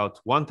about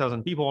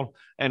 1,000 people.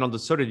 And on the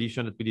third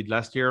edition that we did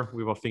last year,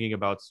 we were thinking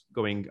about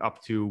going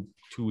up to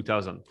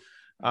 2,000.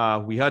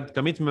 We had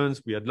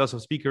commitments, we had lots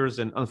of speakers,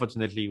 and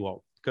unfortunately,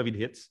 well, COVID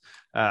hits.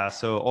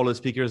 So all the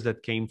speakers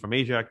that came from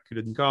Asia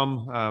couldn't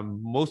come.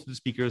 Most of the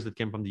speakers that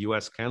came from the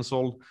US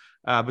canceled,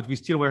 but we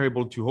still were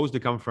able to host the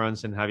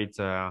conference and have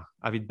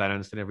it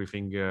balanced and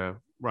everything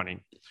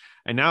running.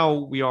 And now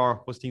we are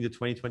hosting the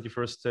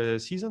 2021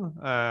 season,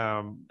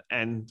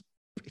 and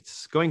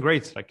it's going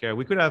great. Like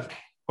we could have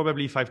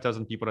probably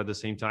 5,000 people at the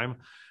same time,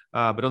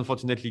 but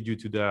unfortunately, due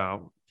to the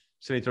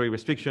sanitary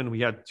restriction, we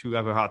had to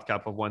have a hard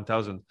cap of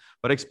 1,000.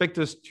 But expect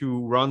us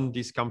to run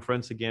this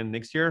conference again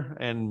next year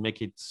and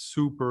make it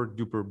super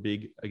duper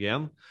big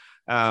again.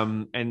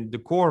 And the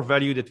core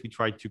value that we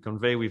try to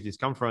convey with this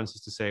conference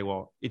is to say,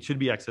 well, it should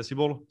be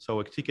accessible. So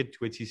a ticket to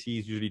ETHCC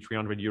is usually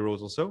 300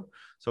 euros or so.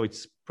 So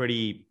it's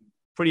pretty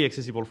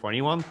accessible for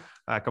anyone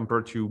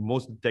compared to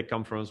most tech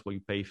conference where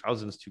you pay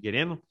thousands to get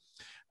in.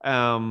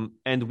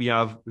 And we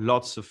have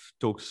lots of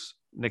talks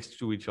next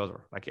to each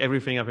other, like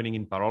everything happening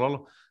in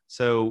parallel.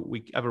 So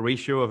we have a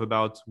ratio of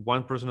about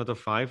 1 person out of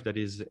 5 that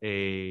is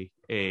a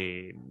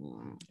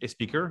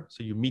speaker.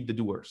 So you meet the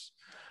doers.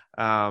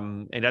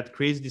 And that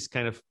creates this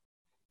kind of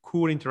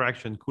cool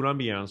interaction, cool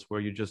ambience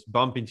where you just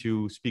bump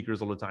into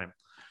speakers all the time.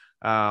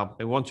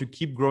 I want to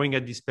keep growing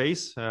at this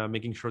pace,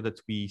 making sure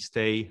that we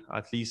stay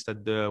at least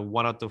at the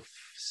 1 out of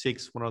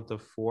 6, 1 out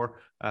of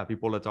 4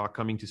 people that are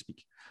coming to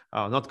speak.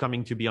 Not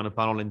coming to be on a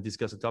panel and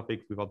discuss a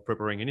topic without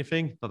preparing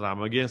anything. Not that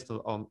I'm against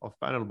on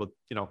panel, but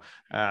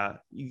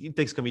it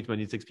takes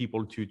commitment. It takes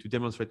people to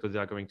demonstrate what they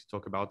are going to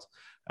talk about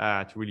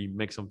to really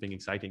make something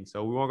exciting.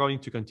 So we are going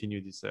to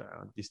continue this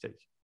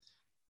stage.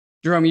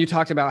 Jerome, you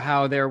talked about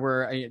how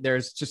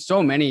there's just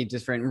so many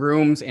different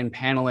rooms and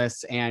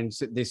panelists, and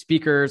the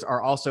speakers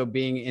are also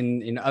being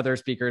in other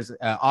speakers'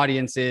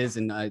 audiences,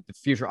 and the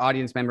future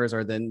audience members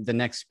are the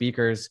next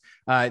speakers.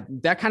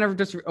 That kind of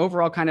just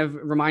overall kind of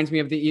reminds me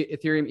of the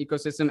Ethereum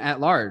ecosystem at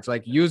large.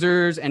 Like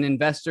users and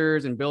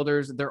investors and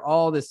builders, they're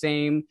all the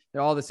same.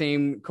 They're all the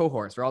same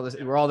cohorts. We're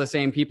all the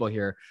same people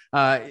here.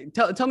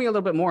 Tell me a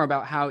little bit more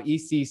about how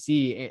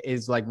ETHCC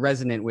is like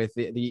resonant with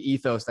the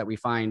ethos that we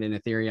find in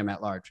Ethereum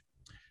at large.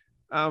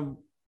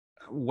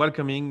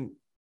 Welcoming,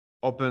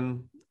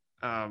 open,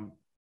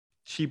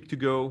 cheap to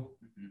go,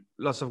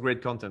 lots of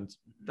great content.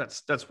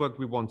 That's what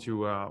we want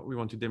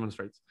to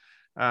demonstrate.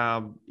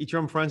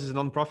 Ethereum France is a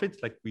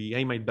non-profit. Like we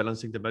aim at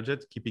balancing the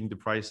budget, keeping the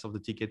price of the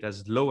ticket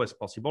as low as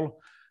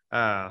possible.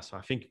 So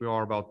I think we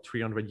are about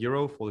 300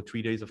 euro for the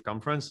 3 days of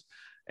conference,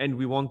 and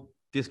we want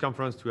this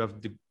conference to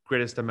have the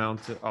greatest amount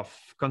of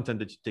content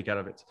that you take out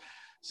of it.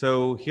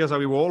 So here's how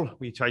we roll.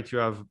 We try to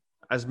have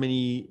as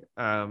many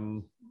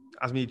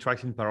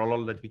tracks in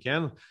parallel that we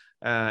can,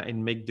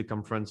 and make the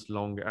conference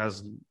long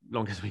as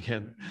we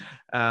can.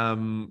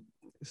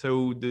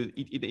 So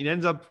it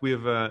ends up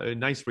with a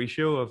nice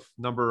ratio of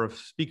number of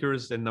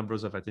speakers and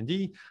numbers of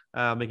attendees,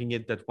 making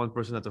it that 1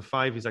 person out of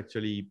 5 is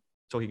actually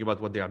talking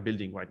about what they are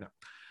building right now.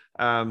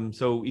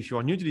 So if you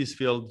are new to this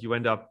field, you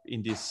end up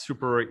in this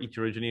super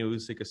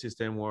heterogeneous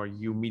ecosystem where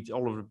you meet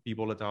all of the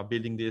people that are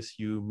building this.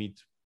 You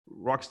meet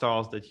rock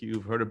stars that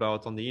you've heard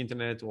about on the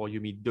internet, or you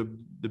meet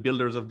the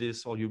builders of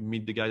this, or you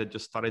meet the guy that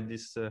just started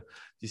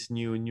this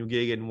new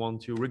gig and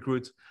want to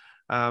recruit.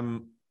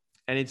 And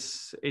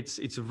it's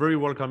a very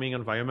welcoming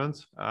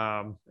environment,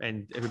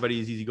 and everybody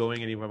is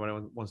easygoing and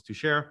everybody wants to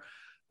share.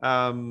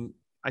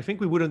 I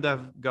think we wouldn't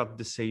have got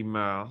the same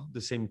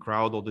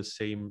crowd or the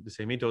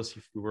same ethos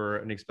if we were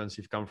an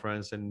expensive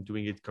conference and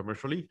doing it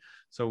commercially.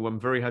 So I'm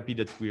very happy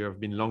that we have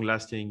been long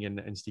lasting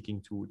and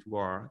sticking to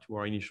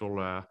our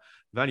initial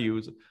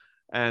values.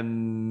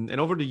 And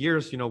over the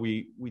years,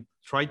 we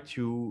tried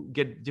to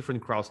get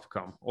different crowds to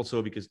come,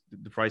 also because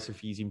the price of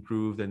fees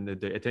improved and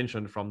the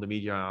attention from the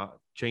media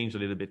changed a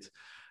little bit.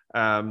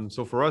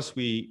 So for us,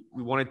 we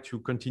wanted to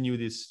continue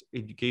this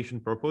education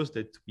purpose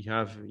that we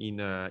have in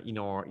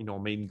our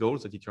main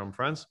goals at Ethereum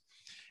France,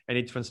 and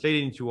it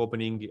translated into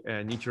opening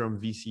an Ethereum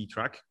VC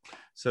track.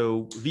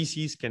 So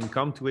VCs can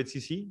come to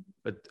ETHCC,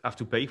 but have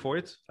to pay for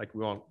it. Like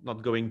we are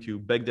not going to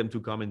beg them to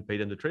come and pay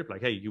them the trip.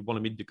 Like, hey, you want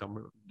to meet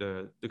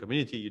the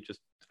community, you just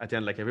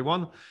attend like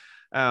everyone.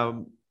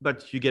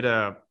 But you get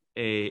a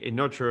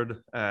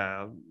nurtured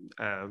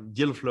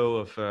deal flow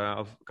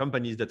of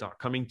companies that are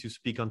coming to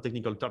speak on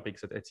technical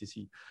topics at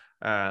ETHCC,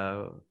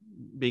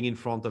 being in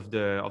front of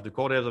the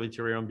core devs of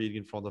Ethereum, being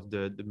in front of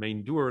the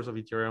main doers of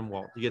Ethereum.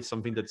 Well, you get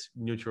something that's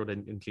neutral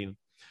and clean.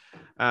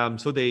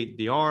 So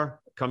they are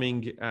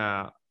coming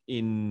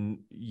in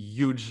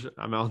huge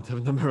amount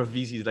of number of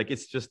VCs. Like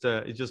it's just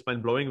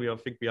mind blowing. I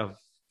think we have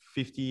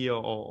 50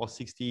 or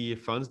 60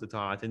 funds that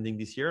are attending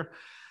this year.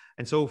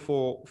 And so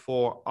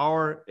for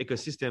our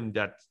ecosystem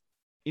that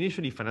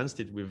initially financed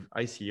it with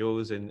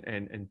ICOs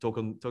and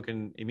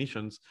token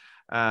emissions,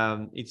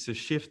 it's a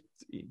shift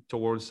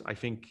towards, I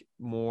think,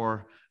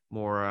 more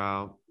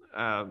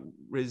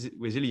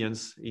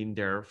resilience in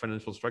their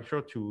financial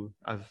structure to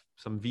have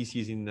some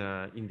VCs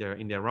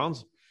in their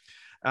rounds.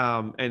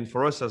 And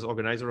for us as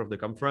organizer of the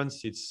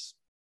conference, it's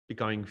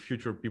becoming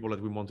future people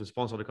that we want to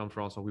sponsor the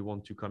conference, or we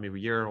want to come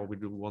every year, or we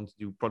do want to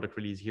do product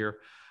release here.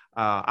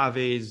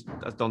 Aave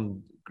has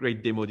done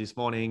great demo this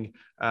morning.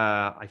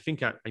 I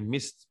think I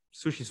missed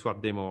Sushi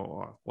Swap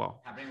demo.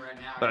 Well, happening right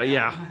now. But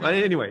yeah. But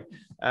anyway,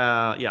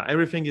 yeah,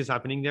 everything is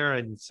happening there,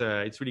 and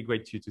it's really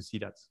great to see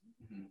that.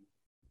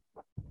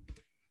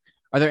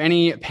 Are there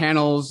any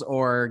panels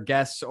or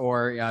guests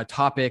or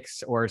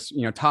topics or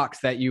talks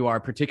that you are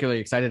particularly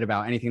excited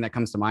about? Anything that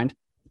comes to mind?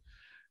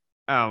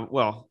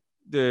 Well,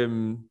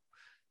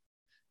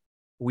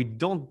 we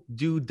don't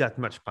do that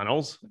much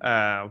panels.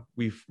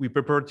 We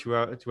prepare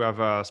to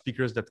have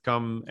speakers that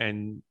come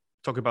and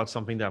talk about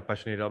something they're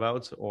passionate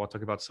about, or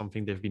talk about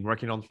something they've been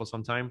working on for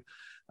some time.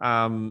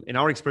 In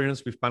our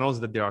experience with panels,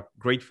 that they are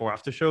great for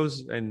after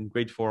shows and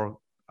great for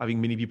having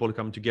many people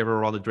come together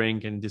around a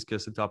drink and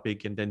discuss a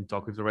topic and then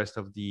talk with the rest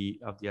of the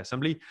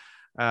assembly.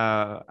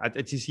 At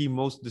ETHCC,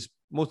 most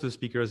of the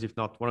speakers, if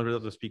not 100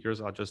 of the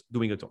speakers, are just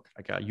doing a talk.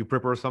 Like you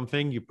prepare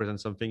something, you present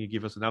something, you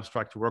give us an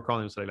abstract to work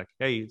on, and say like,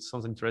 hey, it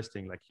sounds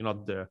interesting. Like you're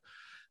not the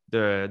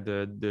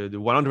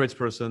 100th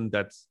person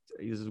that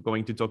is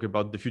going to talk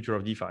about the future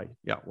of DeFi.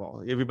 Yeah,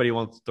 well, everybody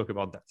wants to talk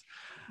about that.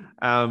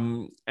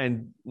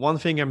 And one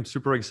thing I'm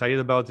super excited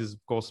about is,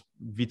 of course,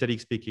 Vitalik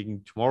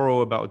speaking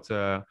tomorrow about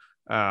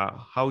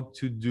how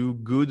to do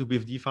good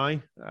with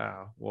DeFi.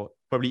 Well,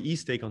 probably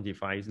his take on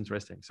DeFi is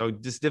interesting. So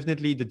this is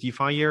definitely the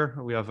DeFi year.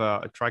 We have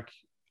a track.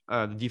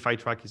 The DeFi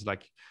track is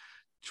like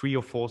 3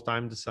 or 4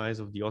 times the size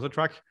of the other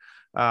track,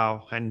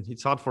 and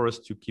it's hard for us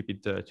to keep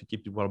it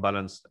well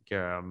balanced, like,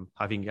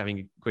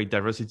 having great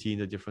diversity in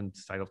the different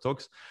style of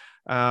talks.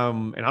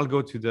 And I'll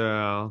go to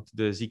the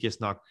ZK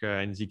Snock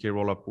and ZK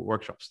Rollup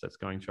workshops that's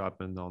going to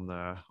happen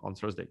on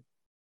Thursday.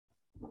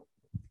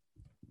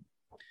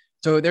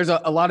 So there's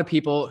a lot of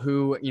people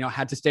who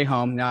had to stay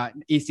home.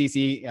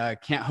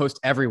 ETHCC can't host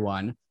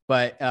everyone,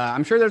 but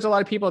I'm sure there's a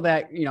lot of people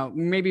that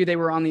maybe they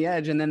were on the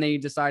edge and then they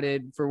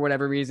decided for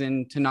whatever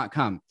reason to not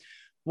come.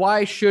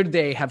 Why should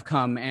they have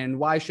come, and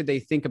why should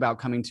they think about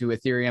coming to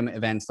Ethereum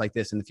events like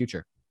this in the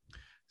future?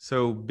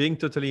 So being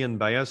totally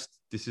unbiased,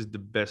 this is the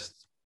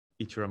best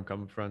Ethereum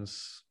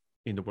conference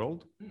in the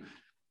world.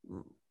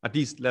 At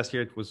least last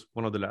year it was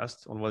one of the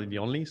last, one of the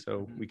only.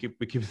 So we keep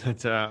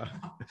that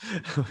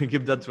we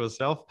keep that to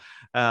ourselves.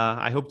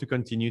 I hope to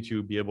continue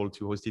to be able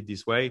to host it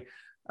this way.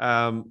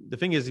 The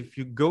thing is, if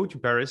you go to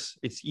Paris,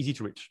 it's easy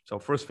to reach. So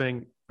first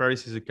thing,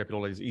 Paris is a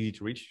capital that is easy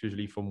to reach,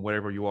 usually from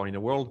wherever you are in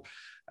the world.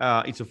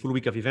 It's a full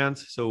week of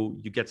events, so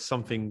you get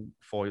something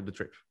for the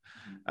trip.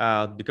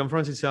 The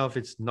conference itself,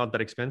 it's not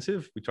that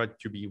expensive. We try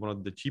to be one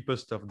of the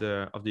cheapest of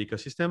the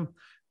ecosystem,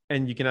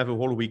 and you can have a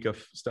whole week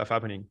of stuff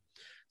happening.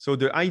 So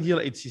the ideal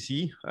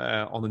ETHCC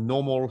on a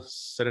normal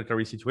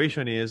sedentary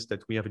situation is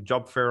that we have a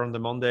job fair on the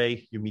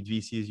Monday. You meet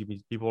VCs, you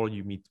meet people,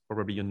 you meet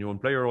probably your new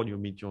employer, or you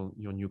meet your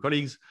new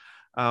colleagues.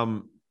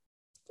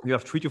 You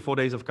have 3 to 4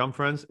 days of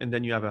conference, and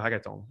then you have a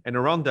hackathon. And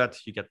around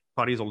that, you get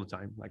parties all the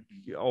time, like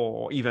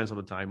or events all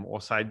the time, or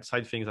side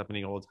things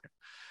happening all the time.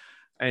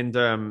 And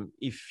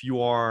if you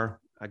are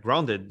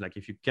grounded, like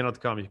if you cannot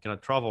come, if you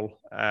cannot travel,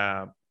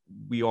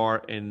 we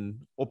are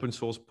an open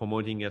source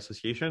promoting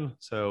association.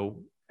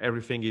 So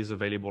everything is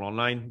available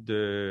online.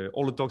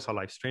 All the talks are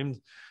live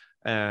streamed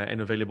and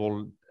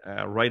available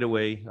right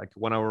away, like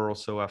 1 hour or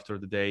so after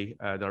the day,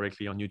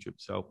 directly on YouTube.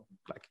 So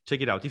like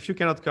check it out. If you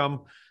cannot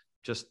come,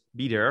 just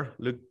be there.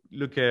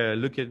 Look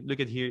at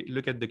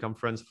the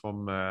conference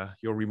from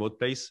your remote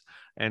place,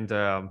 and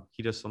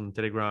hit us on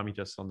Telegram, hit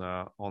us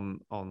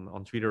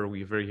on Twitter.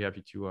 We're very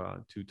happy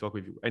to talk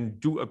with you, and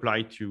do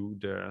apply to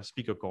the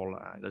speaker call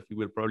that we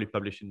will probably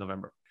publish in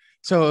November.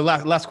 So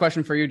last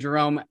question for you,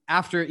 Jerome.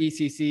 After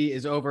ETHCC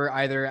is over,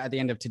 either at the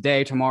end of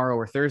today, tomorrow,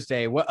 or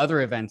Thursday, what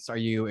other events are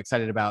you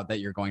excited about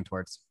that you're going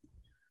towards?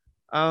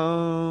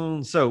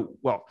 My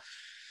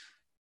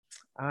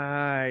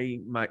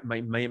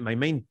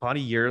main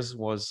party years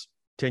was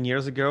 10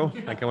 years ago,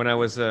 like when I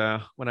was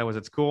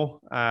at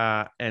school,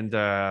 and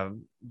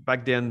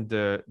back then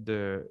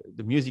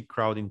the music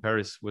crowd in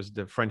Paris was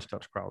the French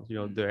Touch crowd,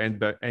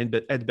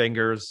 the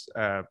headbangers,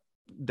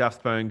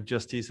 Daft Punk,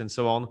 Justice, and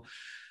so on.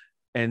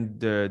 And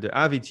the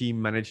Aave team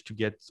managed to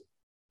get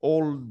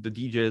all the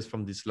DJs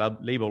from this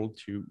label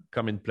to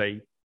come and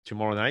play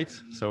tomorrow night.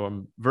 So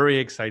I'm very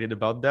excited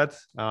about that.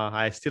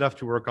 I still have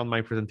to work on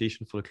my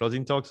presentation for the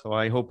closing talk. So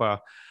I hope I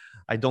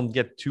don't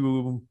get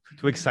too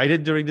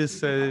excited during this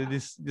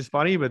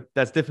party, but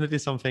that's definitely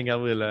something I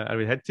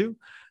will head to.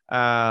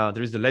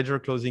 There is the Ledger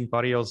closing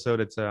party also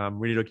that I'm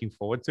really looking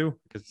forward to,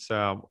 because it's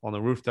on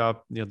a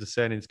rooftop near the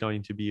Seine. It's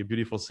going to be a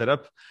beautiful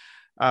setup.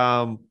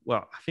 Well,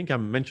 I think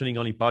I'm mentioning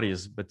only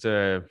parties, but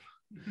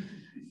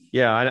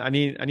yeah, I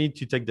need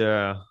to take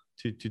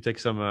take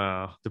some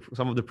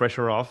of the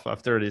pressure off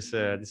after this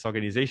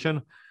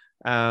organization,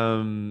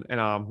 and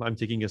I'm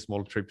taking a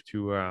small trip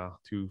to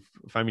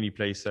family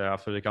place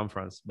after the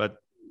conference. But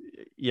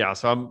yeah,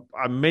 so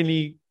I'm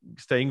mainly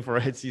staying for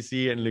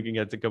ETHCC and looking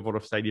at a couple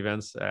of side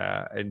events,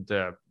 and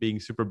being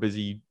super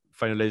busy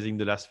finalizing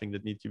the last thing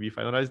that needs to be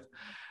finalized.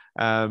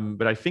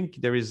 But I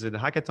think there is a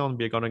hackathon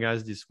being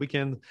organized this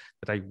weekend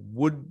that I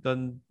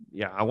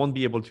won't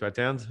be able to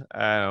attend.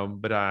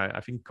 But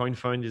I think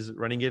CoinFund is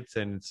running it,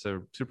 and it's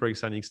a super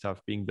exciting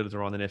stuff being built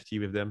around NFT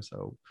with them.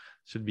 So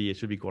it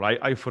should be cool.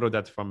 I follow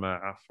that from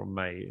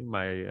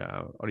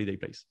my holiday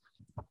place.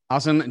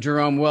 Awesome,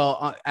 Jerome.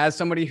 Well, as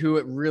somebody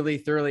who really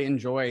thoroughly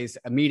enjoys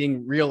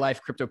meeting real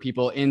life crypto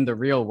people in the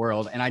real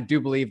world, and I do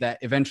believe that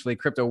eventually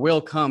crypto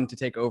will come to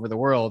take over the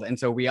world. And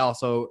so we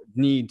also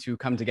need to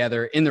come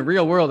together in the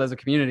real world as a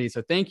community.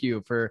 So thank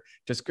you for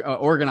just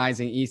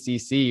organizing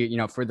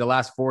ETHCC, for the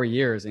last 4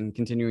 years and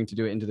continuing to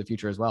do it into the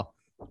future as well.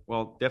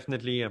 Well,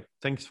 definitely.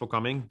 Thanks for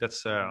coming.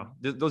 That's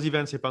those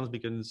events happen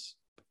because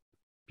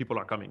people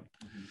are coming.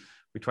 Mm-hmm.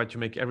 We try to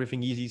make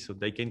everything easy so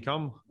they can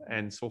come.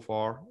 And so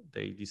far,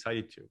 they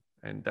decided to.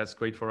 And that's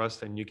great for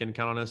us. And you can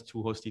count on us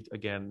to host it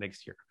again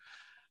next year.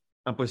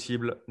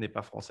 Impossible n'est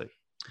pas français.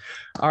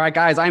 All right,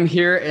 guys, I'm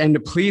here and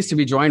pleased to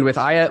be joined with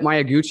Aya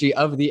Miyaguchi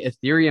of the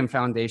Ethereum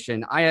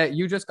Foundation. Aya,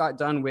 you just got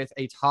done with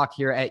a talk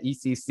here at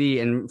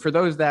ETHCC. And for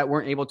those that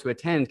weren't able to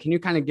attend, can you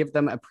kind of give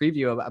them a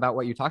preview about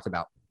what you talked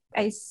about?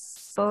 I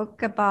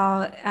spoke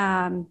about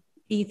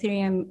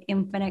Ethereum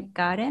Infinite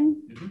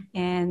Garden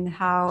and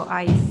how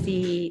I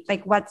see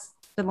what's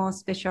the most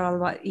special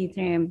about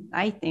Ethereum,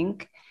 I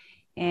think.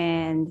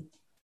 And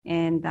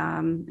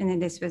then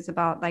this was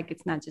about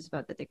it's not just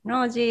about the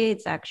technology,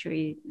 it's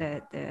actually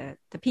the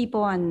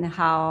people and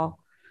how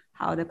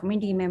the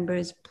community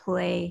members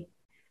play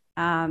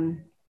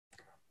in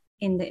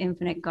the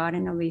Infinite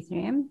Garden of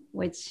Ethereum,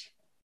 which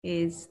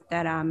is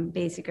that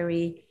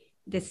basically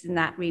this is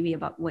not really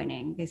about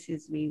winning. This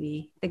is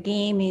really, the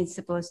game is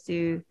supposed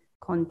to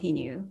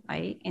continue,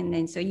 right? And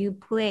then so you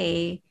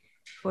play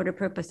for the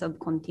purpose of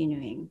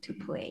continuing to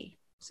play.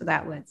 So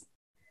that was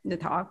the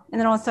talk.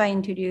 And then also I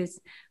introduced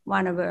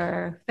one of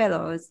our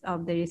fellows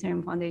of the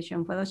Ethereum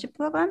Foundation Fellowship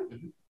Program.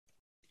 Mm-hmm.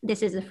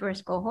 This is the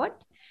first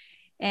cohort.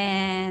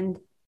 And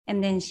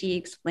then she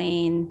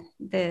explained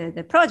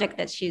the project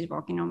that she's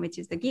working on, which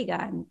is the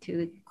Giga, and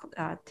to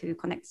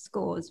connect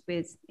schools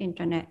with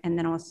internet, and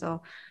then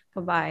also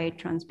provide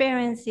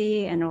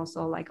transparency and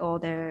also all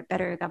the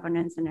better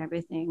governance and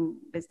everything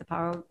with the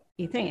power of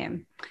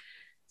Ethereum.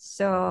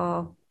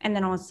 So, and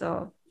then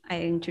also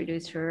I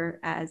introduced her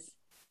as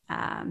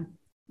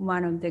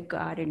one of the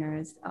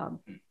gardeners of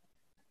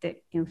the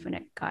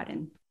Infinite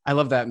Garden. I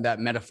love that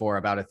metaphor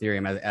about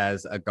Ethereum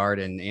as a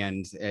garden.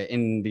 And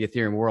in the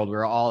Ethereum world,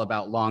 we're all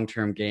about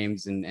long-term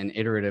games and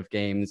iterative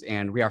games.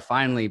 And we are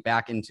finally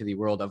back into the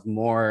world of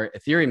more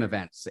Ethereum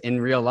events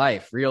in real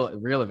life,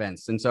 real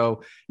events. And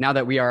so now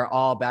that we are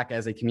all back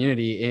as a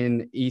community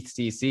in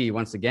ETHCC,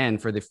 once again,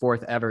 for the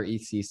 4th ever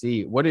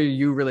ETHCC, what are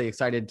you really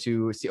excited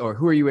to see, or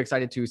who are you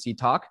excited to see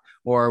talk?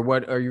 Or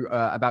what are you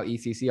about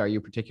ETHCC are you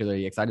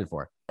particularly excited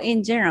for?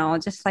 In general,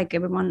 just like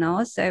everyone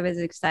else, I was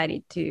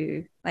excited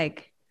to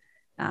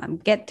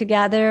get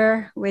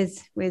together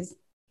with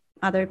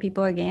other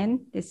people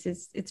again.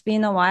 It's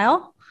been a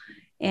while.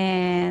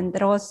 And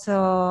that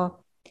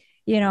also,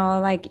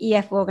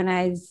 EF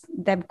organized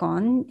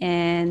DevCon,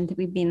 and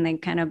we've been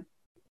kind of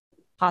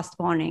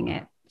postponing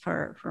it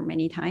for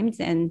many times.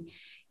 And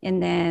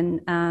then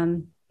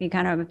we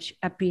kind of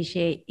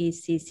appreciate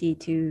ETHCC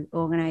to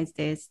organize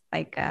this,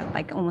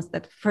 almost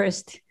that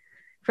first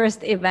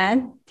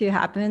event to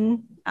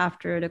happen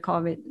after the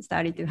COVID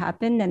started to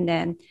happen. And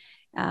then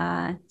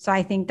so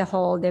I think the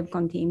whole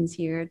DevCon team is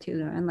here to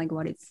learn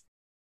what it's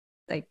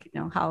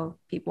how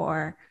people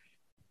are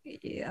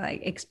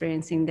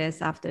experiencing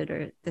this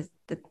after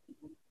the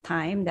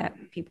time that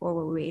people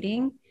were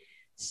waiting.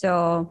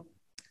 So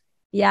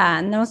yeah,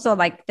 and also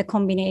the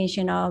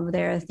combination of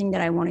the thing that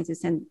I wanted to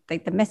send,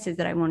 the message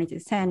that I wanted to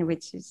send,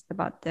 which is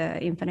about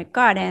the Infinite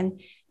Garden,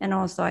 and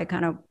also I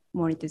kind of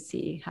wanted to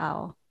see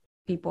how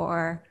people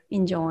are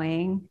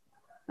enjoying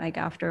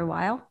after a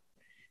while.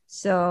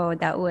 So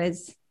that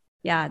was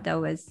my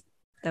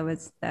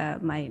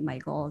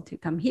goal to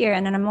come here.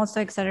 And then I'm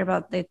also excited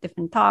about the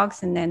different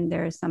talks. And then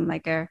there's some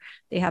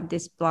they have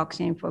this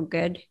blockchain for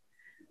good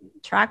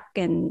track,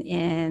 and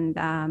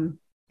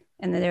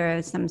there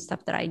are some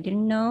stuff that I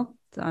didn't know.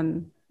 So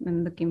I'm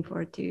looking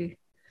forward to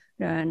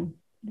learn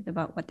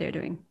about what they're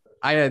doing.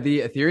 Aya,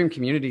 the Ethereum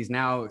community is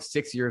now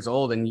 6 years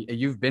old, and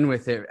you've been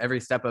with it every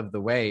step of the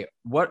way.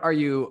 What are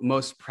you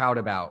most proud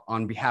about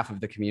on behalf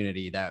of the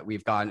community that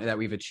we've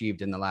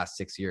achieved in the last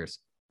 6 years?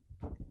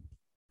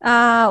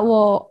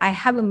 Well,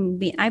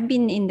 I've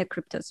been in the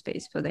crypto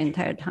space for the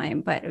entire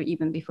time, but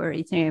even before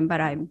Ethereum,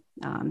 but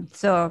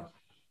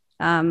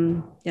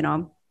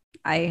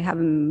I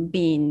haven't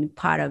been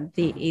part of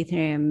the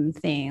Ethereum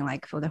thing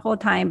for the whole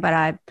time,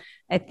 but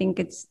I think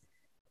it's,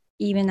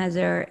 even as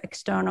an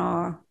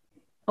external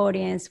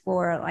audience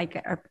for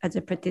as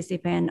a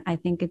participant, I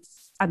think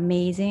it's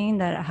amazing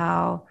that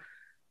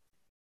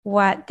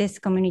what this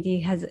community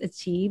has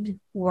achieved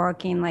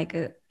working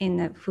in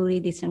a fully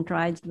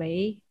decentralized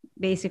way.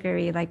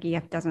 Basically,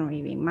 EF doesn't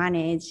really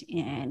manage,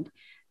 and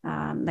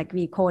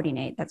we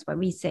coordinate. That's what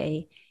we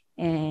say,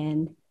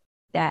 and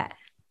that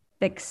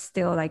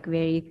still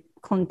very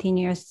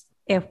continuous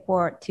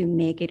effort to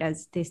make it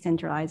as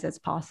decentralized as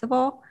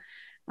possible.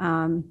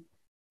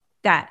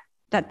 That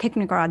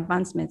technical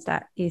advancements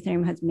that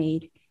Ethereum has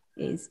made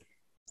is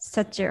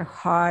such a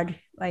hard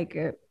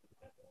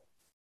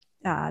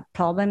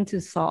problem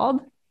to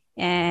solve.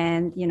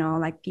 And,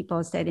 like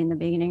people said in the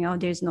beginning, oh,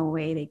 there's no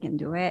way they can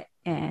do it.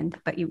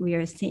 But we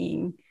are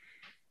seeing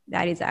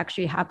that is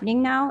actually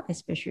happening now,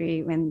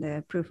 especially when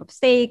the proof of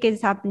stake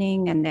is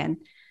happening. And then,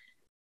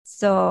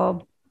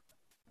 so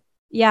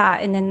yeah,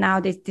 and then now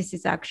this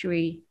is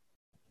actually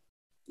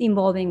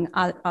involving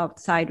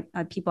outside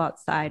people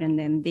outside, and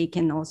then they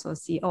can also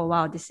see, oh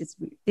wow, this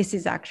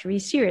is actually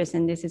serious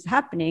and this is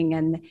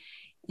happening.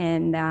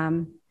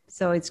 And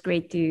so it's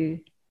great to,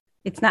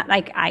 it's not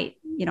like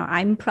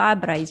I'm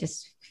proud, but I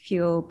just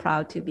feel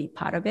proud to be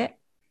part of it.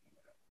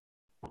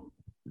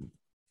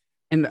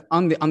 And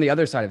on the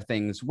other side of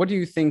things, what do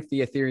you think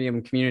the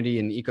Ethereum community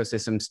and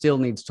ecosystem still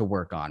needs to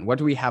work on? What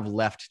do we have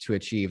left to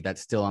achieve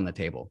that's still on the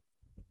table?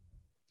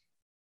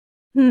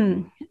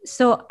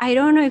 So I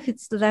don't know if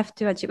it's left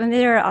to achieve. And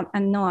I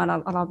know a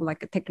lot of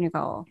like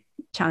technical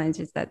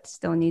challenges that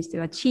still needs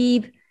to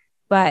achieve.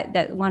 But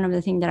that one of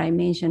the things that I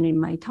mentioned in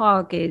my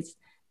talk is,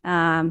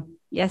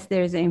 yes,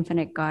 there's an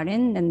infinite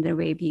garden and the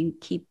way we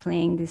keep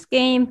playing this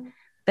game.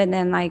 But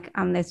then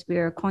unless we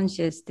are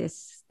conscious,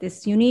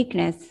 this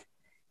uniqueness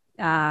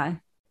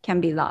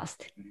can be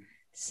lost.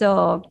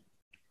 So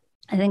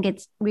I think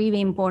it's really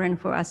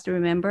important for us to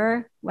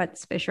remember what's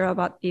special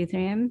about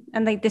Ethereum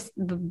and this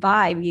the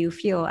vibe you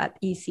feel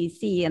at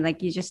ETHCC, and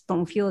you just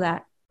don't feel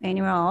that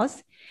anywhere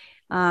else.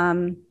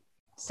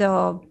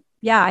 So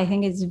yeah, I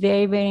think it's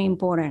very, very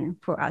important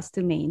for us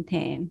to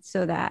maintain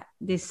so that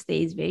this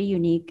stays very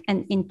unique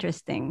and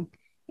interesting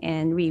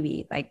and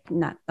really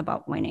not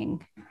about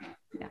winning.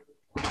 Yeah.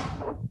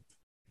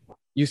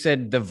 You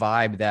said the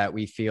vibe that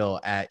we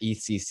feel at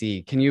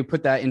ETHCC. Can you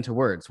put that into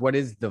words? What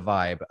is the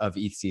vibe of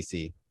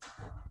ETHCC?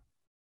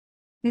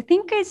 I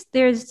think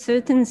there's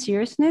certain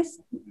seriousness,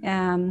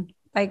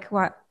 like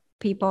what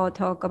people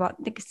talk about,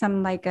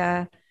 some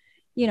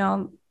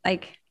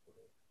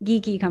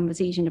geeky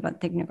conversation about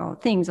technical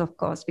things, of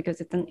course, because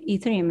it's an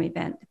Ethereum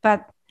event.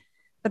 But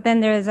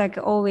then there's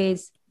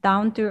always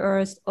down to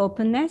earth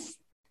openness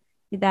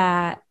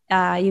that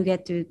you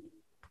get to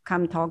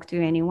come talk to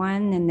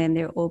anyone, and then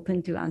they're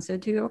open to answer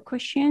to your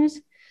questions,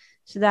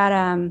 so that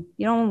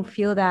you don't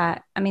feel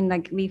that. I mean,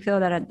 we feel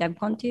that at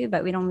DevCon too,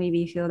 but we don't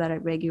maybe feel that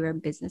at regular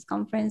business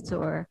conference,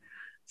 or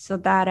so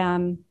that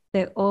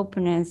the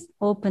openness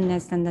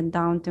and the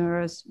down to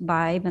earth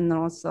vibe, and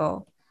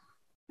also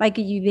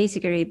you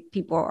basically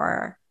people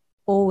are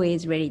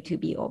always ready to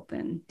be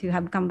open to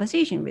have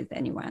conversation with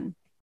anyone,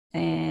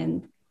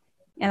 and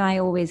I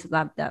always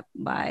love that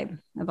vibe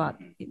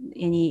about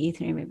any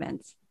Ethereum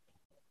events.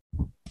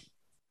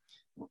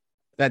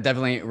 That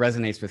definitely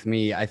resonates with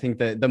me. I think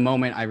that the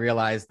moment I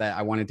realized that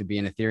I wanted to be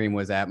in Ethereum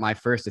was at my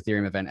first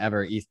Ethereum event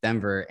ever, East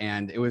Denver.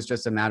 And it was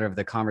just a matter of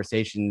the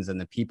conversations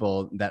and the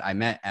people that I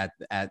met at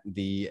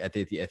the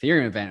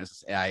Ethereum event.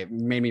 It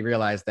made me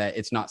realize that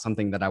it's not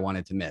something that I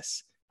wanted to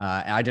miss.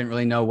 I didn't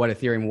really know what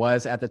Ethereum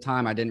was at the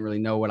time. I didn't really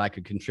know what I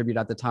could contribute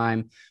at the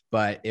time,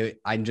 but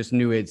I just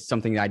knew it's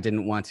something that I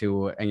didn't want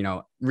to,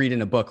 read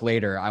in a book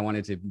later. I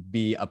wanted to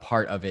be a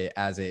part of it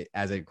as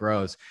it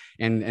grows.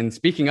 And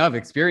speaking of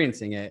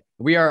experiencing it,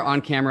 we are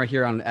on camera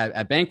here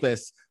at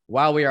Bankless,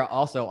 while we are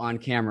also on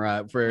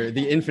camera for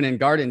the Infinite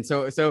Garden.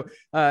 So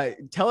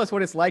tell us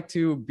what it's like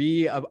to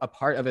be a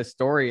part of a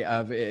story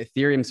of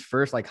Ethereum's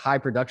first high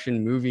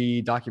production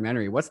movie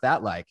documentary. What's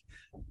that like?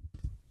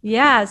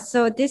 Yeah,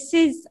 so this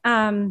is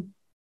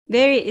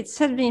it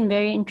has been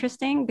very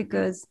interesting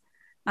because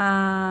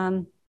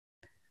I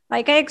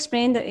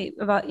explained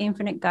about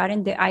Infinite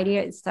Garden, the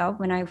idea itself,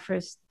 when I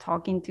first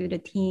talking to the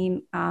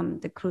team,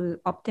 the Crew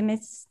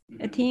Optimist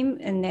team,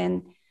 and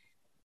then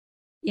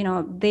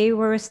they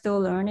were still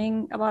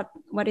learning about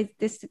what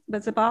this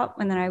was about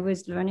when I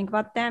was learning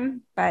about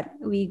them, but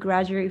we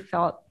gradually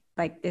felt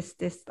this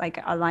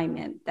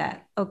alignment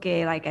that,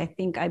 okay,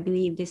 I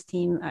believe this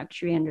team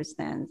actually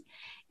understands.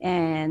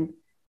 And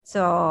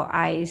so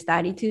I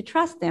started to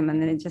trust them.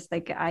 And then it's just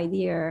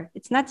idea.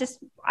 It's not just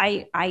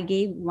I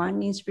gave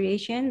one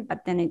inspiration,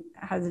 but then it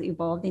has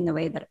evolved in a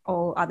way that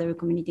all other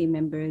community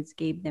members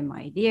gave them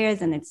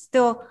ideas, and it's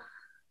still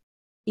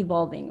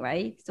evolving,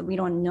 right? So we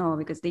don't know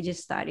because they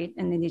just started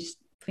and then they just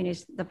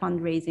finished the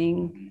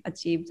fundraising,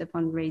 achieved the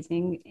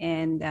fundraising.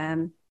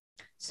 And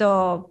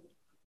so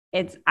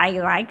I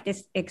like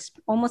this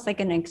almost like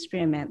an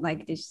experiment,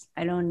 this.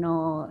 I don't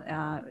know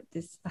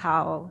this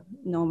how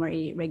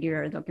normally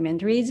regular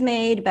documentary is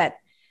made, but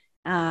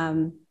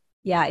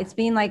yeah, it's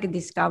been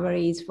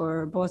discoveries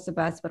for both of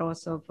us, but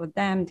also for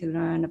them to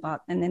learn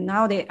about. And then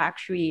now they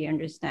actually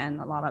understand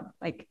a lot of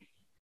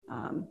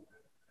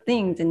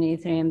things in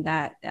Ethereum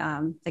that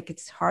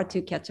it's hard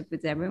to catch up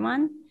with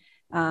everyone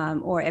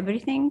or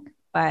everything,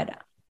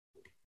 but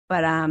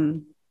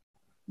I'm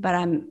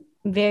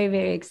very,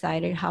 very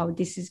excited how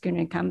this is going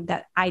to come,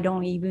 that I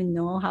don't even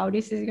know how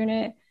this is going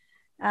to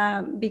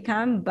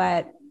become,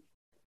 but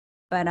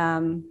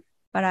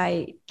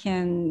I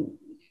can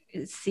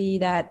see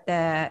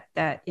that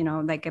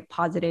like a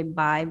positive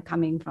vibe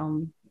coming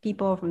from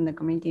people, from the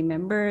community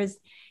members,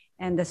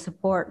 and the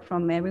support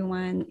from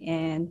everyone.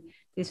 And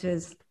this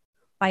was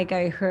like,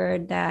 I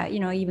heard that,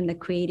 even the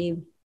creative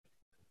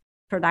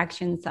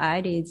production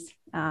side is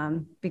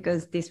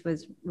because this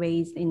was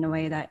raised in a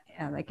way that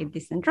like a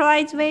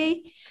decentralized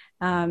way.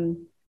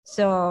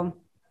 So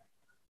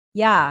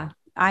yeah,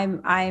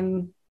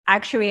 I'm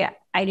actually,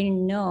 I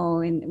didn't know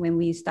when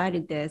we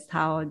started this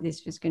how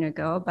this was going to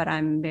go, but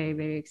I'm very,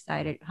 very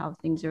excited how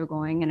things are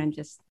going, and I'm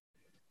just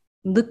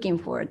looking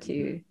forward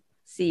to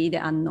see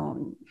the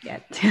unknown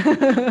yet.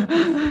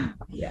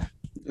 Yeah.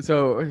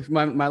 So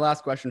my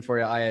last question for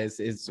you, Aya,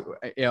 is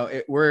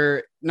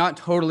we're not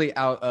totally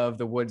out of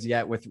the woods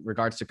yet with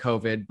regards to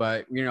COVID,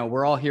 but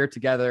we're all here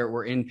together.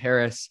 We're in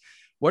Paris.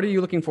 What are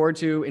you looking forward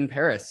to in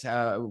Paris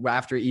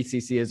after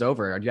ETHCC is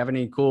over? Do you have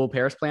any cool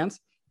Paris plans?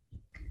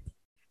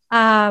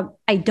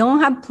 I don't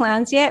have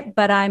plans yet,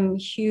 but I'm a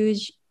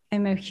huge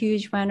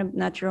fan of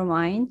natural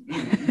wine.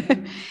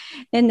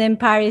 And then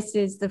France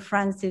is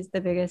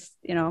the biggest,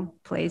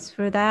 place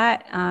for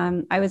that.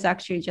 I was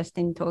actually just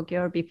in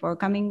Tokyo before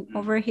coming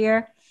over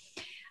here.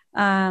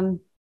 And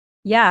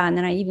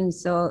then I even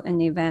saw an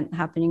event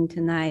happening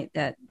tonight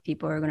that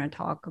people are going to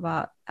talk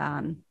about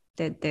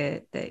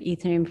the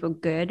Ethereum for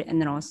good,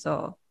 and then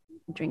also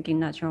drinking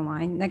natural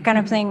wine, that kind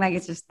of thing. Like,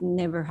 it just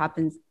never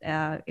happens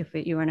if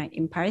you are not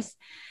in Paris.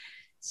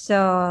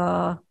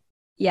 So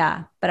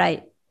yeah, but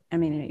I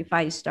mean, if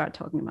I start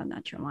talking about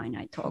natural wine,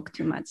 I talk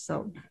too much,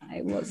 so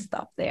I will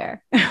stop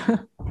there.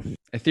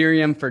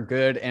 Ethereum for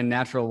good and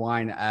natural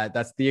wine.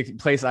 That's the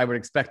place I would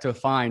expect to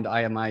find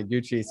Aya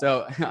Maeguchi.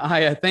 So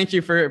Aya, thank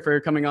you for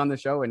coming on the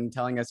show and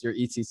telling us your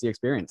ETHCC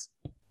experience.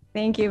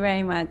 Thank you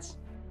very much.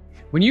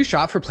 When you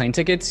shop for plane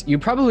tickets, you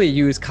probably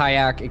use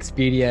Kayak,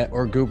 Expedia,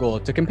 or Google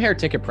to compare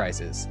ticket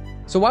prices.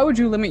 So why would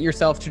you limit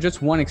yourself to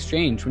just one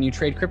exchange when you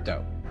trade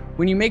crypto?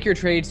 When you make your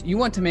trades, you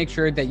want to make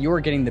sure that you're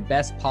getting the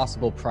best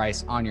possible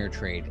price on your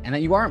trade and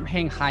that you aren't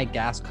paying high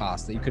gas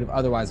costs that you could have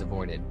otherwise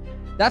avoided.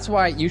 That's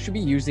why you should be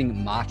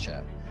using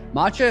Matcha.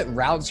 Matcha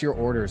routes your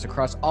orders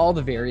across all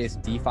the various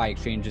DeFi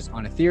exchanges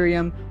on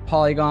Ethereum,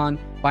 Polygon,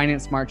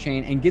 Binance Smart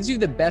Chain, and gives you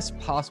the best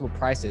possible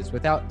prices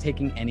without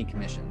taking any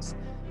commissions.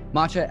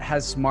 Matcha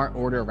has smart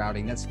order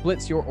routing that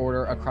splits your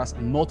order across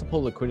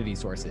multiple liquidity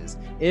sources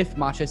if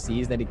Matcha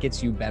sees that it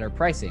gets you better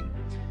pricing.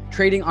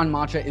 Trading on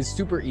Matcha is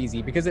super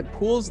easy because it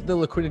pools the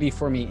liquidity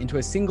for me into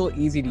a single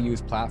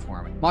easy-to-use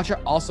platform.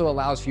 Matcha also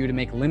allows for you to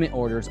make limit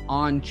orders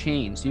on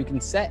chain, so you can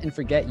set and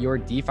forget your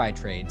DeFi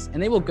trades, and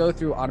they will go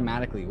through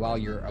automatically while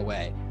you're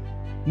away.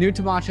 New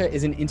to Matcha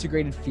is an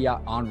integrated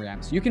fiat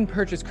on-ramp, so you can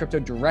purchase crypto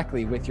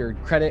directly with your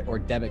credit or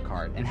debit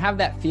card and have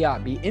that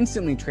fiat be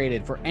instantly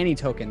traded for any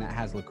token that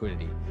has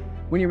liquidity.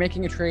 When you're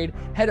making a trade,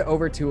 head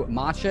over to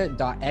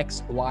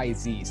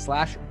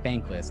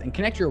matcha.xyz/bankless and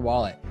connect your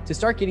wallet to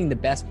start getting the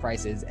best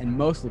prices and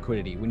most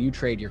liquidity when you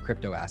trade your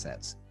crypto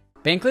assets.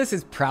 Bankless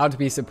is proud to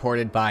be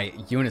supported by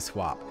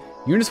Uniswap.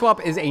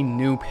 Uniswap is a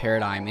new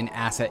paradigm in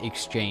asset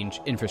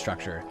exchange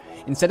infrastructure.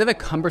 Instead of a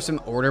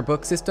cumbersome order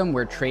book system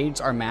where trades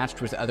are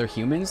matched with other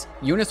humans,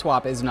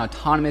 Uniswap is an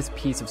autonomous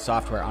piece of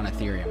software on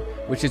Ethereum,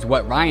 which is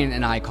what Ryan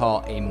and I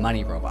call a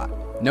money robot.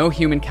 No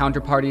human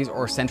counterparties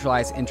or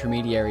centralized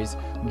intermediaries,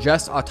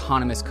 just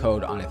autonomous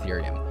code on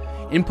Ethereum.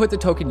 Input the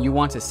token you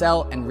want to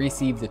sell and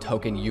receive the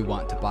token you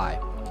want to buy.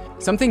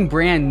 Something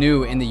brand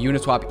new in the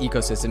Uniswap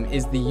ecosystem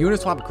is the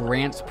Uniswap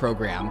Grants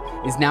program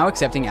is now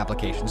accepting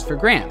applications for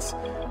grants.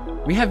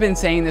 We have been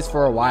saying this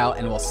for a while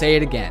and we'll say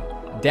it again.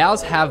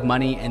 DAOs have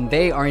money and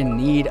they are in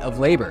need of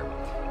labor.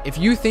 If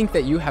you think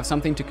that you have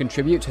something to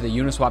contribute to the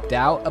Uniswap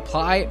DAO,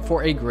 apply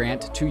for a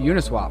grant to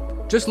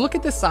Uniswap. Just look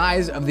at the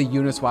size of the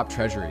Uniswap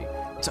treasury.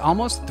 It's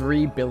almost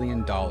 $3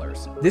 billion.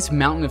 This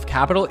mountain of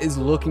capital is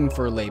looking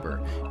for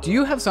labor. Do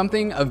you have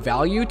something of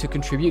value to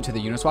contribute to the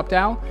Uniswap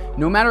DAO?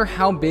 No matter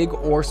how big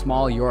or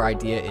small your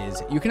idea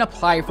is, you can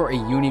apply for a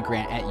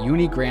Unigrant at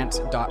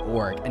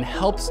unigrants.org and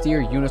help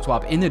steer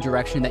Uniswap in the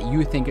direction that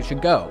you think it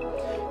should go.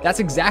 That's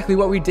exactly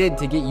what we did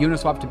to get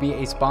Uniswap to be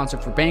a sponsor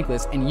for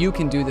Bankless, and you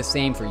can do the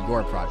same for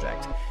your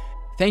project.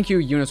 Thank you,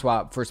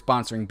 Uniswap, for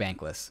sponsoring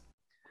Bankless.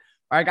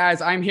 All right,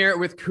 guys, I'm here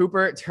with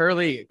Cooper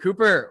Turley.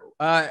 Cooper,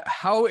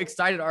 how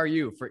excited are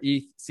you for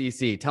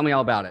ETHCC? Tell me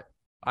all about it.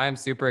 I am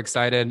super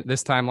excited.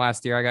 This time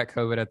last year, I got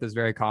COVID at this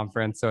very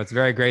conference, so it's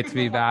very great to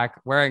be back,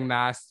 wearing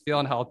masks,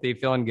 feeling healthy,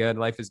 feeling good.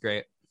 Life is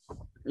great.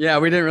 Yeah,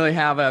 we didn't really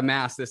have a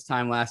mask this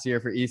time last year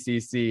for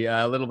ETHCC.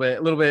 A little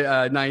bit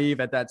naive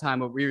at that time,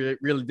 but we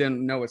really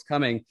didn't know what's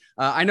coming.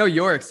 I know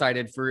you're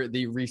excited for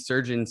the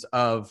resurgence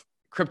of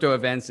crypto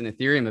events and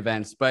Ethereum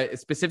events, but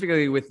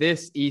specifically with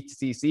this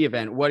ETHCC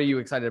event, what are you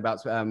excited about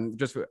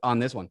just on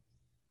this one?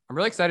 I'm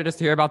really excited just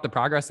to hear about the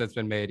progress that's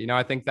been made. You know,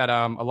 I think that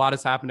a lot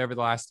has happened over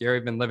the last year.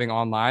 We've been living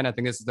online. I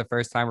think this is the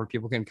first time where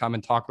people can come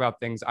and talk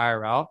about things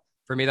IRL.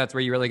 For me, that's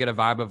where you really get a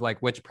vibe of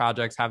like which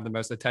projects have the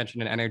most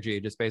attention and energy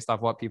just based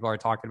off what people are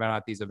talking about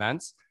at these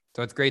events.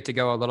 So it's great to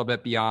go a little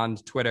bit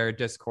beyond Twitter,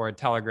 Discord,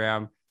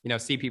 Telegram, you know,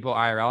 see people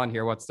IRL and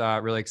hear what's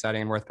really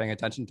exciting and worth paying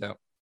attention to.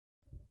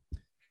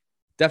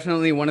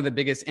 Definitely one of the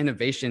biggest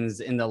innovations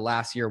in the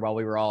last year while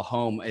we were all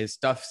home is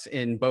stuffs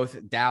in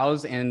both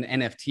DAOs and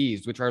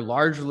NFTs, which are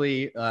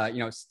largely,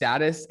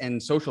 status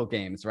and social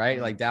games, right?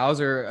 Like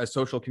DAOs are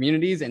social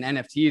communities and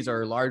NFTs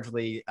are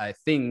largely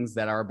things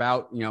that are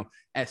about,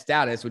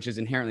 status, which is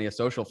inherently a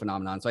social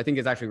phenomenon. So I think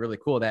it's actually really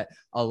cool that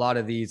a lot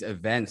of these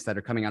events that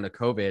are coming out of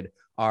COVID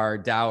are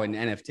DAO and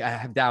NFT,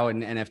 have DAO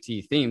and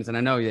NFT themes. And I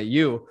know that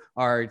you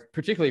are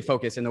particularly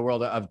focused in the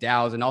world of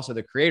DAOs and also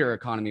the creator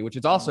economy, which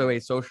is also a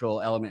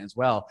social element as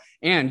well.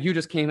 And you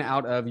just came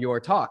out of your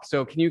talk.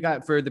 So can you,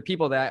 for the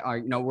people that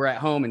are, were at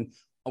home and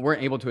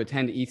weren't able to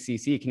attend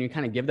ETHCC, can you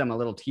kind of give them a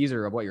little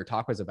teaser of what your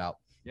talk was about?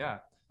 Yeah.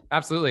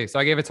 Absolutely. So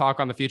I gave a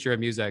talk on the future of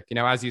music.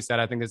 As you said,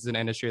 I think this is an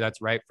industry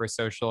that's ripe for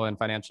social and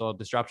financial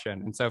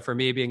disruption. And so for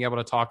me, being able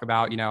to talk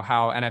about,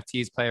 how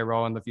NFTs play a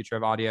role in the future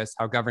of audience,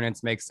 how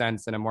governance makes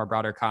sense in a more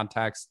broader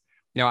context,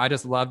 I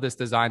just love this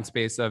design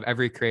space of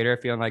every creator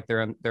feeling like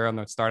they're on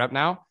the startup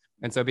now.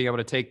 And so being able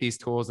to take these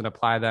tools and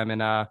apply them in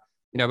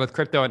both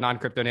crypto and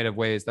non-crypto native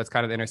ways, that's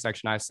kind of the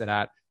intersection I sit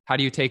at. How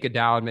do you take a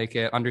DAO and make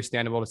it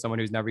understandable to someone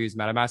who's never used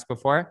MetaMask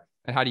before?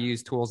 And how to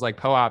use tools like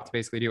POAP to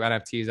basically do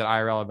NFTs at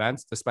IRL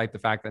events, despite the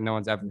fact that no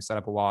one's ever set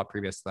up a wallet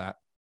previous to that.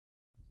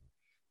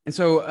 And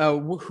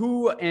so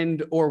who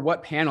or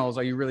what panels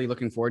are you really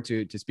looking forward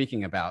to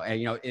speaking about?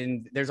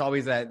 And, there's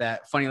always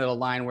that funny little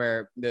line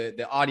where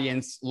the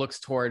audience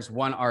looks towards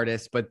one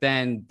artist, but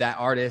then that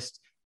artist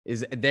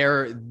is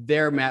their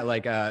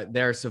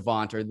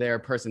savant or their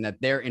person that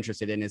they're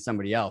interested in is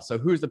somebody else. So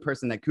who's the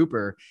person that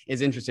Cooper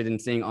is interested in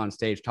seeing on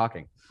stage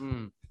talking?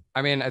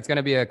 I mean, it's going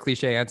to be a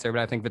cliche answer,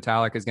 but I think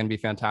Vitalik is going to be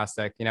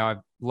fantastic. I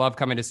love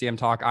coming to see him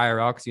talk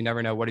IRL because you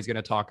never know what he's going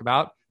to talk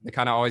about. It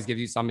kind of always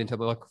gives you something to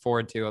look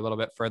forward to a little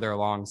bit further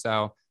along.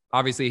 So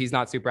obviously he's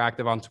not super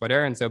active on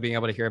Twitter. And so being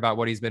able to hear about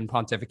what he's been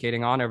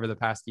pontificating on over the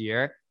past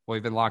year, while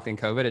we've been locked in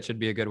COVID, it should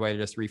be a good way to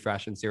just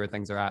refresh and see where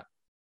things are at.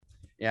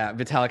 Yeah,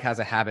 Vitalik has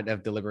a habit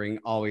of delivering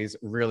always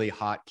really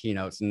hot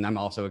keynotes, and I'm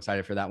also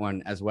excited for that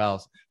one as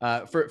well.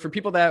 For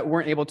people that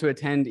weren't able to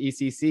attend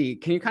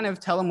ETHCC, can you kind of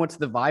tell them what's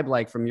the vibe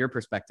like from your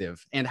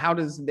perspective? And how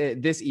does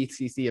this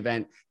ETHCC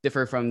event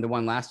differ from the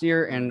one last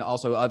year and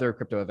also other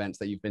crypto events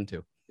that you've been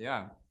to?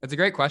 Yeah, it's a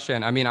great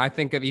question. I mean, I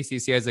think of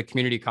ETHCC as a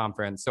community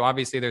conference. So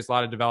obviously there's a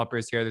lot of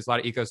developers here. There's a lot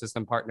of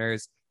ecosystem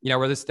partners.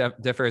 Where this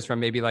differs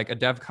from maybe like a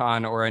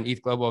DevCon or an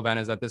ETH Global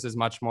event is that this is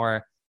much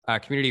more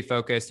community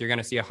focused. You're going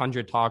to see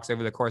 100 talks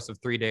over the course of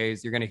 3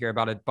 days. You're going to hear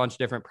about a bunch of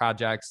different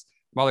projects.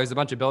 While there's a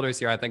bunch of builders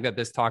here, I think that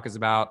this talk is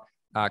about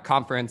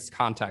conference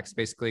context.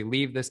 Basically,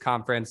 leave this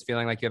conference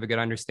feeling like you have a good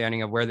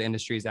understanding of where the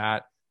industry's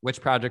at,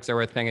 which projects are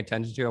worth paying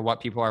attention to, and what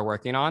people are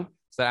working on.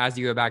 So that as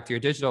you go back to your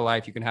digital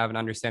life, you can have an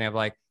understanding of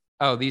like,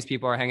 oh, these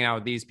people are hanging out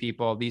with these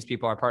people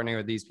are partnering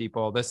with these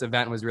people. This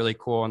event was really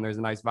cool, and there's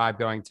a nice vibe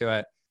going to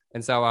it.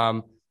 And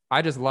so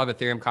I just love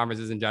Ethereum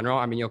conferences in general.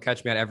 I mean, you'll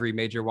catch me at every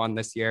major one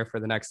this year for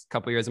the next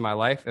couple of years of my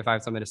life if I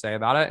have something to say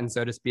about it. And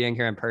so just being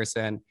here in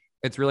person,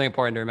 it's really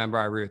important to remember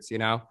our roots.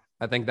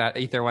 I think that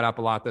Ether went up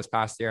a lot this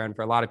past year. And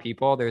for a lot of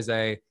people, there's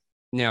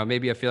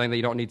maybe a feeling that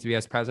you don't need to be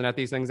as present at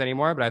these things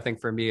anymore. But I think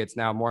for me, it's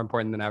now more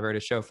important than ever to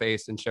show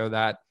face and show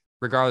that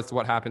regardless of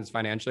what happens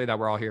financially, that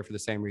we're all here for the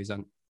same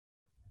reason.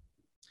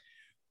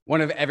 One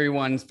of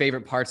everyone's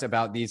favorite parts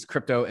about these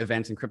crypto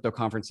events and crypto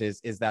conferences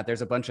is that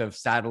there's a bunch of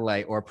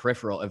satellite or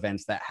peripheral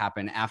events that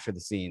happen after the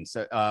scene.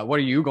 So what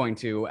are you going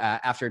to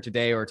after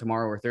today or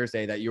tomorrow or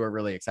Thursday that you are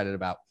really excited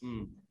about?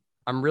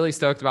 I'm really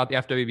stoked about the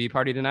FWB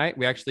party tonight.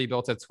 We actually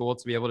built a tool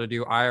to be able to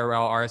do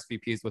IRL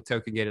RSVPs with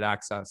token gated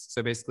access.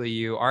 So basically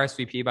you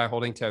RSVP by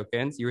holding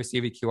tokens, you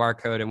receive a QR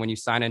code, and when you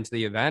sign into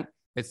the event,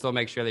 it still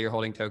makes sure that you're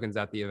holding tokens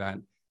at the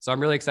event. So I'm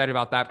really excited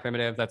about that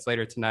primitive. That's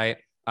later tonight.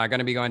 Going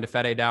to be going to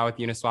Fede DAO with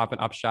Uniswap and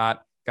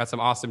Upshot. Got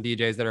some awesome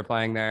DJs that are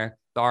playing there.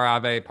 The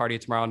Arave party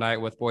tomorrow night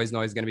with Boys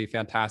Noise is going to be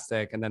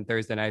fantastic. And then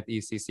Thursday night, the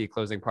ETHCC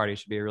closing party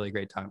should be a really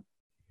great time.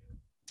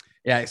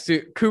 Yeah, so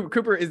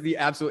Cooper is the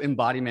absolute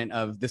embodiment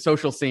of the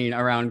social scene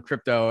around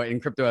crypto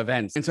and crypto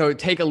events. And so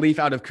take a leaf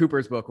out of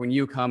Cooper's book when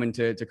you come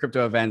into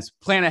crypto events.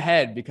 Plan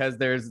ahead because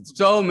there's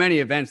so many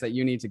events that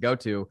you need to go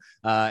to.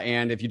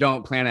 And if you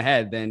don't plan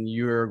ahead, then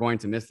you're going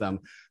to miss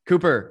them.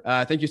 Cooper,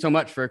 thank you so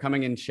much for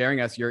coming and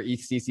sharing us your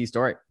ETHCC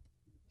story.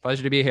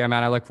 Pleasure to be here,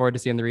 man. I look forward to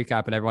seeing the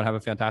recap, and everyone have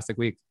a fantastic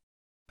week.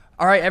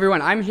 All right,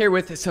 everyone, I'm here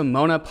with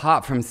Simona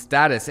Pop from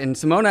Status. And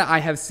Simona, I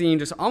have seen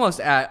just almost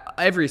at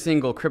every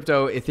single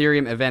crypto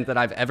Ethereum event that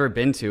I've ever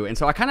been to. And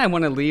so I kind of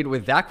want to lead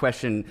with that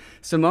question.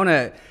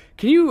 Simona,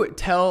 can you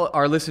tell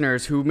our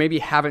listeners who maybe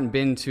haven't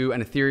been to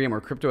an Ethereum or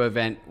crypto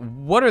event,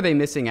 what are they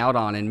missing out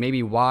on, and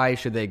maybe why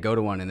should they go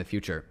to one in the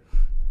future?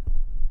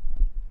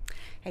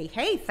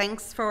 Hey,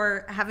 thanks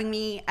for having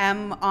me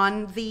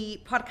on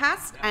the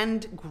podcast,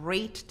 and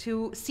great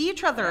to see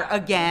each other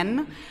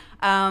again.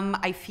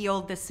 I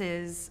feel this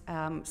is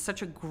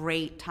such a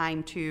great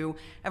time to,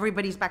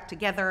 everybody's back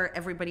together,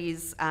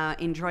 everybody's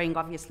enjoying,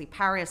 obviously,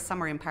 Paris.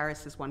 Summer in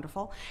Paris is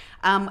wonderful.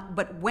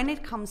 But when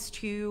it comes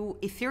to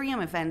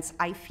Ethereum events,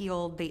 I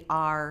feel they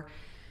are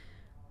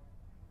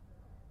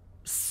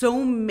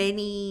so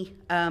many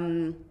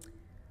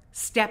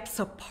steps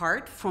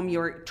apart from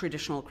your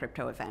traditional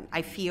crypto event.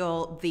 I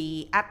feel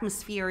the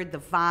atmosphere, the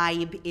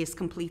vibe is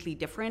completely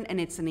different, and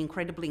it's an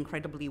incredibly,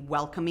 incredibly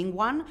welcoming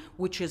one,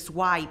 which is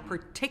why,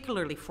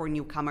 particularly for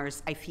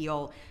newcomers, I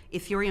feel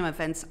Ethereum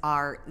events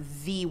are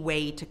the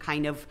way to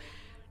kind of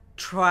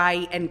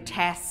try and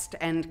test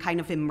and kind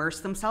of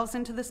immerse themselves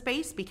into the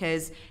space,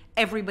 because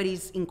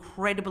everybody's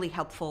incredibly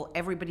helpful,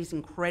 everybody's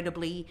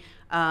incredibly,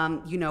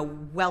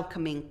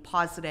 welcoming,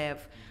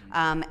 positive.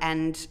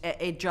 And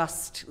it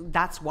just,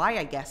 that's why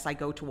I guess I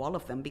go to all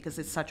of them, because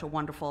it's such a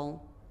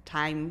wonderful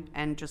time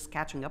and just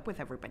catching up with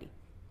everybody.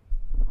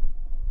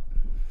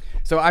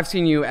 So I've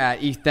seen you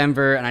at ETH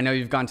Denver, and I know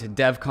you've gone to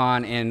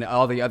DevCon and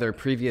all the other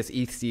previous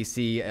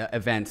ETHCC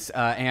events.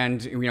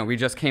 And we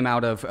just came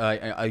out of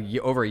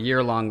over a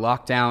year-long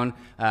lockdown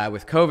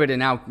with COVID, and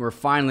now we're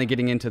finally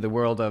getting into the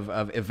world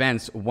of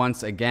events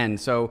once again.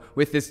 So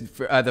with this,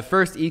 the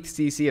first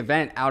ETHCC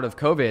event out of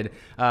COVID,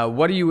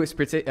 what are you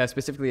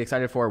specifically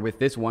excited for with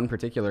this one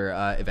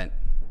particular event?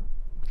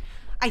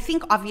 I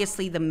think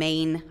obviously the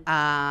main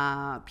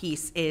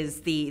piece is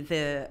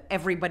the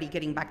everybody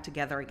getting back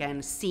together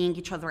again, seeing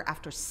each other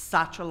after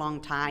such a long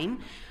time,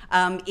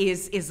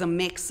 is a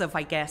mix of,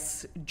 I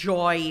guess,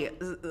 joy,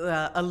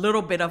 a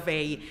little bit of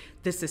a,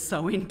 this is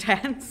so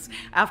intense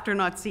after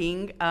not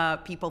seeing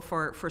people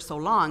for so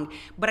long.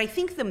 But I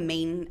think the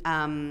main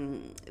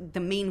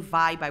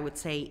vibe, I would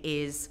say,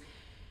 is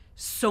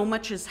so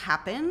much has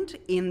happened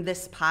in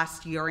this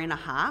past year and a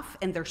half,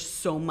 and there's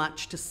so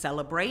much to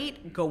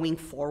celebrate going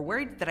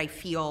forward, that I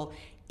feel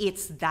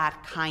it's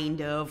that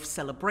kind of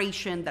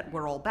celebration that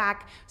we're all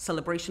back,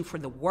 celebration for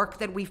the work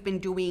that we've been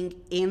doing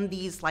in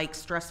these like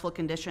stressful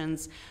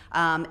conditions,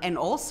 and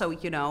also,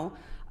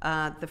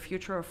 the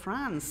future of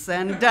France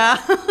and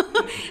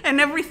and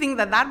everything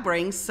that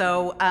brings.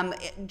 So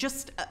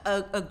just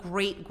a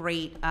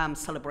great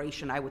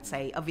celebration, I would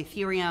say, of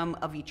Ethereum,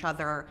 of each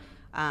other.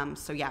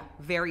 So yeah,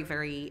 very,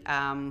 very,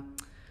 I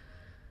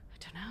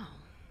don't know,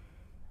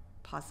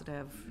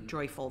 positive,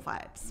 joyful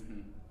vibes.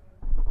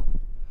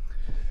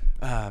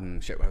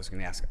 Shit, what I was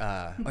going to ask.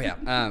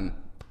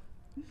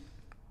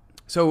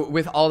 So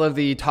with all of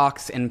the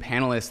talks and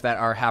panelists that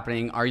are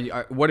happening,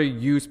 what are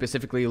you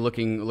specifically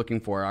looking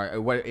for?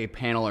 What a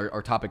panel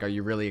or topic are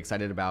you really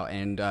excited about?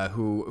 And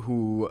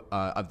who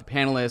of the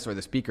panelists or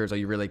the speakers are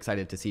you really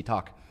excited to see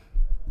talk?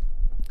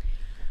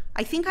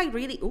 I think I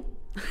really,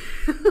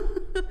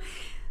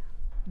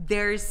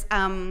 there's,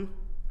 should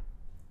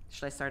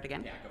I start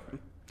again? Yeah, go for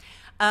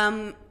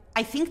it.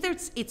 I think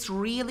it's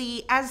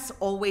really, as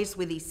always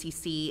with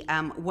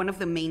ETHCC, one of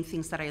the main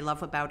things that I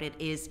love about it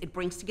is it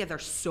brings together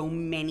so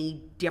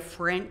many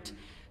different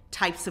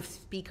types of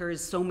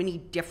speakers, so many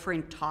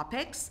different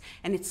topics,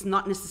 and it's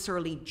not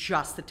necessarily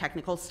just the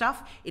technical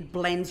stuff. It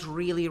blends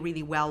really,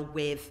 really well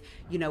with,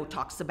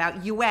 talks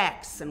about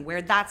UX and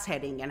where that's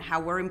heading and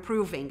how we're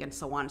improving and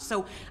so on.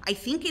 So I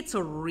think it's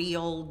a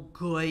real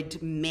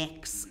good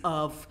mix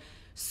of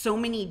so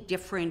many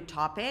different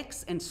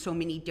topics and so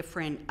many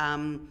different,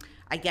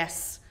 I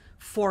guess,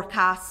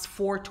 forecasts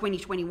for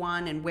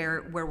 2021 and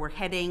where we're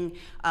heading.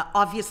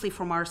 Obviously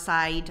from our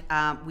side,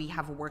 we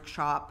have a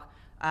workshop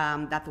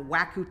that the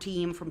Waku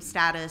team from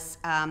Status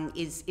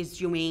is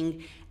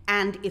doing,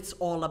 and it's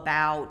all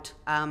about,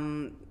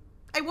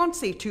 I won't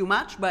say too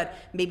much, but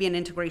maybe an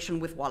integration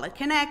with Wallet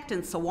Connect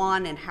and so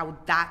on, and how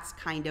that's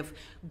kind of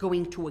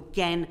going to,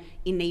 again,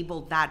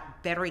 enable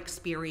that better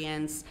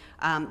experience,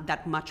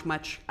 that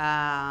much,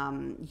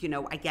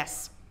 I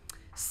guess,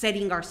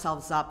 setting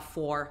ourselves up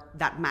for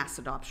that mass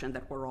adoption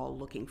that we're all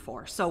looking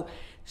for.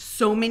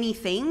 So many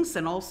things,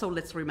 and also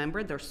let's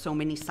remember there's so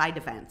many side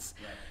events.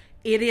 Right.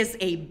 It is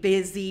a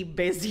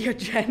busy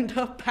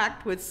agenda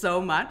packed with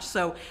so much.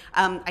 So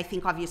I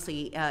think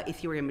obviously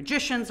Ethereum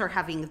Magicians are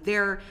having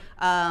their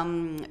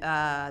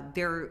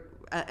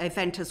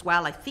event as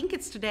well. I think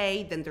it's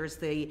today. Then there's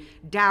the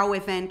DAO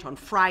event on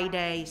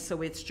Friday.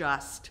 So it's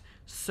just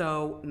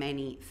so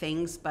many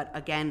things. But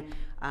again,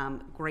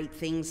 great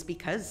things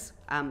because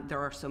there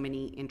are so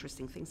many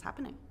interesting things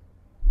happening.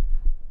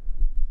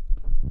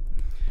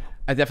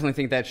 I definitely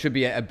think that should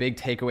be a big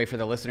takeaway for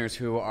the listeners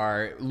who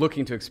are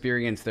looking to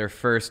experience their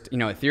first,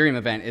 Ethereum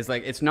event. Is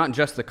like, it's not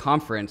just the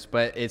conference,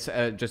 but it's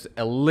just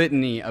a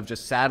litany of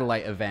just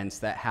satellite events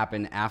that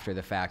happen after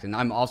the fact. And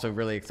I'm also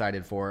really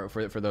excited for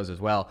those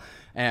as well.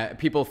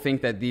 People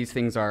think that these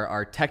things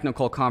are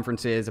technical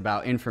conferences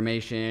about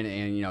information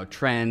and,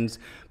 trends,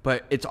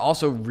 but it's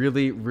also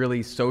really,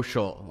 really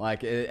social.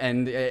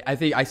 And I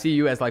think I see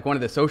you as like one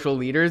of the social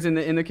leaders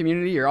in the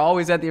community. You're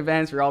always at the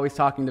events. You're always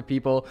talking to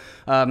people.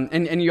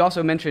 And you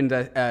also mentioned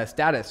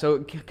Status.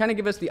 So kind of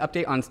give us the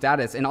update on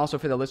Status, and also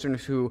for the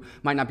listeners who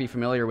might not be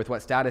familiar with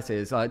what Status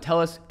is. Tell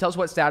us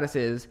what Status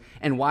is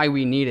and why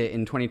we need it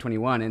in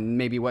 2021, and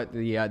maybe what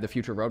the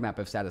future roadmap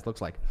of Status looks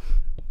like.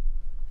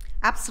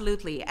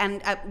 Absolutely.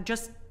 And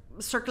just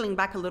circling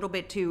back a little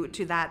bit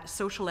to that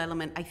social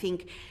element, I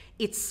think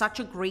it's such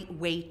a great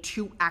way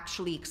to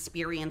actually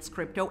experience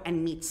crypto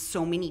and meet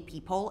so many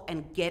people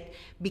and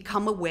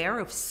become aware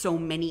of so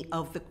many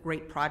of the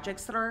great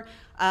projects that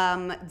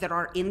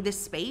are in this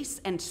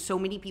space, and so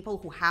many people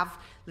who have,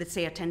 let's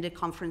say, attended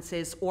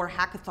conferences or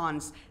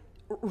hackathons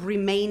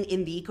remain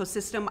in the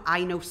ecosystem.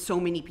 I know so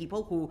many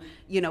people who,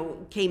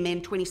 came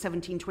in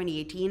 2017,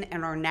 2018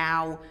 and are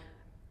now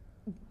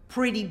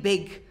pretty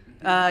big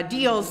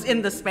deals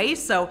in the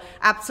space. So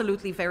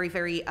absolutely very,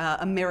 very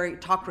a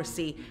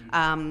meritocracy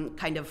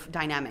kind of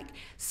dynamic.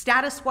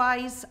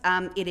 Status-wise,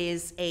 it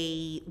is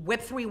a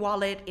Web3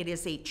 wallet. It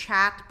is a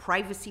chat,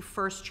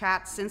 privacy-first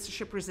chat,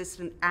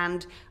 censorship-resistant,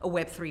 and a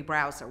Web3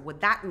 browser.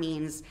 What that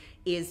means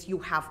is you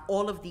have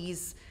all of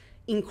these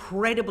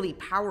incredibly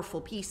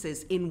powerful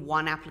pieces in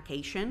one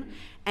application.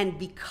 And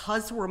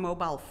because we're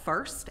mobile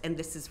first, and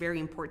this is very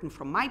important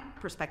from my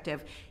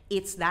perspective,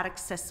 it's that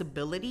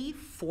accessibility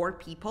for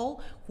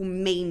people who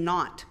may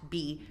not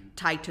be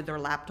tied to their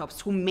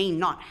laptops, who may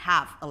not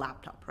have a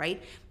laptop,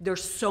 right?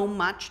 There's so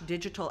much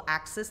digital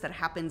access that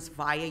happens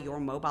via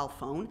your mobile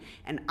phone.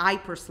 And I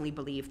personally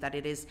believe that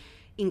it is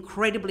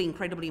incredibly,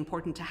 incredibly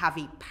important to have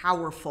a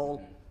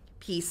powerful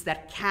piece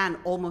that can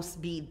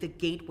almost be the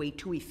gateway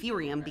to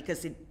Ethereum,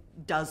 because it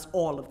does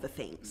all of the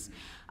things.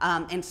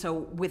 And so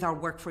with our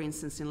work, for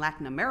instance, in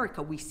Latin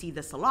America, we see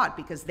this a lot,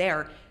 because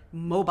their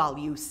mobile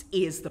use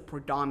is the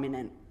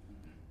predominant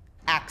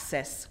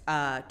access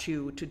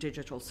to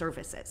digital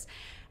services.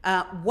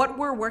 What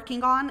we're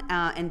working on,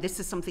 and this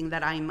is something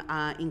that I'm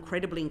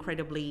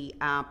incredibly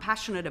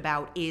passionate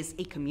about, is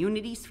a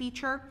communities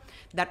feature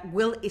that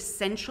will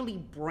essentially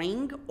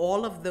bring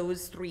all of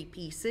those three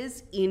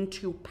pieces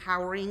into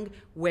powering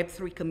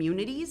Web3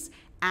 communities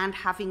and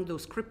having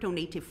those crypto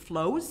native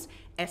flows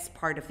as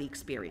part of the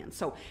experience.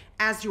 So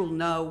as you'll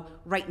know,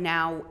 right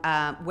now,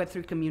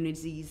 Web3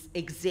 communities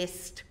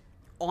exist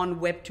on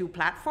Web2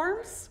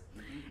 platforms,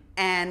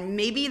 and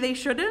maybe they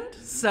shouldn't.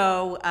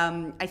 So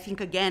I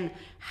think, again,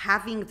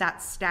 having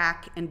that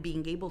stack and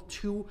being able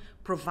to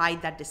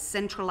provide that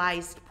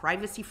decentralized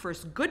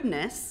privacy-first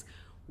goodness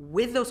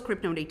with those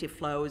crypto native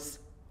flows,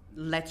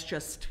 let's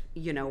just,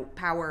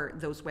 power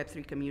those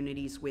Web3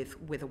 communities with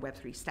a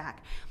Web3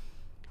 stack.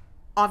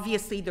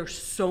 Obviously, there's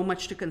so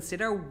much to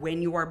consider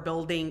when you are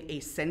building a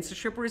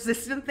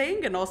censorship-resistant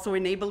thing and also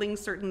enabling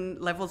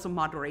certain levels of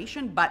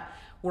moderation, but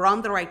we're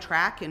on the right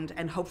track,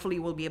 and hopefully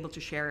we'll be able to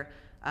share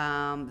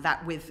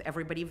that with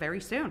everybody very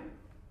soon.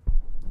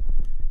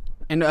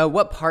 And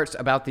what parts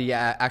about the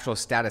actual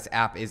status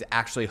app is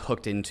actually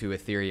hooked into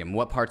Ethereum?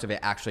 What parts of it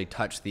actually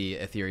touch the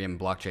Ethereum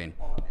blockchain?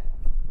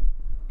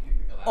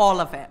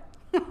 All of it.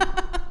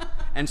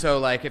 And so,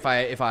 like, so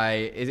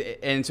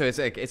it's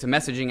a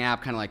messaging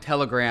app, kind of like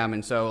Telegram.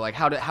 And so, like,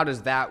 how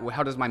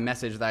does my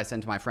message that I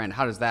send to my friend,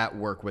 how does that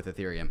work with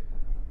Ethereum?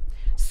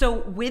 So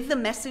with the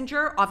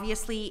messenger,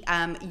 obviously,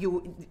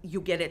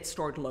 you get it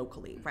stored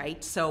locally,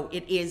 right? So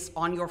it is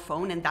on your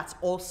phone, and that's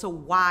also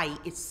why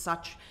it's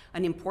such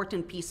an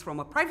important piece from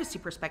a privacy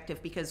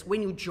perspective, because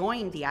when you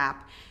join the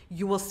app,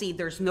 you will see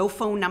there's no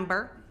phone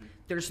number,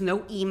 there's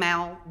no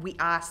email. We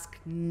ask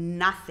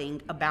nothing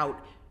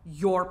about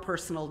your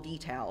personal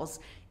details.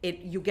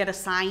 You get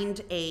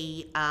assigned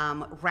a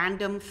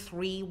random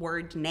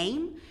 3-word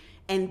name,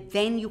 and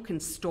then you can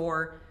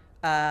store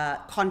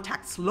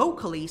contacts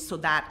locally so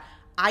that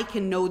I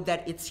can know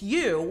that it's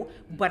you,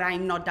 but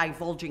I'm not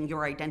divulging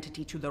your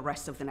identity to the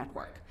rest of the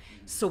network.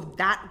 So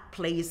that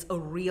plays a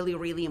really,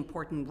 really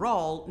important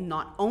role,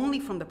 not only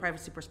from the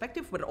privacy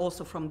perspective, but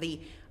also from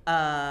the,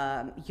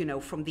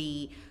 from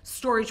the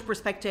storage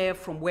perspective,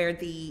 from where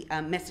the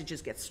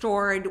messages get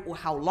stored, or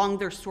how long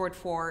they're stored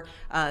for.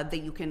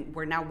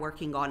 We're now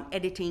working on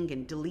editing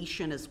and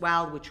deletion as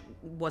well, which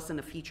wasn't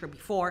a feature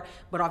before,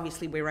 but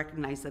obviously we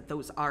recognize that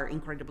those are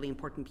incredibly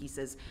important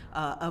pieces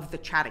of the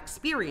chat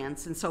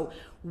experience. And so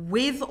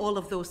with all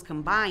of those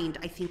combined,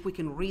 I think we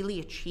can really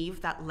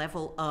achieve that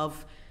level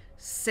of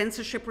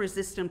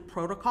censorship-resistant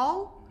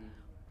protocol,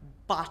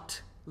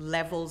 but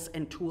levels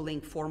and tooling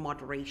for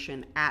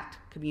moderation at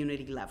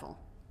community level.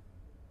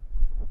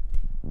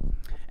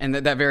 And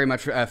that very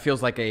much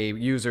feels like a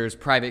user's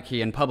private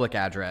key and public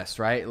address,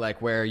 right? Like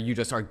where you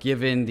just are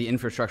given the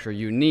infrastructure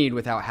you need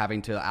without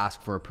having to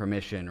ask for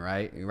permission,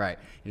 right? Right.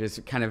 You're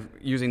just kind of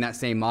using that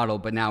same model,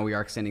 but now we are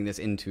extending this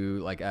into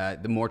like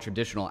the more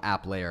traditional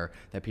app layer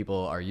that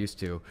people are used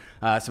to.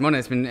 Simona,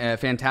 it's been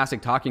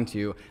fantastic talking to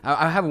you.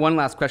 I have one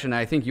last question that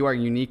I think you are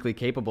uniquely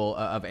capable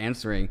of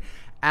answering.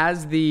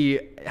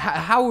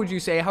 How would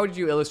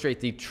you illustrate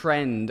the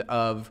trend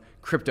of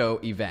crypto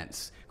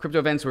events? Crypto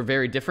events were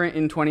very different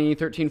in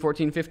 2013,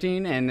 14,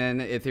 15, and then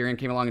Ethereum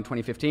came along in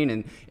 2015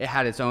 and it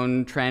had its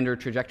own trend or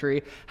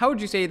trajectory. How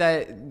would you say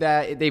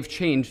that they've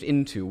changed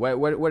into?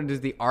 What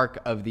is the arc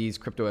of these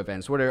crypto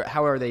events?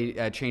 How are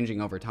they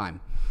changing over time?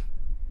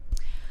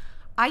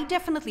 I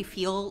definitely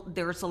feel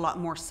there's a lot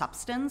more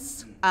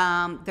substance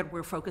that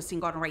we're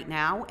focusing on right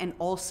now. And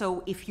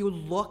also, if you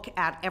look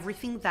at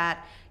everything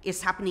that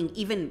is happening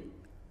even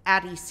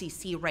at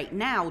ETHCC right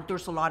now,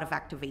 there's a lot of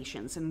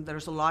activations and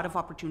there's a lot of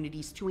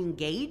opportunities to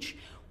engage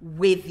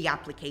with the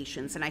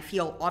applications. And I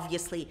feel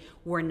obviously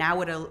we're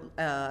now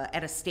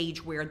at a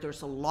stage where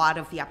there's a lot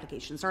of the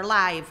applications are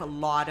live, a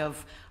lot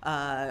of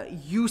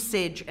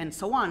usage and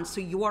so on. So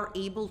you are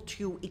able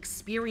to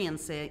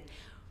experience it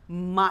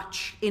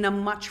in a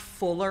much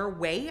fuller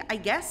way, I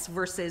guess,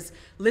 versus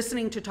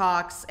listening to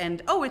talks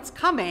and, oh, it's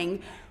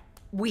coming.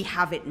 We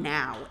have it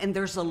now. And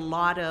there's a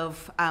lot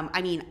of,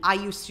 I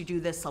used to do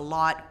this a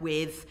lot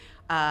with,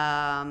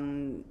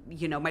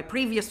 my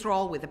previous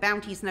role with the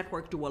Bounties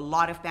Network, do a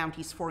lot of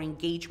bounties for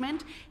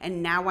engagement.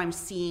 And now I'm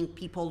seeing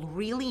people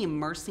really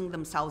immersing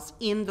themselves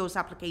in those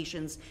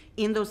applications,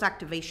 in those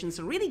activations,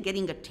 and really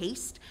getting a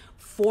taste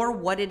for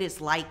what it is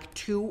like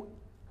to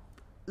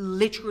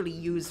literally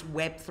use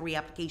Web3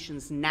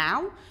 applications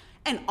now.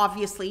 And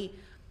obviously,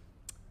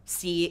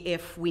 see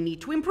if we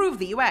need to improve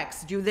the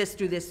UX, do this,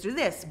 do this, do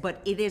this.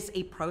 But it is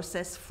a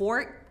process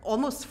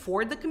almost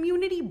for the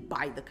community,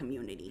 by the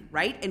community,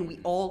 right? And we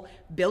all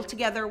build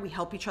together, we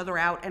help each other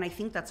out. And I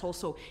think that's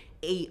also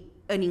an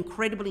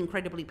incredibly,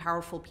 incredibly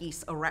powerful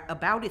piece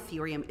about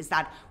Ethereum, is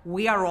that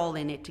we are all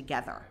in it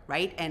together,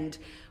 right? And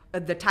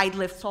the tide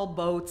lifts all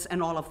boats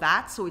and all of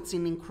that. So it's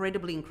an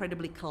incredibly,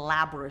 incredibly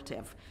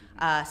collaborative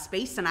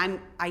space. And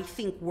I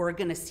think we're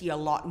going to see a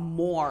lot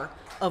more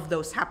of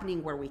those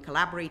happening, where we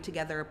collaborate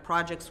together,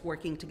 projects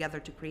working together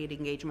to create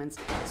engagements.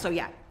 So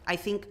yeah, I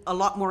think a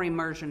lot more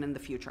immersion in the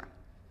future.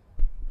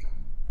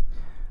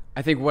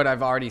 I think what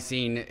I've already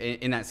seen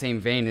in that same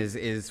vein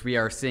is we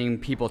are seeing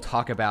people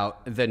talk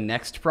about the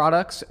next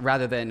products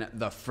rather than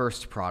the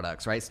first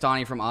products, right?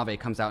 Stani from Aave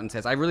comes out and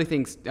says, I really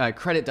think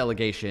credit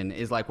delegation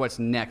is like what's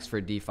next for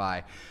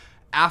DeFi.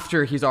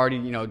 After he's already,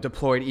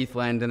 deployed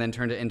ETHLend and then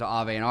turned it into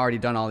Aave and already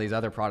done all these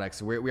other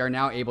products, we are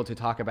now able to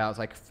talk about, it's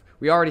like,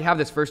 we already have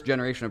this first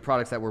generation of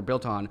products that were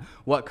built on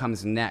what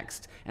comes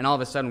next. And all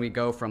of a sudden we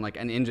go from like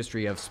an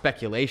industry of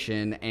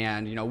speculation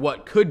and,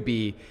 what could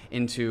be,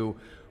 into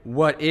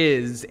what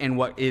is and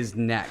what is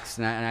next.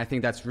 And I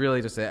think that's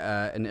really just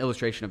an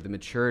illustration of the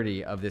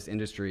maturity of this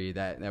industry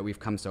that we've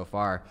come so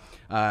far.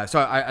 So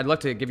I'd love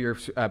to give your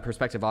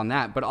perspective on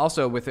that, but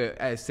also with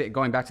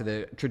going back to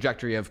the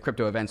trajectory of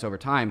crypto events over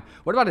time,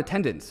 what about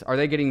attendance? Are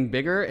they getting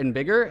bigger and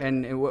bigger?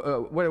 And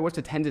what's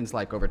attendance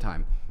like over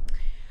time?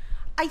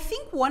 I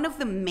think one of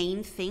the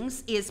main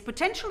things is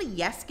potentially,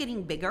 yes,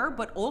 getting bigger,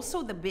 but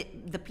also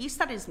the piece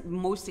that is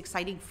most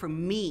exciting for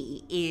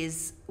me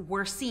is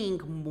we're seeing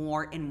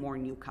more and more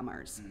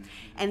newcomers. Mm-hmm.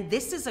 And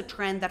this is a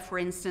trend that, for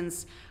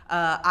instance,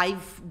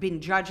 I've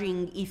been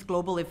judging ETH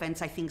Global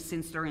events, I think,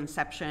 since their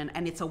inception,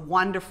 and it's a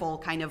wonderful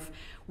kind of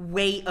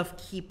way of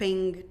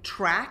keeping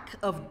track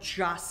of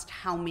just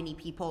how many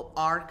people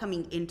are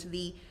coming into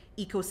the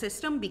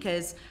ecosystem.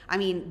 Because,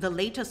 the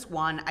latest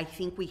one, I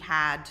think we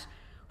had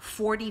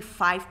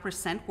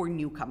 45% were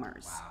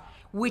newcomers, wow,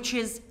 which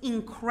is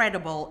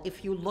incredible.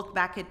 If you look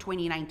back at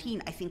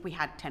 2019, I think we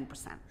had 10%.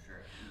 Sure.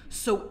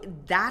 So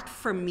that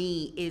for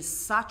me is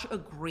such a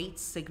great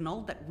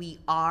signal that we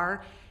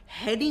are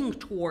heading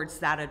towards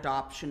that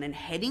adoption and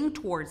heading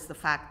towards the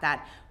fact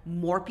that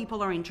more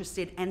people are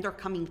interested and they're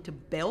coming to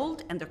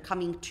build and they're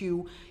coming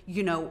to,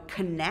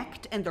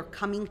 connect, and they're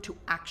coming to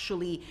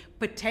actually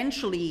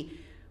potentially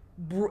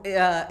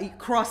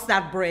cross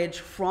that bridge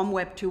from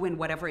Web 2 and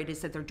whatever it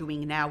is that they're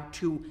doing now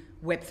to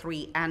Web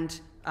 3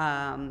 and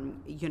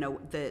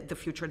the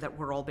future that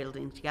we're all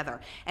building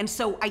together. And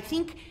so I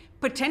think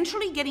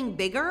potentially getting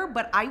bigger,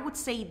 but I would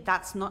say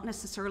that's not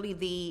necessarily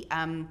the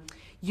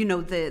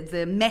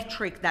the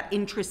metric that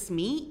interests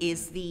me.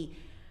 Is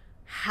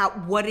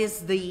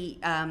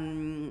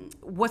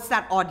what's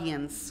that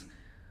audience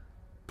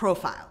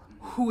profile?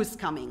 Who is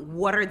coming?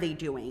 What are they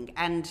doing?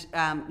 And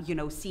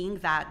seeing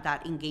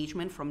that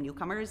engagement from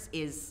newcomers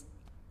is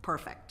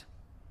perfect.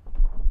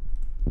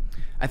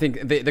 I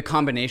think the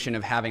combination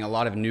of having a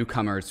lot of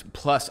newcomers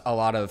plus a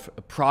lot of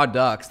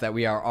products that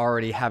we are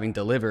already having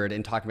delivered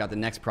and talking about the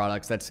next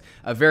products, that's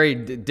a very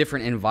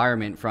different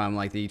environment from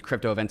like the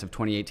crypto events of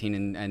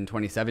 2018 and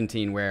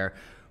 2017, where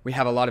we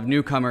have a lot of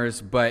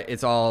newcomers, but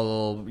it's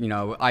all,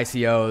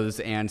 ICOs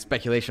and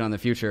speculation on the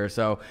future.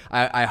 So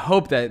I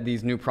hope that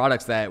these new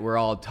products that we're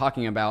all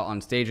talking about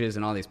on stages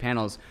and all these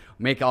panels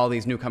make all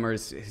these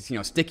newcomers,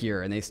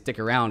 stickier, and they stick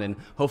around. And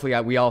hopefully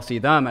we all see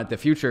them at the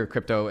future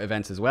crypto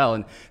events as well.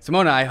 And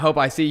Simona, I hope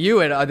I see you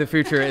at the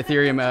future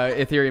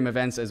Ethereum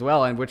events as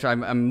well, and which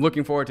I'm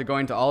looking forward to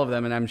going to all of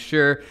them. And I'm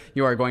sure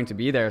you are going to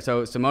be there.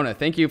 So Simona,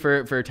 thank you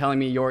for telling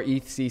me your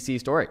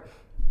ETHCC story.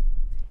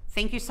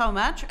 Thank you so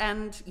much.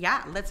 And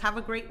yeah, let's have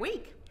a great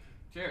week.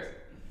 Cheers.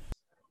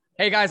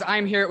 Hey guys,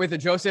 I'm here with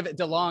Joseph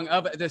DeLong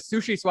of the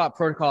Sushi Swap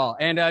protocol.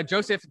 And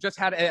Joseph just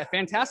had a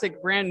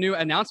fantastic brand new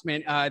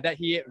announcement that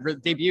he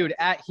debuted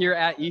here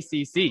at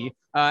ETHCC.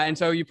 And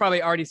so you've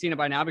probably already seen it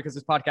by now because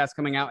this podcast is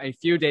coming out a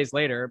few days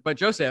later. But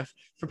Joseph,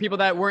 for people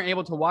that weren't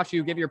able to watch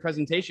you give your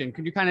presentation,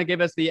 could you kind of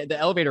give us the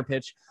elevator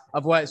pitch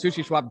of what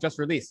Sushi Swap just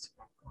released?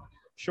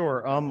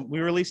 Sure. We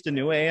released a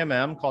new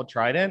AMM called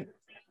Trident.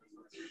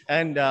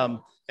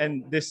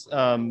 And this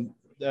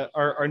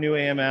our new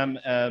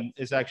AMM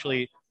is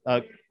actually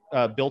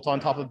built on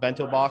top of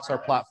Bento Box, our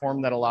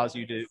platform that allows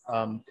you to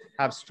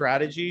have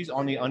strategies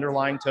on the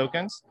underlying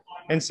tokens.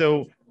 And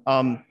so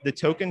the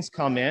tokens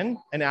come in,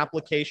 and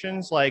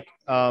applications like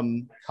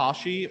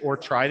Kashi or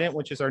Trident,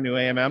 which is our new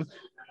AMM,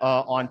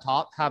 on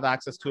top have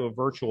access to a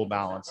virtual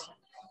balance.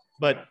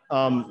 But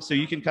so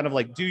you can kind of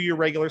like do your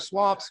regular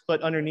swaps,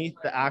 but underneath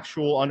the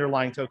actual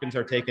underlying tokens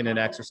are taken and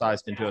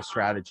exercised into a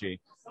strategy.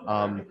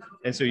 And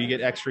so you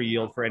get extra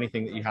yield for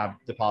anything that you have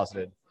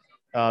deposited.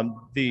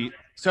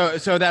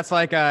 So that's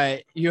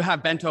like you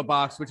have Bento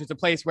Box, which is a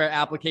place where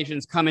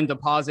applications come and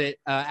deposit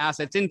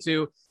assets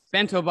into.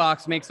 Bento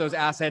Box makes those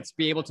assets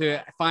be able to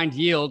find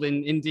yield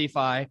in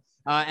DeFi.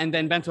 And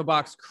then Bento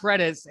Box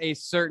credits a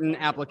certain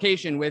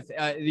application with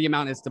the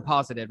amount it's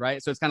deposited,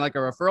 right? So it's kind of like a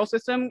referral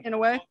system in a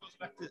way.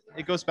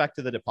 It goes back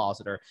to the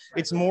depositor.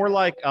 It's more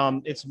like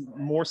it's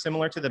more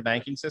similar to the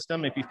banking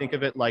system. If you think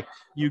of it like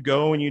you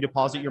go and you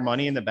deposit your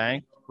money in the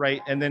bank,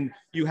 right? And then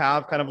you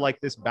have kind of like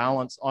this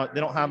balance on. They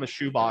don't have a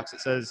shoebox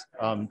that says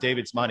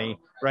David's money,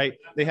 right?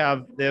 They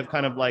have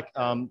kind of like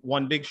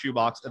one big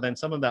shoebox, and then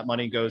some of that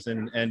money goes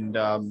in and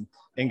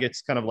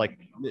gets kind of like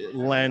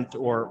lent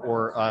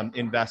or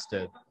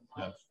invested.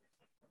 Yeah.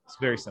 It's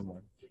very similar.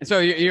 And so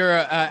your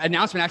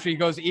announcement actually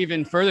goes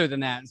even further than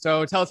that.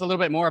 So tell us a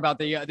little bit more about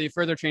the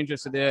further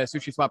changes to the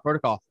SushiSwap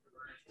protocol.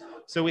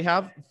 So we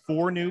have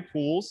 4 new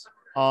pools.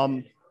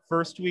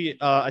 First,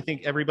 I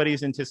think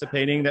everybody's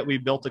anticipating that we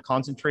built a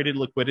concentrated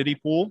liquidity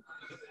pool.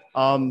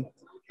 And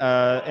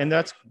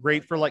that's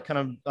great for like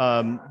kind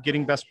of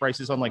getting best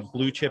prices on like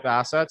blue chip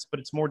assets, but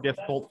it's more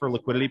difficult for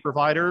liquidity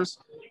providers.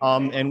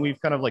 And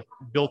we've kind of like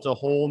built a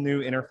whole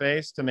new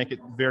interface to make it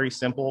very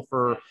simple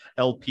for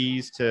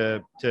LPs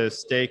to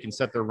stake and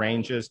set their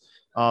ranges.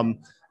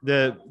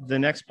 The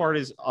next part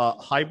is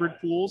hybrid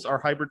pools. Our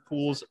hybrid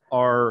pools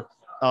are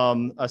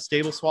a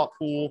stable swap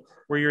pool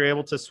where you're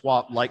able to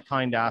swap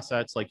like-kind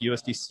assets like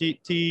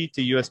USDT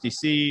to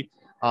USDC,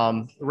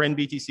 REN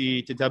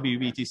BTC to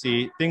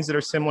WBTC, things that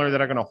are similar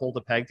that are going to hold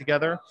a peg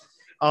together.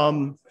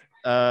 And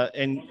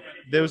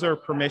those are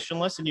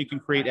permissionless, and you can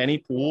create any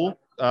pool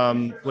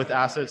with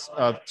assets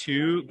of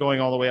 2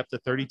 going all the way up to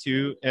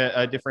 32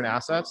 different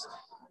assets.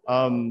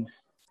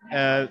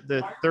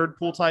 The third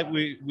pool type,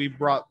 we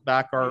brought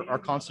back our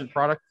constant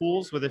product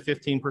pools with a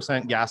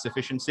 15% gas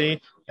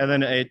efficiency and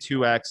then a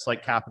 2x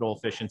like capital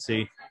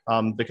efficiency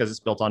because it's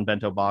built on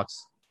Bento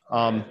Box.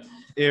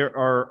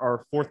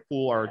 Our fourth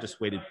pool are just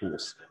weighted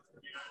pools.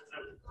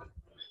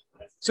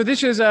 So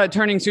this is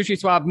turning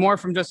SushiSwap more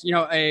from just,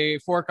 a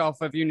fork off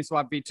of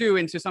Uniswap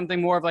v2 into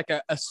something more of like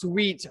a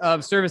suite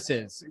of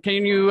services.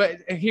 Can you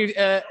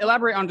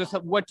elaborate on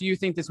just what do you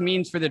think this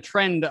means for the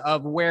trend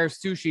of where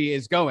Sushi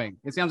is going?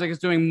 It sounds like it's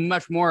doing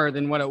much more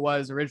than what it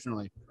was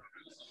originally.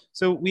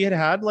 So we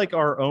had like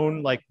our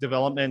own like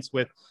developments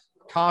with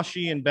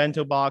Kashi and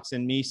Bento Box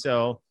and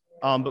Miso,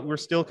 but we're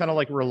still kind of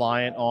like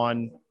reliant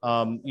on,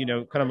 kind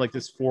of like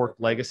this forked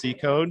legacy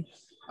code.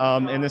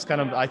 And this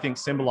kind of, I think,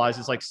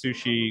 symbolizes like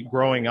Sushi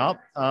growing up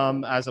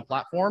as a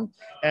platform.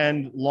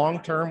 And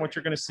long term, what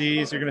you're going to see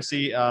is you're going to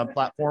see a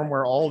platform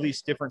where all of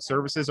these different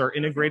services are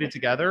integrated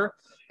together.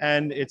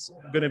 And it's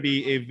going to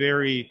be a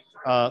very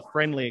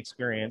friendly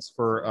experience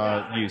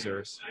for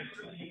users.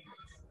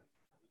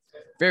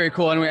 Very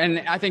cool. And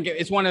I think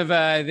it's one of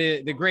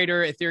the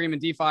greater Ethereum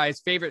and DeFi's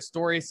favorite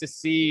stories to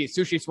see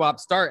SushiSwap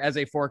start as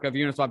a fork of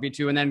Uniswap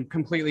v2 and then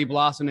completely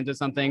blossom into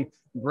something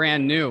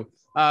brand new.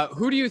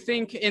 Who do you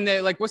think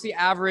what's the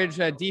average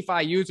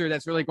DeFi user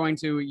that's really going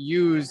to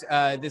use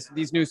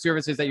these new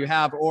services that you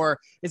have? Or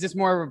is this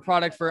more of a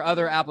product for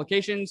other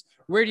applications?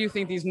 Where do you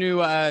think these new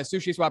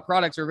SushiSwap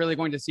products are really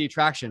going to see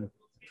traction?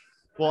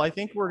 Well, I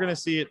think we're going to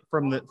see it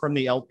from the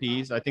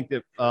LPs. I think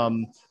that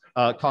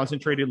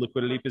concentrated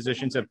liquidity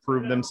positions have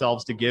proved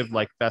themselves to give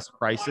like best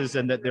prices,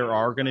 and that there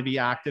are going to be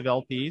active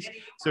LPs.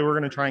 So we're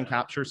going to try and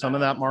capture some of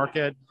that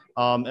market.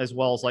 As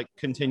well as like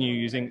continue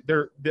using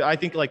I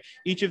think like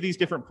each of these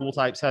different pool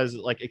types has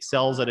like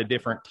excels at a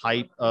different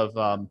type of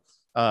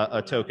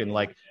a token.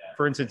 Like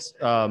for instance,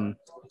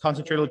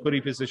 concentrated liquidity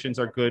positions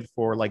are good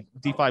for like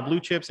DeFi blue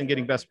chips and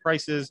getting best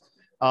prices.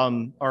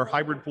 Our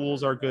hybrid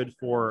pools are good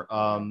for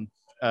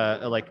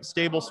like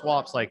stable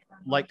swaps, like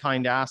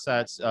kind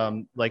assets,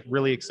 like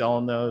really excel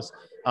in those.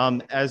 Our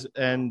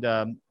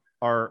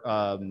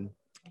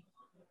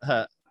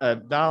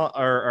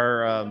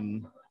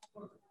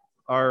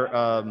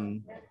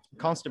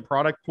constant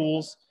product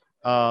pools,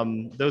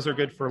 those are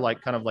good for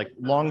like kind of like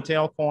long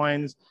tail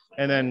coins,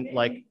 and then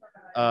like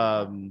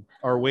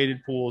our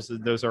weighted pools,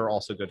 those are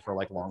also good for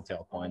like long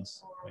tail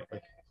coins.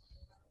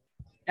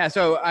 Yeah,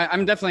 so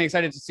I'm definitely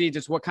excited to see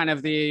just what kind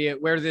of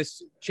where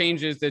this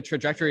changes the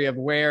trajectory of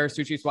where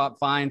SushiSwap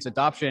finds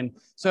adoption.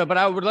 But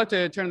I would love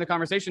to turn the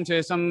conversation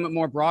to some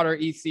more broader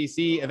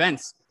ETHCC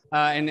events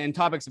and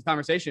topics of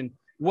conversation.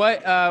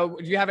 What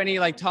do you have any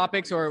like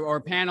topics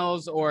or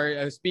panels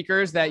or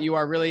speakers that you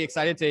are really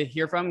excited to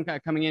hear from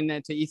coming in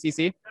to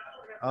ETHCC?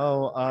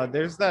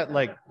 There's that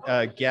like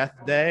Geth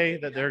Day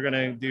that they're going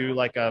to do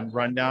like a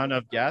rundown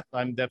of Geth.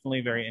 I'm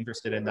definitely very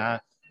interested in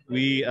that.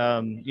 We,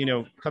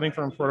 coming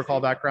from a protocol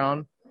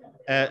background,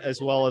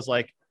 as well as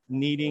like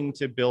needing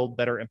to build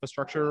better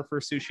infrastructure for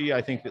sushi,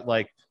 I think that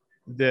like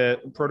the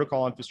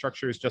protocol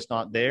infrastructure is just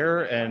not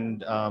there,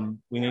 and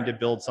we need to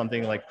build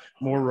something like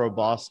more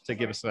robust to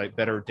give us like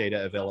better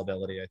data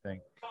availability, I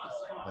think.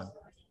 Yeah.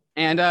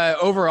 And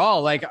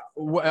overall, like,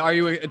 are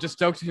you just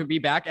stoked to be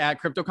back at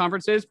crypto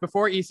conferences?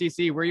 Before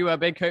ETHCC, were you a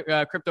big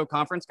crypto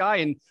conference guy?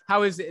 And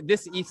how is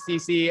this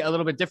ETHCC a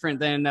little bit different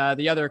than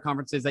the other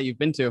conferences that you've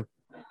been to?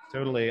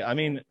 Totally. I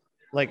mean,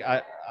 like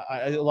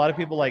a lot of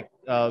people like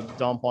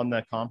dump on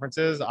the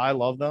conferences. I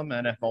love them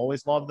and I've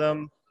always loved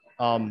them.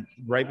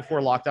 Right before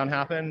lockdown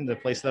happened, the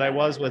place that I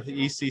was with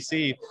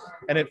ETHCC,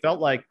 and it felt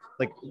like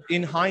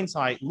in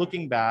hindsight,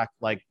 looking back,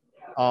 like,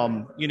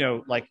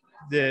 like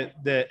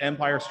the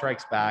Empire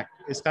Strikes Back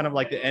is kind of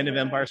like the end of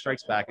Empire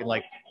Strikes Back, and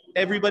like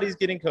everybody's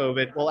getting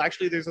COVID. Well,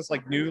 actually, there's this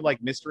like new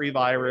like mystery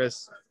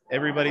virus.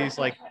 Everybody's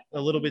like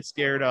a little bit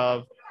scared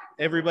of.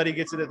 Everybody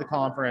gets it at the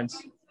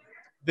conference.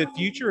 The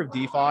future of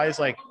DeFi is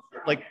like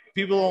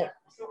people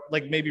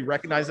like maybe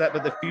recognize that,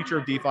 but the future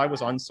of DeFi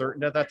was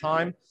uncertain at that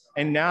time.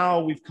 And now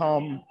we've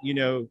come,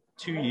 2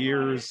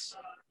 years,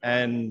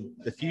 and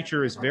the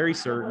future is very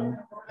certain.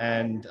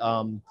 And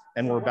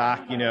we're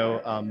back, and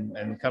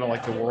kind of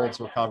like the world's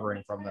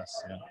recovering from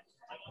this. Yeah.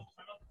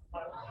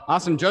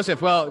 Awesome,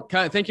 Joseph. Well,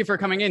 thank you for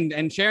coming in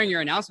and sharing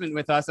your announcement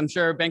with us. I'm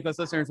sure Bankless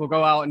listeners will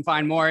go out and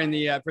find more in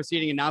the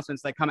preceding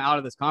announcements that come out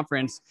of this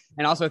conference.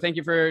 And also, thank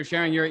you for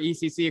sharing your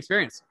ETHCC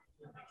experience.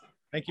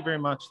 Thank you very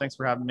much. Thanks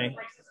for having me.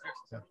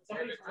 Yeah.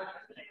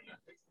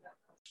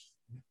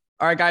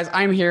 All right, guys,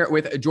 I'm here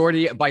with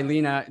Jordi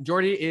Bailina.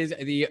 Jordi is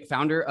the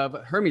founder of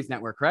Hermes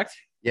Network, correct?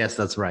 Yes,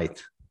 that's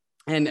right.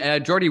 And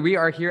Jordi, we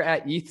are here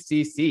at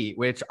ETHCC,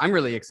 which I'm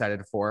really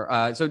excited for.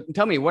 So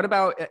tell me, what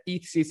about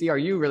ETHCC are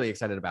you really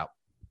excited about?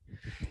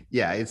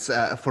 Yeah, it's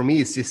for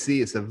me,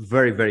 ETHCC is a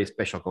very, very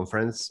special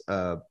conference.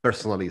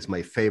 Personally, it's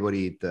my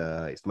favorite.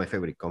 It's my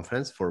favorite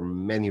conference for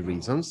many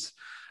reasons.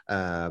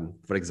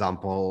 For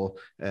example,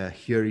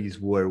 here is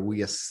where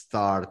we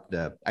start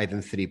the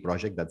Ident3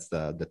 project. That's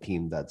the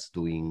team that's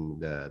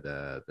doing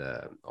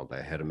all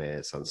the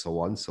Hermes and so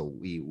on. So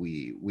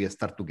we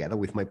start together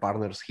with my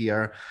partners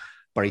here.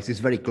 Paris is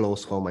very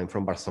close home. I'm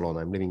from Barcelona.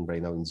 I'm living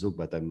right now in Zug,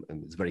 but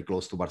it's very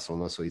close to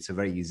Barcelona, so it's a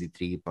very easy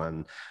trip.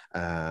 And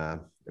the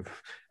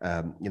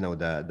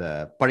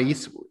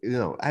Paris.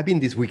 I've been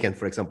this weekend,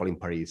 for example, in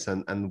Paris,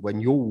 and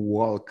when you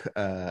walk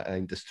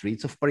in the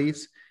streets of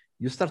Paris,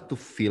 you start to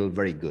feel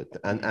very good.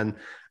 And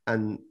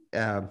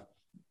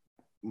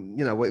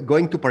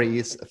going to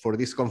Paris for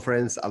this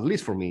conference, at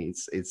least for me,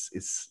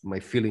 it's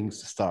my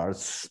feelings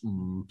starts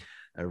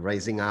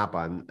rising up,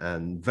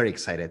 and very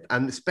excited,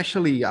 and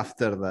especially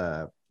after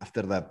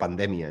the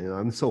pandemic.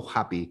 I'm so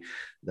happy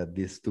that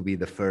this to be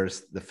the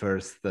first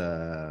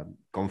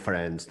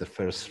conference, the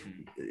first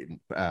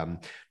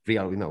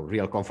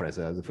real conference,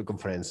 the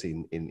conference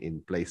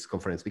in place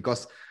conference,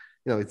 because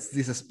it's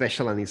this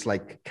special, and it's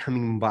like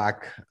coming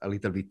back a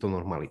little bit to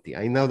normality.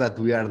 I know that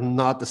we are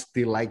not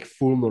still like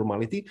full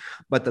normality,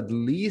 but at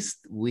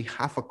least we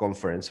have a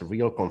conference, a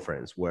real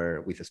conference, where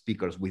with the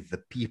speakers, with the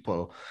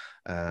people,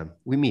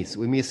 we miss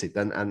it,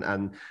 and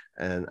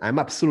I'm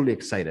absolutely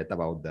excited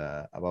about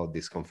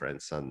this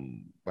conference.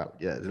 And well,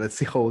 yeah, let's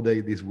see how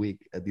this week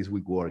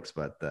works.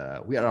 But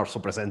we are also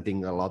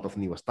presenting a lot of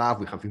new stuff.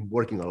 We have been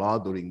working a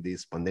lot during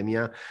this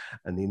pandemic,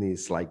 and then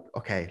it's like,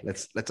 okay,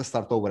 let's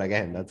start over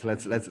again.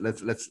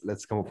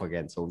 Let's come up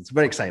again. So it's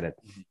very excited.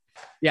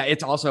 Yeah,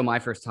 it's also my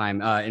first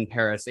time in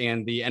Paris,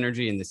 and the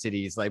energy in the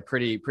city is like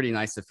pretty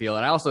nice to feel.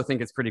 And I also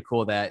think it's pretty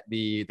cool that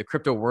the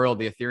crypto world,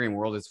 the Ethereum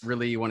world, is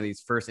really one of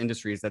these first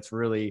industries that's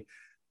really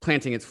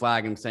planting its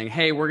flag and saying,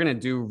 hey, we're going to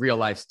do real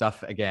life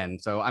stuff again.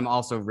 So I'm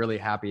also really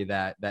happy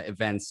that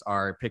events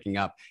are picking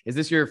up. Is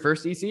this your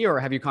first EC, or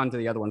have you gone to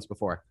the other ones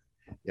before?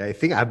 Yeah, I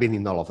think I've been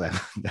in all of them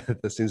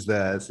since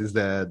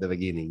the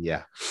beginning.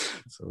 Yeah,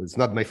 so it's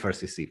not my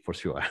first EC for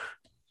sure.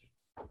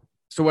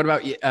 So what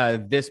about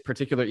this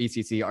particular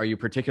ETHCC are you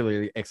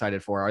particularly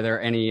excited for? Are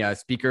there any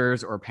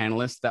speakers or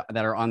panelists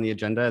that are on the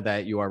agenda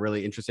that you are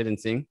really interested in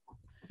seeing?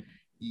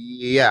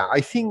 Yeah,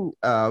 I think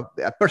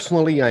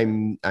personally,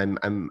 I'm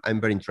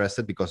very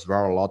interested, because there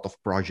are a lot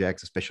of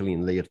projects, especially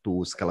in layer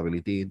 2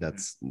 scalability.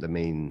 That's the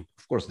main.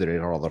 Of course,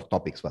 there are other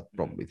topics, but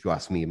probably if you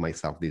ask me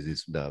myself, this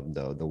is the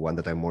one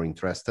that I'm more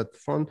interested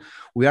from.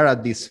 We are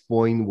at this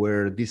point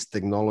where this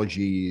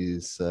technology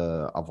is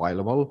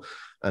available,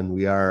 and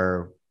we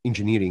are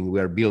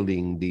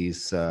building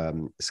these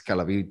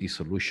scalability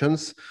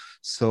solutions.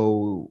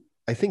 So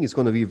I think it's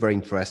going to be very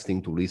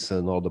interesting to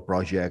listen all the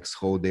projects,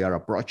 how they are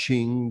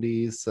approaching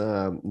these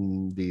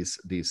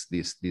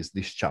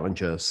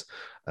challenges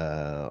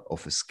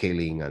of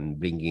scaling and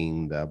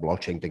bringing the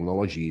blockchain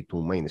technology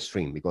to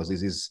mainstream, because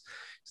it's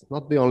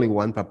not the only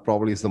one, but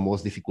probably is the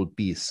most difficult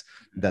piece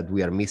that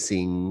we are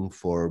missing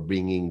for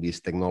bringing this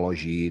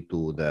technology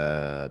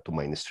to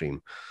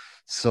mainstream.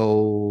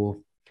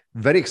 So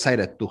very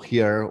excited to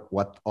hear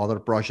what other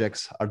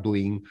projects are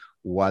doing,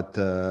 what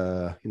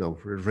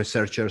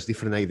researchers,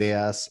 different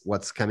ideas,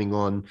 what's coming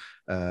on,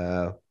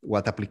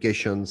 what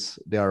applications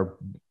they are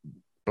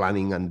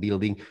planning and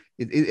building.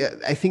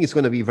 I think it's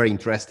going to be very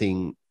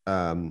interesting,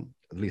 at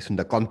least in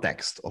the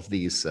context of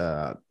this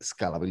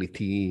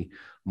scalability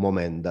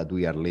moment that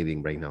we are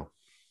living right now.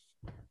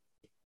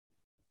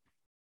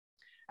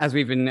 As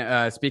we've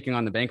been speaking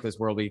on the Bankless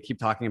world, we keep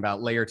talking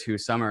about layer two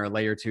summer,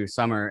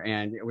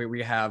 and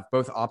we have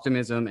both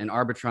Optimism and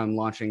Arbitrum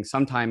launching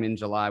sometime in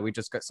July. We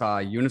just saw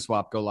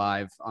Uniswap go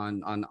live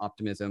on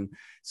Optimism.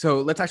 So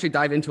let's actually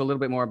dive into a little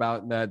bit more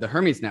about the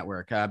Hermes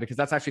network, because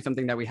that's actually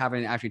something that we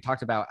haven't actually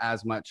talked about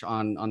as much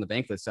on the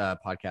Bankless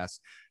podcast.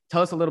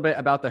 Tell us a little bit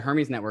about the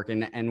Hermes network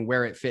and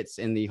where it fits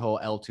in the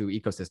whole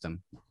L2 ecosystem.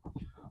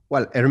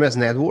 Well, Hermes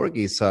Network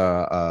is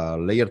a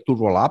layer 2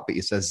 rollup.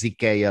 It's a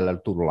ZK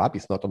L2 rollup.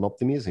 It's not an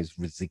Optimism. It's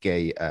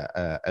ZK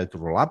L2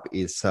 rollup.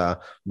 It's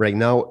right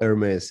now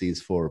Hermes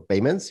is for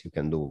payments. You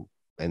can do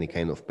any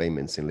kind of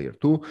payments in layer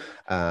 2.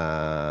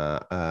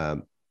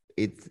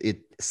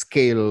 It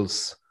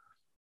scales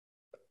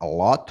a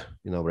lot.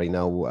 Right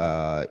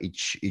now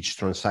each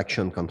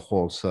transaction can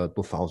hold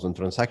 2,000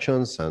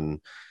 transactions,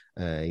 and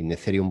in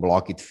Ethereum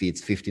block, it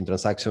fits 15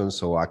 transactions.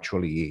 So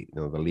actually,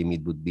 the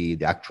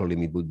actual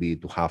limit would be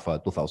to have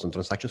 2,000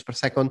 transactions per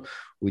second,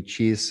 which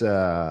is 2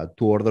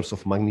 orders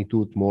of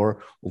magnitude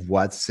more of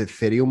what's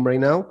Ethereum right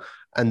now.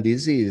 And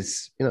this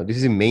is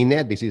in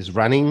mainnet. This is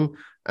running.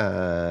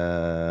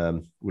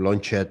 We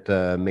launched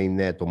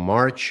mainnet on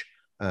March.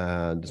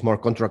 The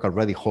smart contract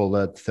already hold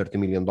at $30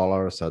 million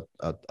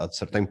at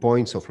certain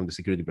points. So from the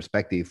security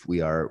perspective,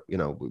 we are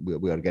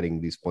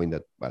getting this point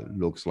that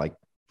looks like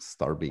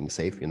start being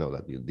safe.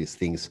 That these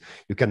things,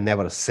 you can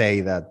never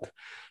say that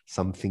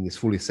something is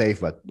fully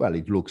safe, but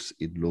it looks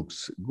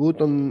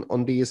good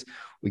on this.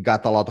 We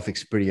got a lot of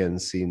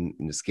experience in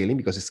the scaling,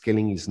 because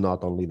scaling is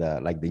not only the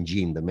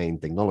engine, the main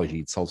technology.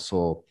 It's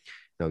also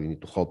you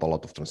need to hold a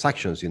lot of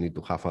transactions. You need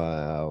to have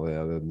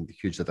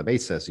huge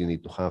databases. You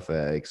need to have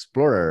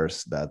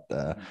explorers that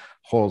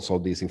holds all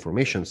this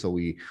information. So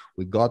we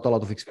got a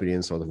lot of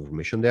experience, a lot of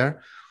information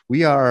there.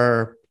 We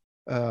are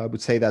I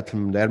would say that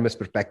from the Hermes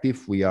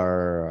perspective, we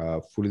are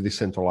a fully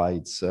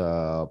decentralized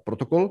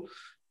protocol.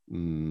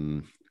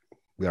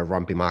 We are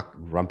ramping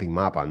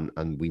up,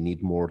 and we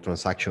need more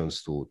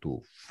transactions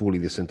to fully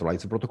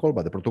decentralize the protocol.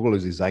 But the protocol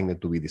is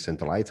designed to be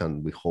decentralized,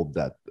 and we hope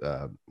that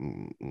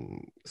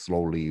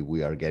slowly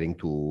we are getting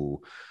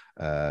to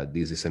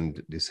this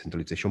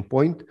decentralization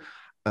point.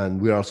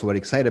 And we are also very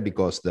excited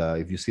because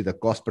if you see the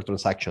cost per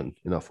transaction,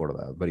 for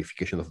the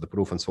verification of the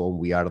proof and so on,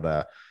 we are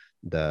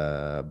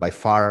by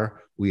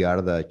far we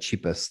are the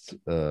cheapest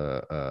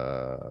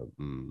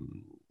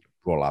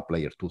rollup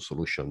layer 2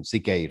 solution,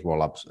 ZK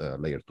rollups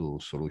layer 2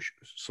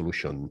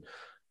 solution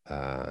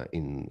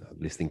in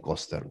listing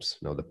cost terms.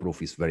 The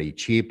proof is very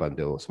cheap, and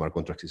the smart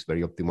contract is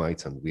very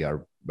optimized, and we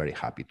are very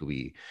happy to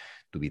be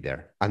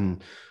there.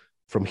 And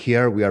from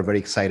here, we are very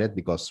excited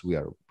because we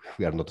are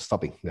not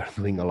stopping. We are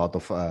doing a lot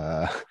of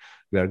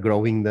we are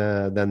growing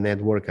the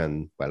network,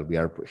 and we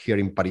are here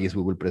in Paris.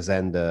 We will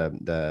present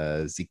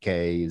the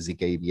ZK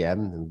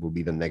VM, and will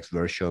be the next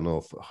version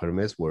of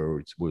Hermes, where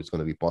it's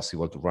going to be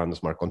possible to run the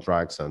smart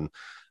contracts and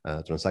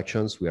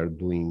transactions. We are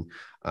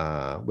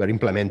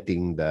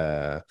implementing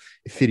the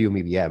Ethereum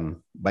EVM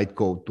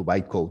bytecode to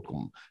bytecode,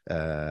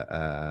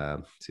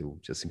 so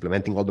just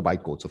implementing all the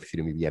bytecodes of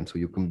Ethereum EVM. So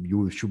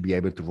you should be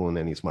able to run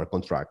any smart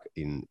contract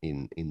in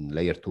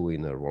layer 2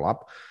 in a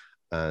rollup.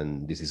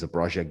 And this is a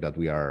project that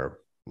we are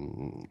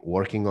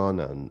working on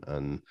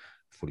and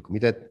fully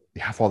committed. We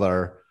have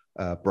other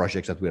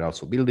projects that we are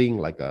also building,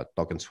 like a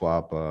token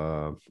swap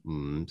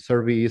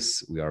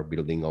service. We are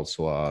building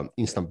also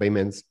instant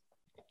payments,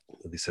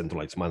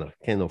 decentralized manner,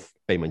 kind of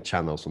payment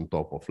channels on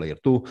top of layer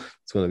 2.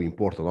 It's going to be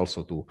important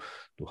also to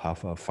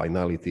have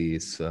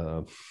finalities,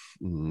 to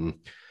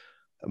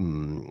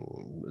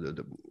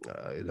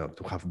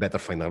have better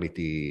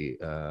finality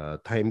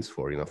times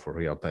for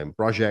real-time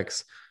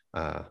projects.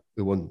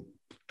 We want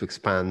to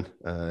expand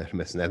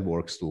Hermes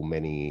networks to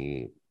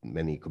many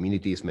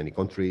communities, many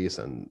countries,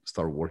 and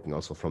start working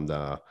also from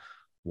the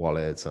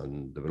wallets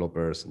and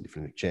developers and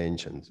different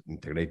exchange and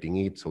integrating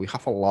it. So we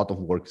have still a lot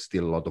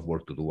of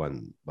work to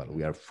do, but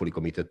we are fully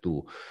committed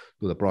to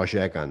the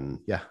project. And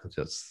yeah,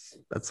 that's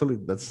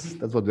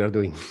what we are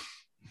doing.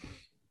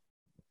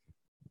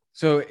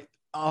 So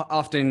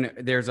often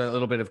there's a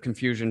little bit of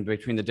confusion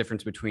between the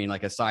difference between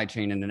like a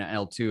sidechain and an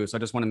L2. So I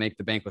just want to make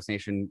the Bankless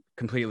Nation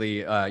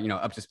completely,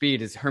 up to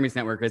speed. Is Hermes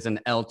Network is an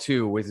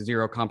L2 with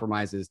zero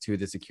compromises to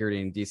the security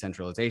and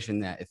decentralization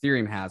that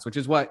Ethereum has, which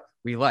is what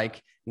we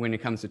like when it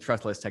comes to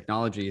trustless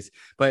technologies.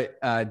 But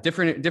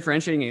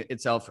differentiating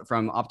itself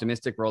from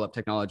optimistic rollup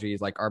technologies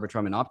like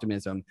Arbitrum and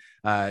Optimism,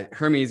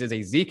 Hermes is a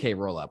ZK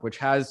rollup, which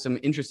has some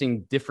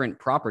interesting different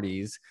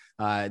properties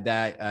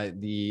that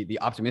the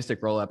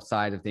optimistic rollup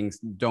side of things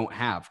don't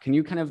have. Can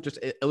you kind of just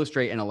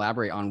illustrate and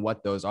elaborate on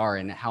what those are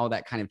and how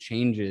that kind of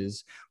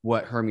changes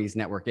what Hermes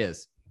Network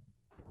is?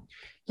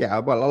 Yeah,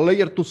 well, a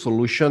layer 2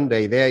 solution, the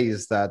idea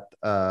is that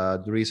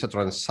there is a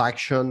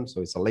transaction.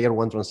 So it's a layer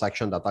 1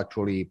 transaction that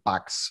actually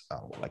packs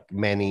like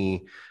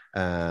many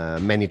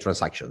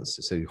transactions.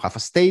 So you have a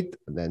state,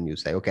 and then you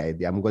say, okay,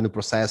 I'm going to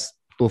process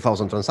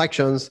 2,000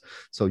 transactions.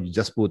 So you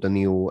just put a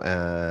new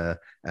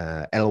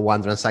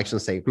L1 transaction,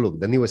 say,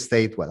 look, the new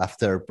state, well,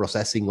 after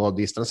processing all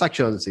these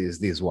transactions is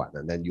this one.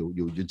 And then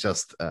you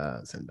just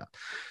send that.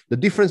 The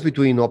difference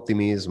between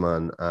Optimism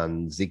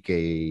and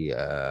ZK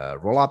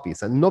rollup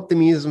is an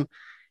Optimism,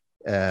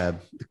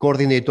 the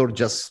coordinator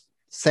just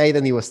say the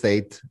new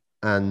state,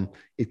 and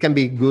it can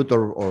be good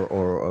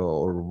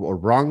or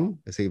wrong,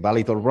 say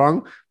valid or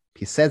wrong.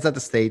 He says that the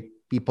state,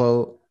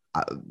 people,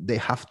 they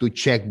have to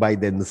check by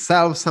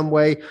themselves some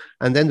way,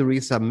 and then there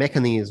is a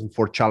mechanism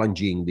for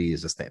challenging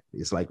this step.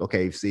 It's like,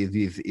 okay,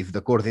 if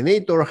the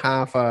coordinator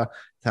have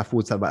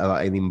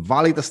an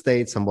invalid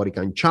state, somebody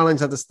can challenge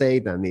that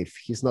state, and if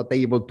he's not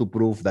able to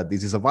prove that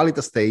this is a valid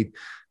state,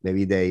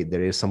 maybe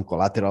there is some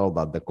collateral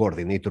that the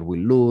coordinator will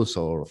lose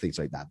or things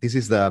like that. This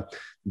is the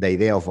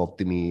idea of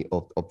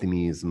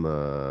Optimism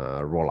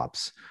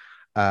rollups.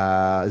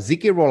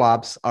 ZK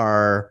rollups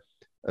are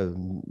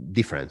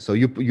different. So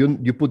you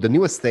put the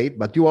new state,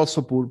 but you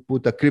also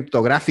put a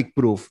cryptographic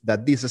proof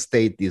that this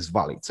state is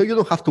valid. So you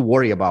don't have to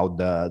worry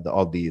about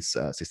all these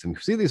systems.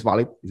 You see this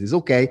valid, this is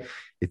okay.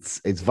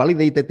 It's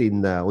validated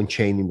on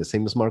chain in the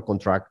same smart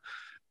contract,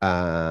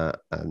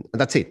 and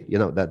that's it. You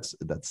know, that's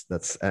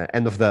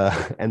end of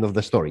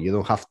the story. You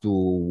don't have to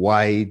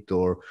wait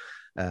or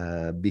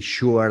be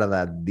sure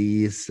that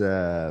this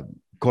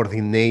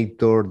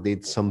coordinator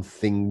did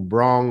something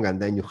wrong,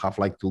 and then you have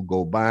like to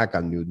go back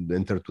and you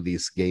enter to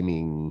these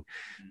game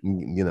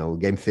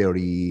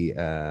theory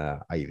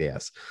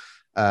ideas.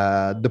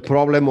 The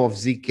problem of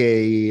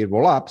ZK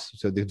rollups,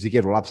 so the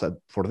ZK rollups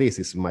for this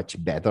is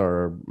much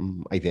better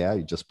idea.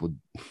 You just put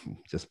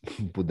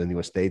the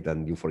new state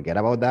and you forget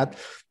about that.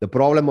 The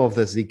problem of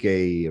the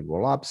ZK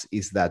rollups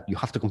is that you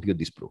have to compute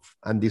this proof,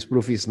 and this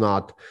proof is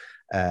not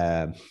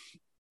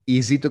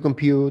easy to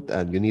compute,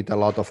 and you need a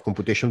lot of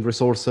computation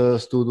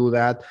resources to do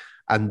that.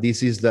 And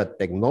this is the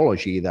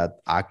technology that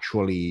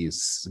actually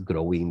is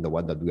growing, the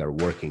one that we are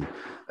working.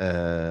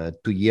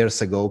 2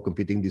 years ago,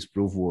 computing this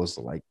proof was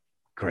like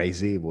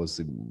crazy. It was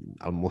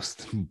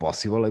almost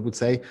impossible, I would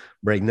say.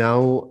 Right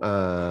now,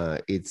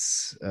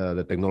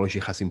 the technology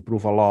has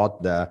improved a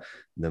lot.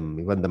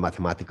 Even the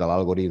mathematical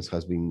algorithms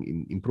has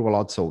been improved a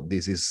lot. So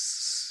this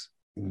is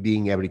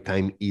being every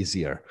time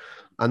easier.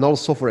 And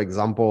also, for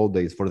example,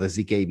 for the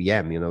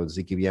ZKVM,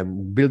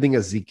 building a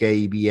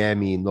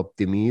ZKVM in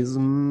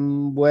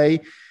Optimism way,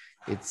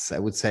 I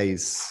would say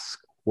it's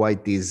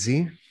quite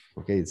easy.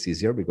 Okay, it's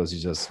easier because you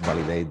just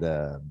validate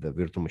the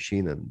virtual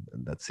machine and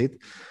that's it.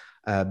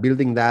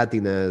 Building that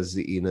in a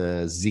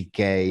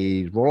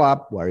ZK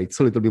rollup, where it's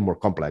a little bit more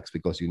complex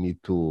because you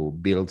need to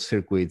build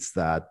circuits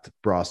that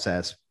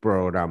process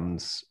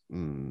programs.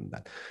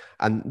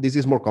 And this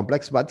is more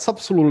complex, but it's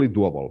absolutely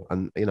doable.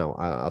 And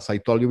as I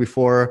told you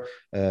before,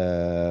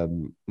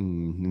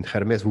 in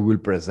Hermes we will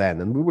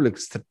present and we will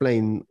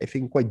explain, I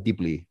think, quite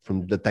deeply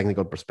from the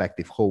technical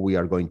perspective how we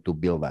are going to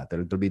build that a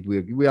little bit.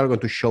 We are going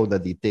to show the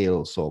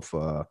details of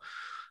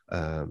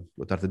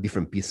what are the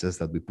different pieces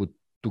that we put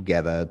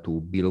together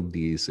to build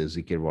this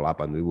ZK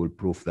rollup, and we will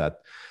prove that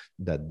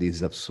this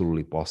is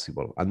absolutely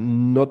possible.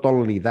 And not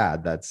only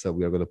that,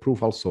 we are going to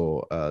prove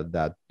also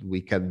that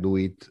we can do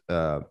it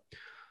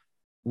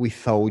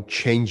without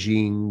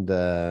changing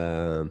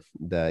the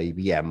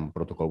EVM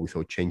protocol,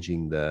 without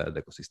changing the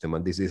ecosystem.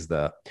 And this is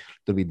the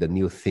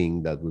new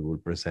thing that we will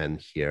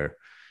present here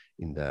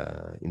in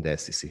the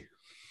ETHCC.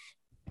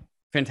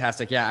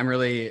 Fantastic. Yeah, I'm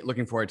really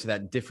looking forward to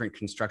that different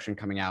construction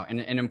coming out.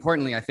 And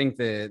importantly, I think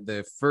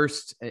the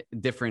first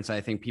difference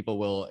I think people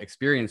will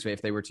experience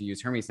if they were to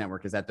use Hermes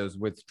Network is that those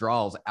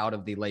withdrawals out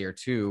of the layer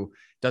 2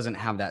 doesn't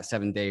have that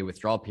 7-day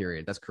withdrawal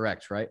period. That's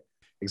correct, right?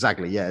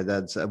 Exactly. Yeah,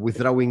 that's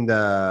withdrawing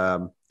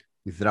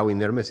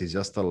Hermes is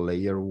just a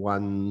layer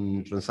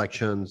 1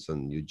 transactions,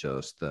 and you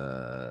just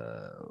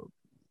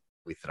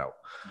withdraw.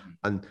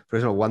 And for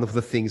example, one of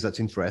the things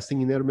that's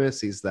interesting in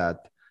Hermes is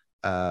that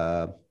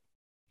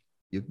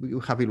you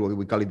have it,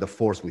 we call it the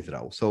forced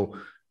withdrawal. So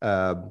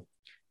the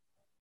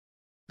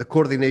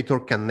coordinator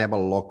can never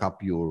lock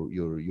up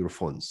your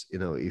funds.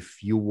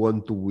 If you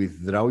want to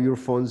withdraw your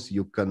funds,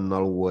 you can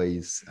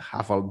always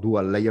do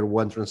a layer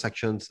 1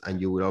 transactions,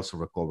 and you will also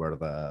recover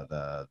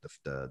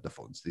the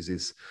funds.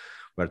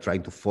 We're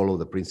trying to follow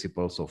the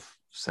principles of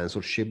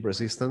censorship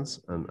resistance,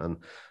 and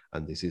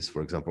this is,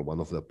 for example, one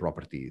of the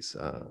properties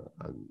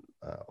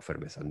of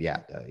Hermes. And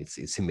yeah,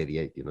 it's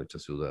immediate.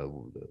 Just do the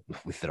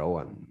withdraw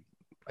and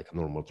like a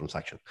normal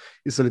transaction.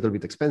 It's a little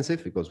bit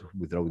expensive because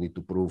withdraw, we need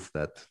to prove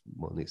that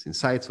money is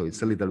inside. So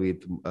it's a little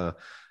bit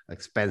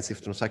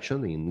expensive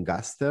transaction in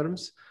gas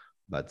terms,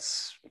 but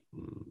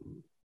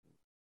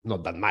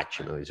not that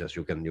much. It's just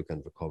you can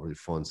recover the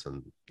funds,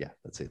 and yeah,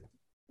 that's it.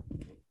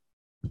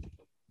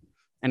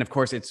 And of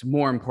course, it's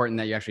more important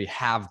that you actually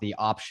have the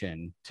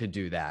option to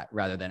do that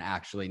rather than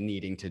actually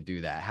needing to do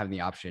that. Having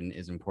the option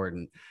is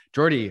important.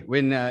 Jordi,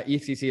 when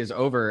ETHCC is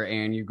over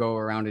and you go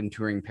around and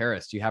touring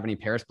Paris, do you have any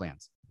Paris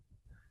plans?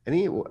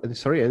 Any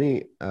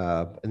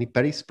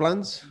Paris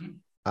plans?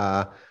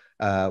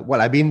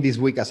 Well, I've been this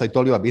week, as I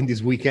told you, I've been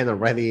this weekend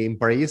already in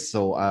Paris.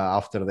 So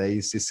after the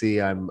ETHCC,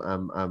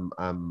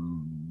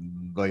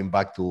 I'm going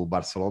back to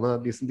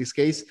Barcelona in this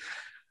case.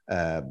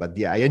 But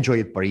yeah, I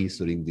enjoyed Paris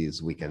during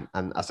this weekend,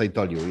 and as I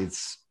told you,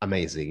 it's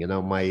amazing. You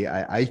know,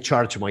 I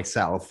charge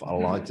myself a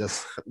lot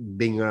just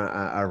being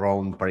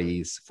around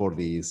Paris for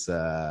this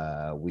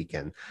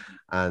weekend,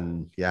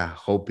 and yeah,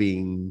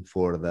 hoping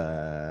for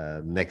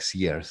the next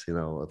years. You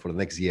know, for the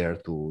next year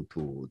to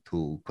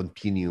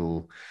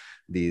continue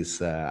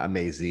this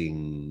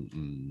amazing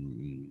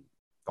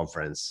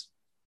conference.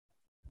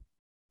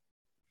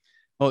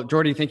 Well,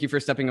 Jordi, thank you for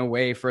stepping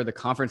away for the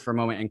conference for a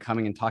moment and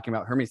coming and talking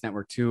about Hermes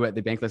Network to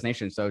the Bankless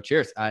Nation. So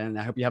cheers, and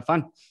I hope you have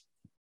fun.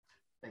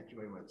 Thank you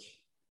very much.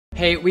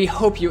 Hey, we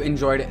hope you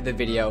enjoyed the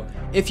video.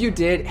 If you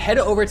did, head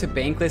over to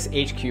Bankless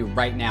HQ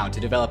right now to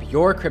develop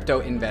your crypto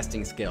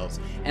investing skills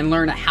and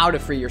learn how to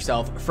free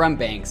yourself from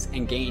banks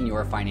and gain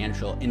your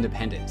financial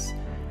independence.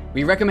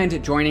 We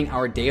recommend joining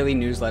our daily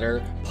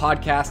newsletter,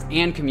 podcast,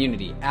 and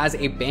community as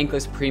a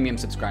Bankless Premium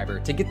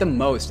subscriber to get the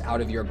most out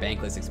of your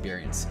Bankless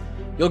experience.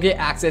 You'll get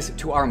access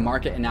to our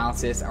market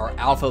analysis, our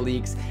alpha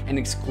leaks, and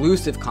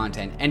exclusive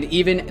content, and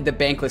even the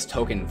Bankless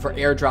token for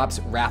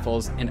airdrops,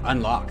 raffles, and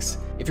unlocks.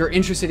 If you're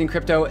interested in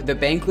crypto, the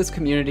Bankless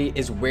community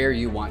is where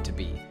you want to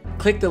be.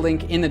 Click the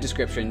link in the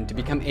description to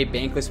become a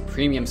Bankless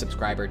Premium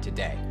subscriber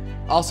today.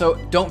 Also,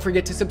 don't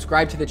forget to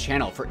subscribe to the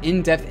channel for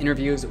in-depth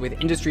interviews with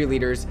industry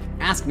leaders,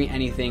 Ask Me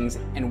Anythings,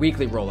 and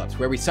weekly roll-ups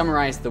where we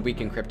summarize the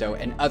week in crypto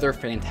and other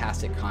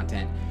fantastic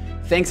content.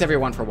 Thanks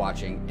everyone for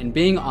watching and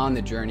being on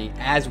the journey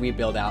as we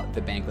build out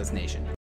the Bankless Nation.